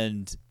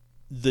 And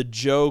the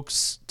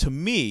jokes, to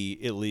me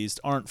at least,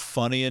 aren't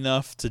funny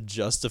enough to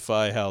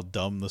justify how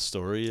dumb the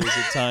story is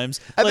at times.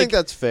 I think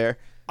that's fair.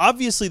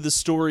 Obviously, the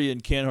story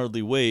in Can't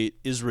Hardly Wait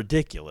is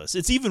ridiculous.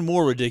 It's even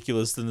more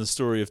ridiculous than the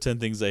story of 10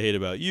 Things I Hate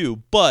About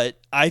You,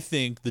 but I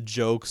think the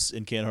jokes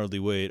in Can't Hardly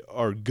Wait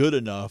are good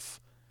enough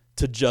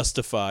to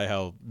justify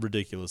how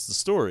ridiculous the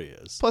story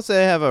is. Plus,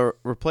 they have a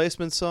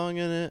replacement song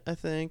in it, I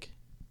think.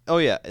 Oh,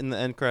 yeah, in the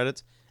end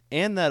credits.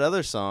 And that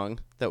other song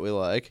that we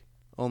like,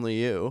 Only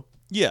You.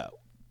 Yeah.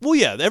 Well,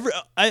 yeah,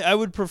 I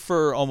would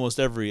prefer almost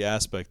every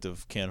aspect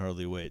of Can't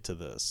Hardly Wait to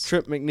this.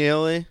 Trip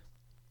McNeely.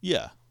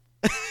 Yeah.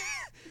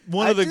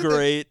 One of the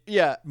great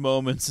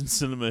moments in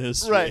cinema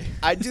history. Right.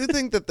 I do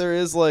think that there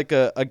is like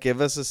a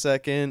give us a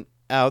second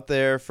out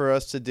there for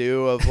us to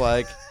do of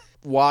like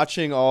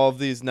watching all of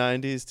these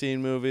 90s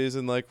teen movies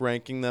and like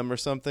ranking them or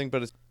something,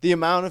 but it's the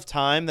amount of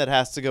time that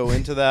has to go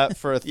into that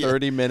for a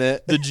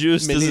 30-minute The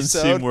juice doesn't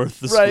seem worth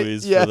the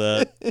squeeze for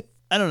that.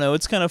 I don't know.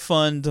 It's kind of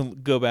fun to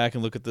go back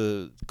and look at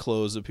the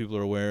clothes that people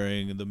are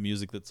wearing and the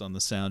music that's on the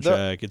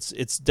soundtrack.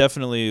 It's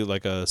definitely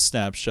like a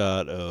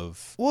snapshot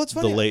of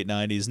the late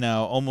 90s.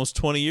 Now, almost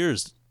 20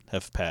 years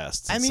have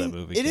passed since that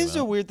movie came out. It is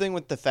a weird thing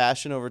with the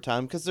fashion over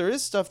time because there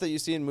is stuff that you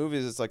see in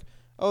movies. It's like,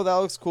 oh, that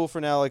looks cool for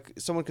now. Like,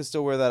 someone could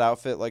still wear that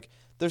outfit. Like,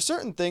 there's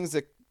certain things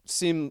that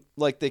seem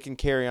like they can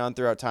carry on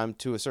throughout time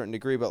to a certain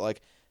degree. But,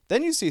 like,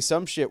 then you see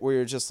some shit where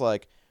you're just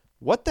like,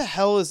 what the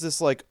hell is this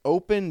like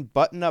open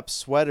button-up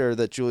sweater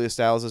that Julia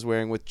Stiles is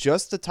wearing with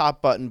just the top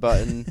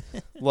button,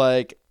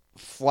 like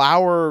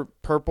flower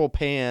purple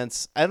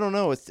pants? I don't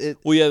know.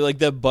 Well, yeah, like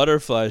that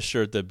butterfly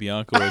shirt that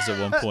Bianca wears at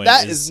one point.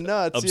 That is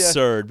nuts.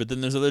 Absurd. Yeah. But then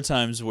there's other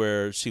times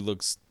where she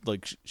looks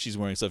like she's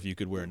wearing stuff you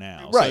could wear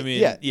now. Right. So, I mean,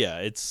 yeah,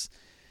 it's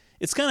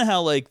kind of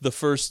how like the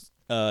first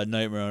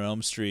Nightmare on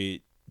Elm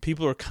Street,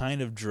 people are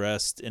kind of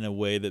dressed in a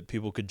way that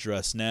people could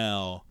dress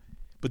now.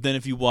 But then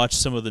if you watch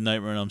some of the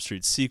Nightmare on Elm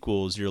Street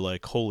sequels, you're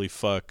like, holy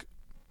fuck,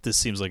 this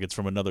seems like it's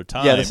from another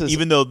time. Yeah,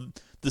 even though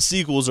the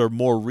sequels are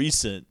more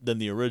recent than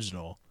the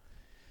original.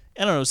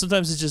 I don't know.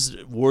 Sometimes it's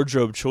just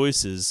wardrobe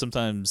choices.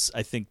 Sometimes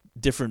I think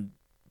different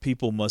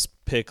people must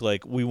pick,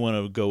 like, we want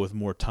to go with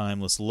more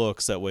timeless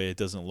looks. That way it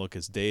doesn't look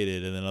as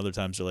dated. And then other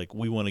times they're like,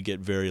 we want to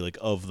get very, like,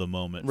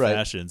 of-the-moment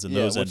fashions. And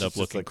those end up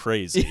looking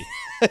crazy.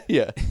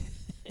 Yeah.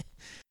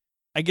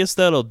 I guess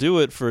that'll do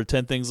it for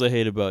 10 Things I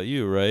Hate About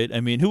You, right? I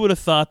mean, who would have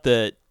thought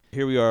that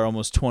here we are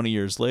almost 20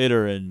 years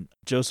later and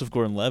Joseph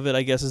Gordon-Levitt,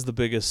 I guess, is the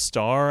biggest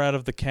star out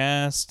of the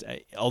cast.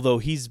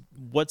 Although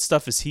what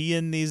stuff is he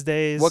in these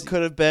days? What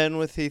could have been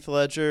with Heath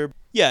Ledger?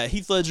 Yeah,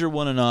 Heath Ledger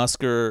won an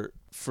Oscar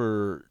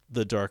for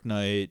The Dark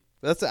Knight.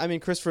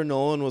 Christopher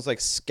Nolan was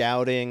like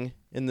scouting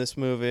in this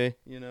movie,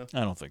 you know? I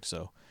don't think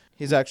so.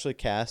 He's actually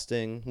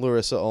casting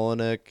Larissa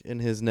Oleynik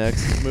in his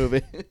next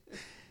movie.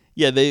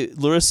 Yeah,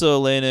 Larissa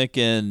Oleynik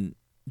and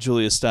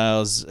Julia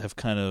Stiles have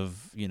kind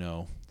of,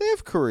 they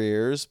have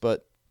careers,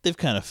 but they've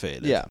kind of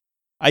faded. Yeah.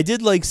 I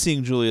did like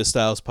seeing Julia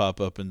Stiles pop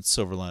up in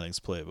Silver Linings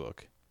Playbook.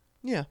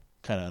 Yeah.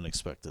 Kind of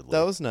unexpectedly.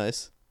 That was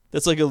nice.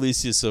 That's like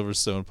Alicia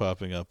Silverstone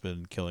popping up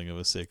in Killing of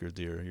a Sacred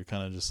Deer. You're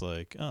kind of just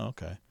like, oh,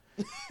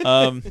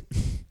 okay.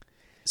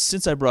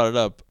 Since I brought it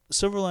up,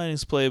 Silver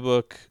Linings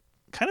Playbook,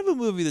 kind of a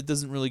movie that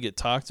doesn't really get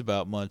talked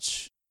about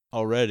much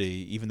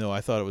already, even though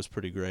I thought it was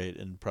pretty great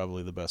and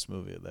probably the best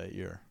movie of that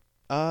year.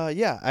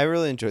 Yeah, I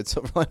really enjoyed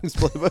Silver Linings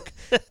Playbook.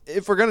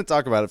 If we're going to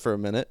talk about it for a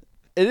minute.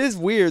 It is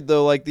weird,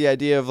 though, like the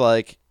idea of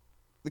like,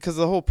 because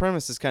the whole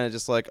premise is kind of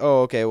just like,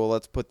 oh, okay, well,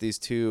 let's put these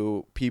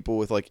two people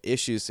with like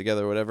issues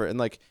together or whatever. And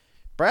like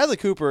Bradley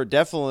Cooper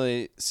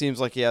definitely seems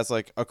like he has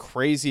like a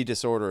crazy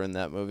disorder in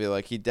that movie.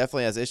 Like he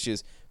definitely has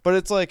issues. But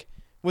it's like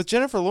with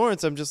Jennifer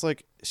Lawrence, I'm just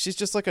like, she's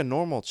just like a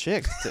normal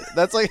chick.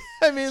 That's like,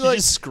 I mean, she like.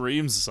 Just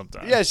screams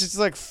sometimes. Yeah, she's just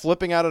like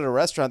flipping out at a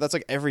restaurant. That's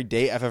like every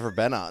date I've ever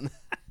been on.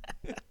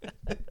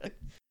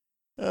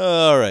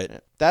 All right.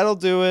 That'll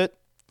do it.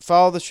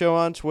 Follow the show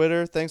on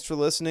Twitter. Thanks for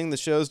listening. The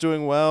show's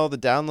doing well. The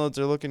downloads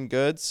are looking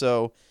good.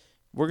 So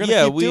we're going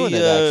to keep doing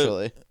it,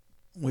 actually.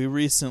 We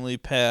recently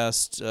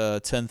passed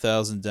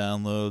 10,000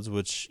 downloads,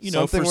 which,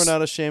 something we're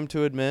not ashamed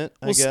to admit,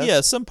 I guess.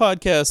 Yeah, some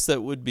podcasts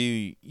that would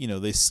be,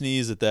 they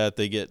sneeze at that.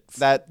 They get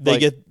at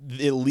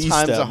least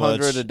times that 100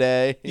 much. A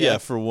day. Yeah,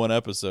 for one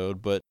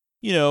episode. But,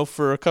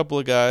 for a couple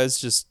of guys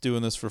just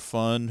doing this for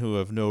fun who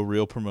have no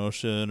real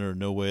promotion or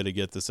no way to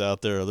get this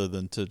out there other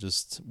than to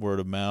just word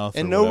of mouth.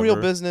 And no real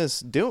business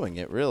doing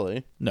it,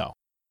 really. No.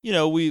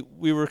 We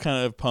were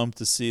kind of pumped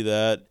to see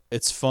that.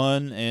 It's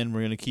fun, and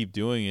we're going to keep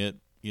doing it,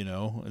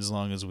 as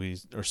long as we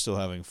are still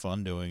having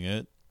fun doing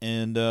it.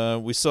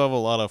 And we still have a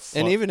lot of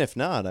fun. And even if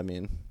not, I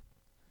mean...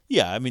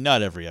 Yeah, I mean,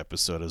 not every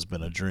episode has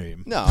been a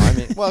dream. No, I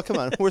mean, well, come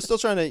on. We're still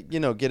trying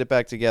to, get it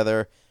back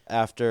together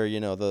after,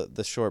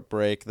 the short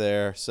break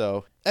there.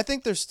 So I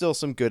think there's still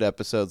some good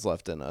episodes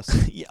left in us.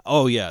 Yeah.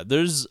 Oh, yeah.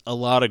 There's a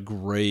lot of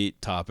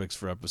great topics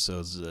for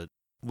episodes that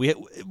we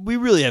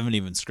really haven't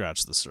even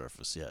scratched the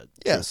surface yet.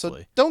 Yeah,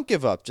 truthfully. so don't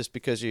give up just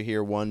because you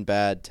hear one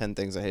bad 10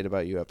 Things I Hate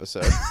About You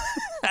episode.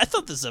 I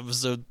thought this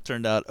episode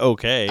turned out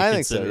okay, I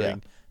think so,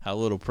 considering how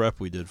little prep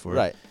we did for it.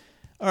 Right.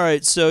 All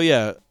right, so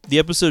yeah, the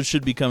episodes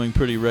should be coming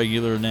pretty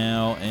regular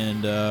now,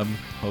 and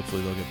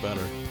hopefully they'll get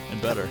better and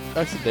better.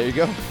 Excellent. There you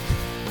go.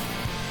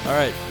 All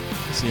right,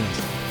 see you next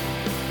time.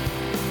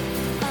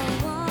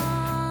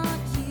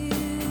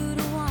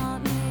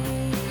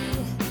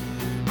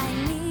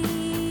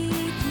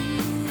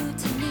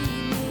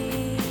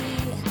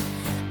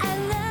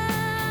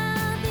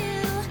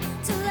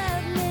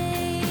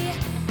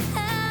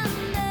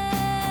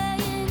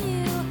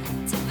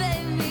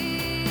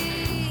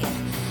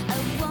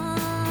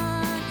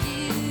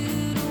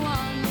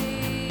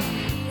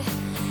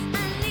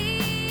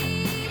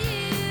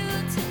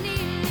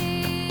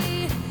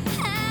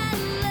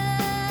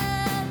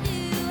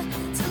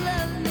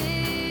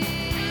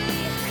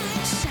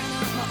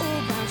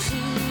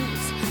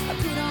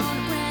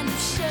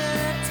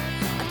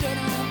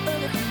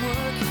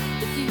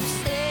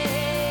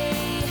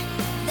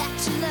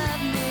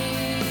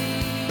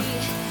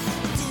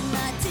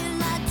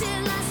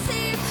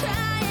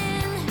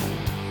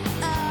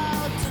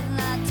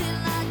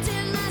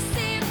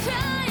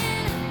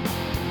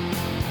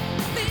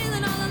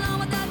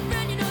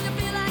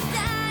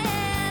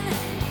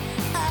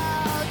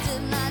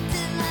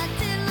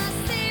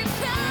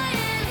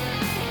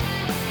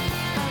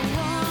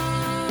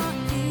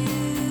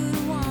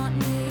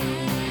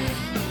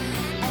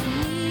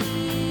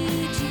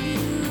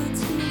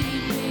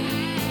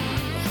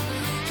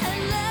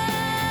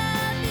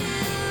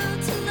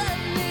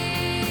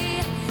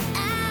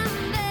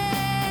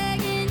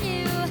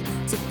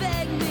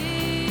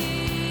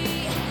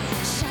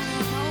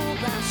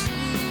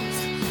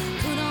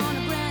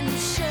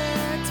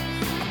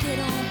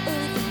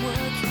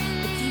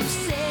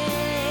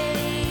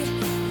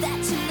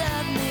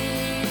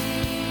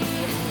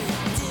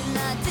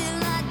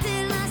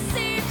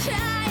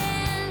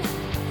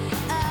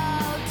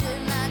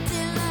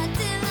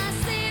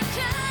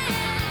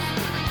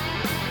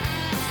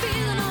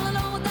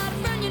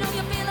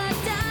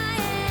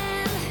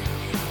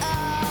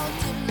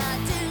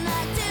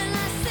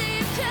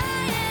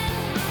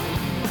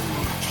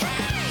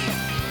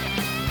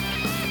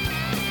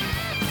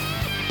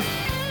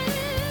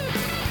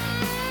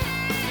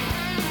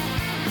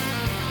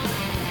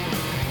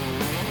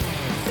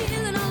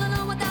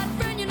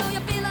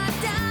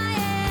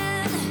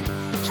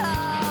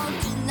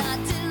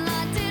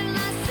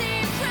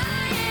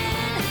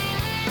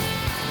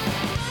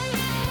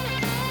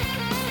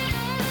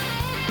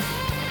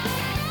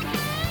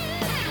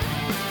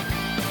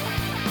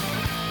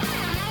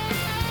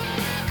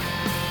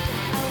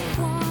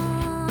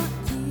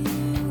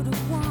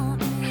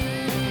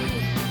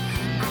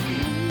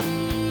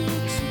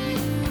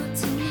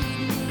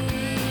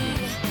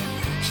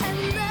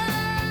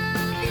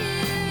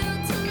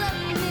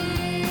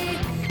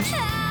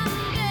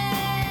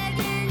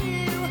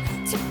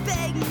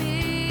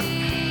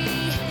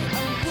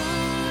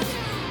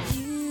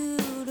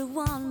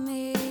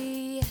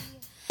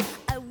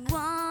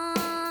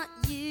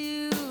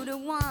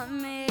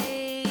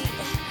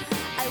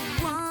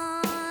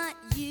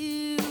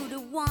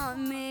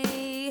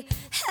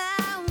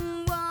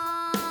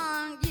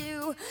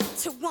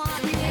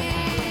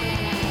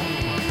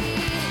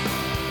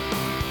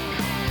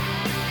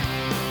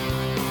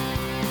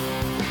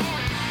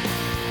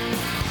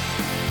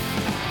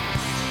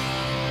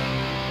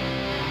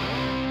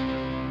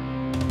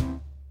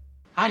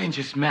 I didn't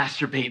just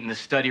masturbate in the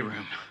study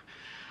room.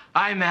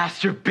 I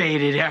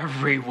masturbated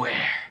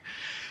everywhere.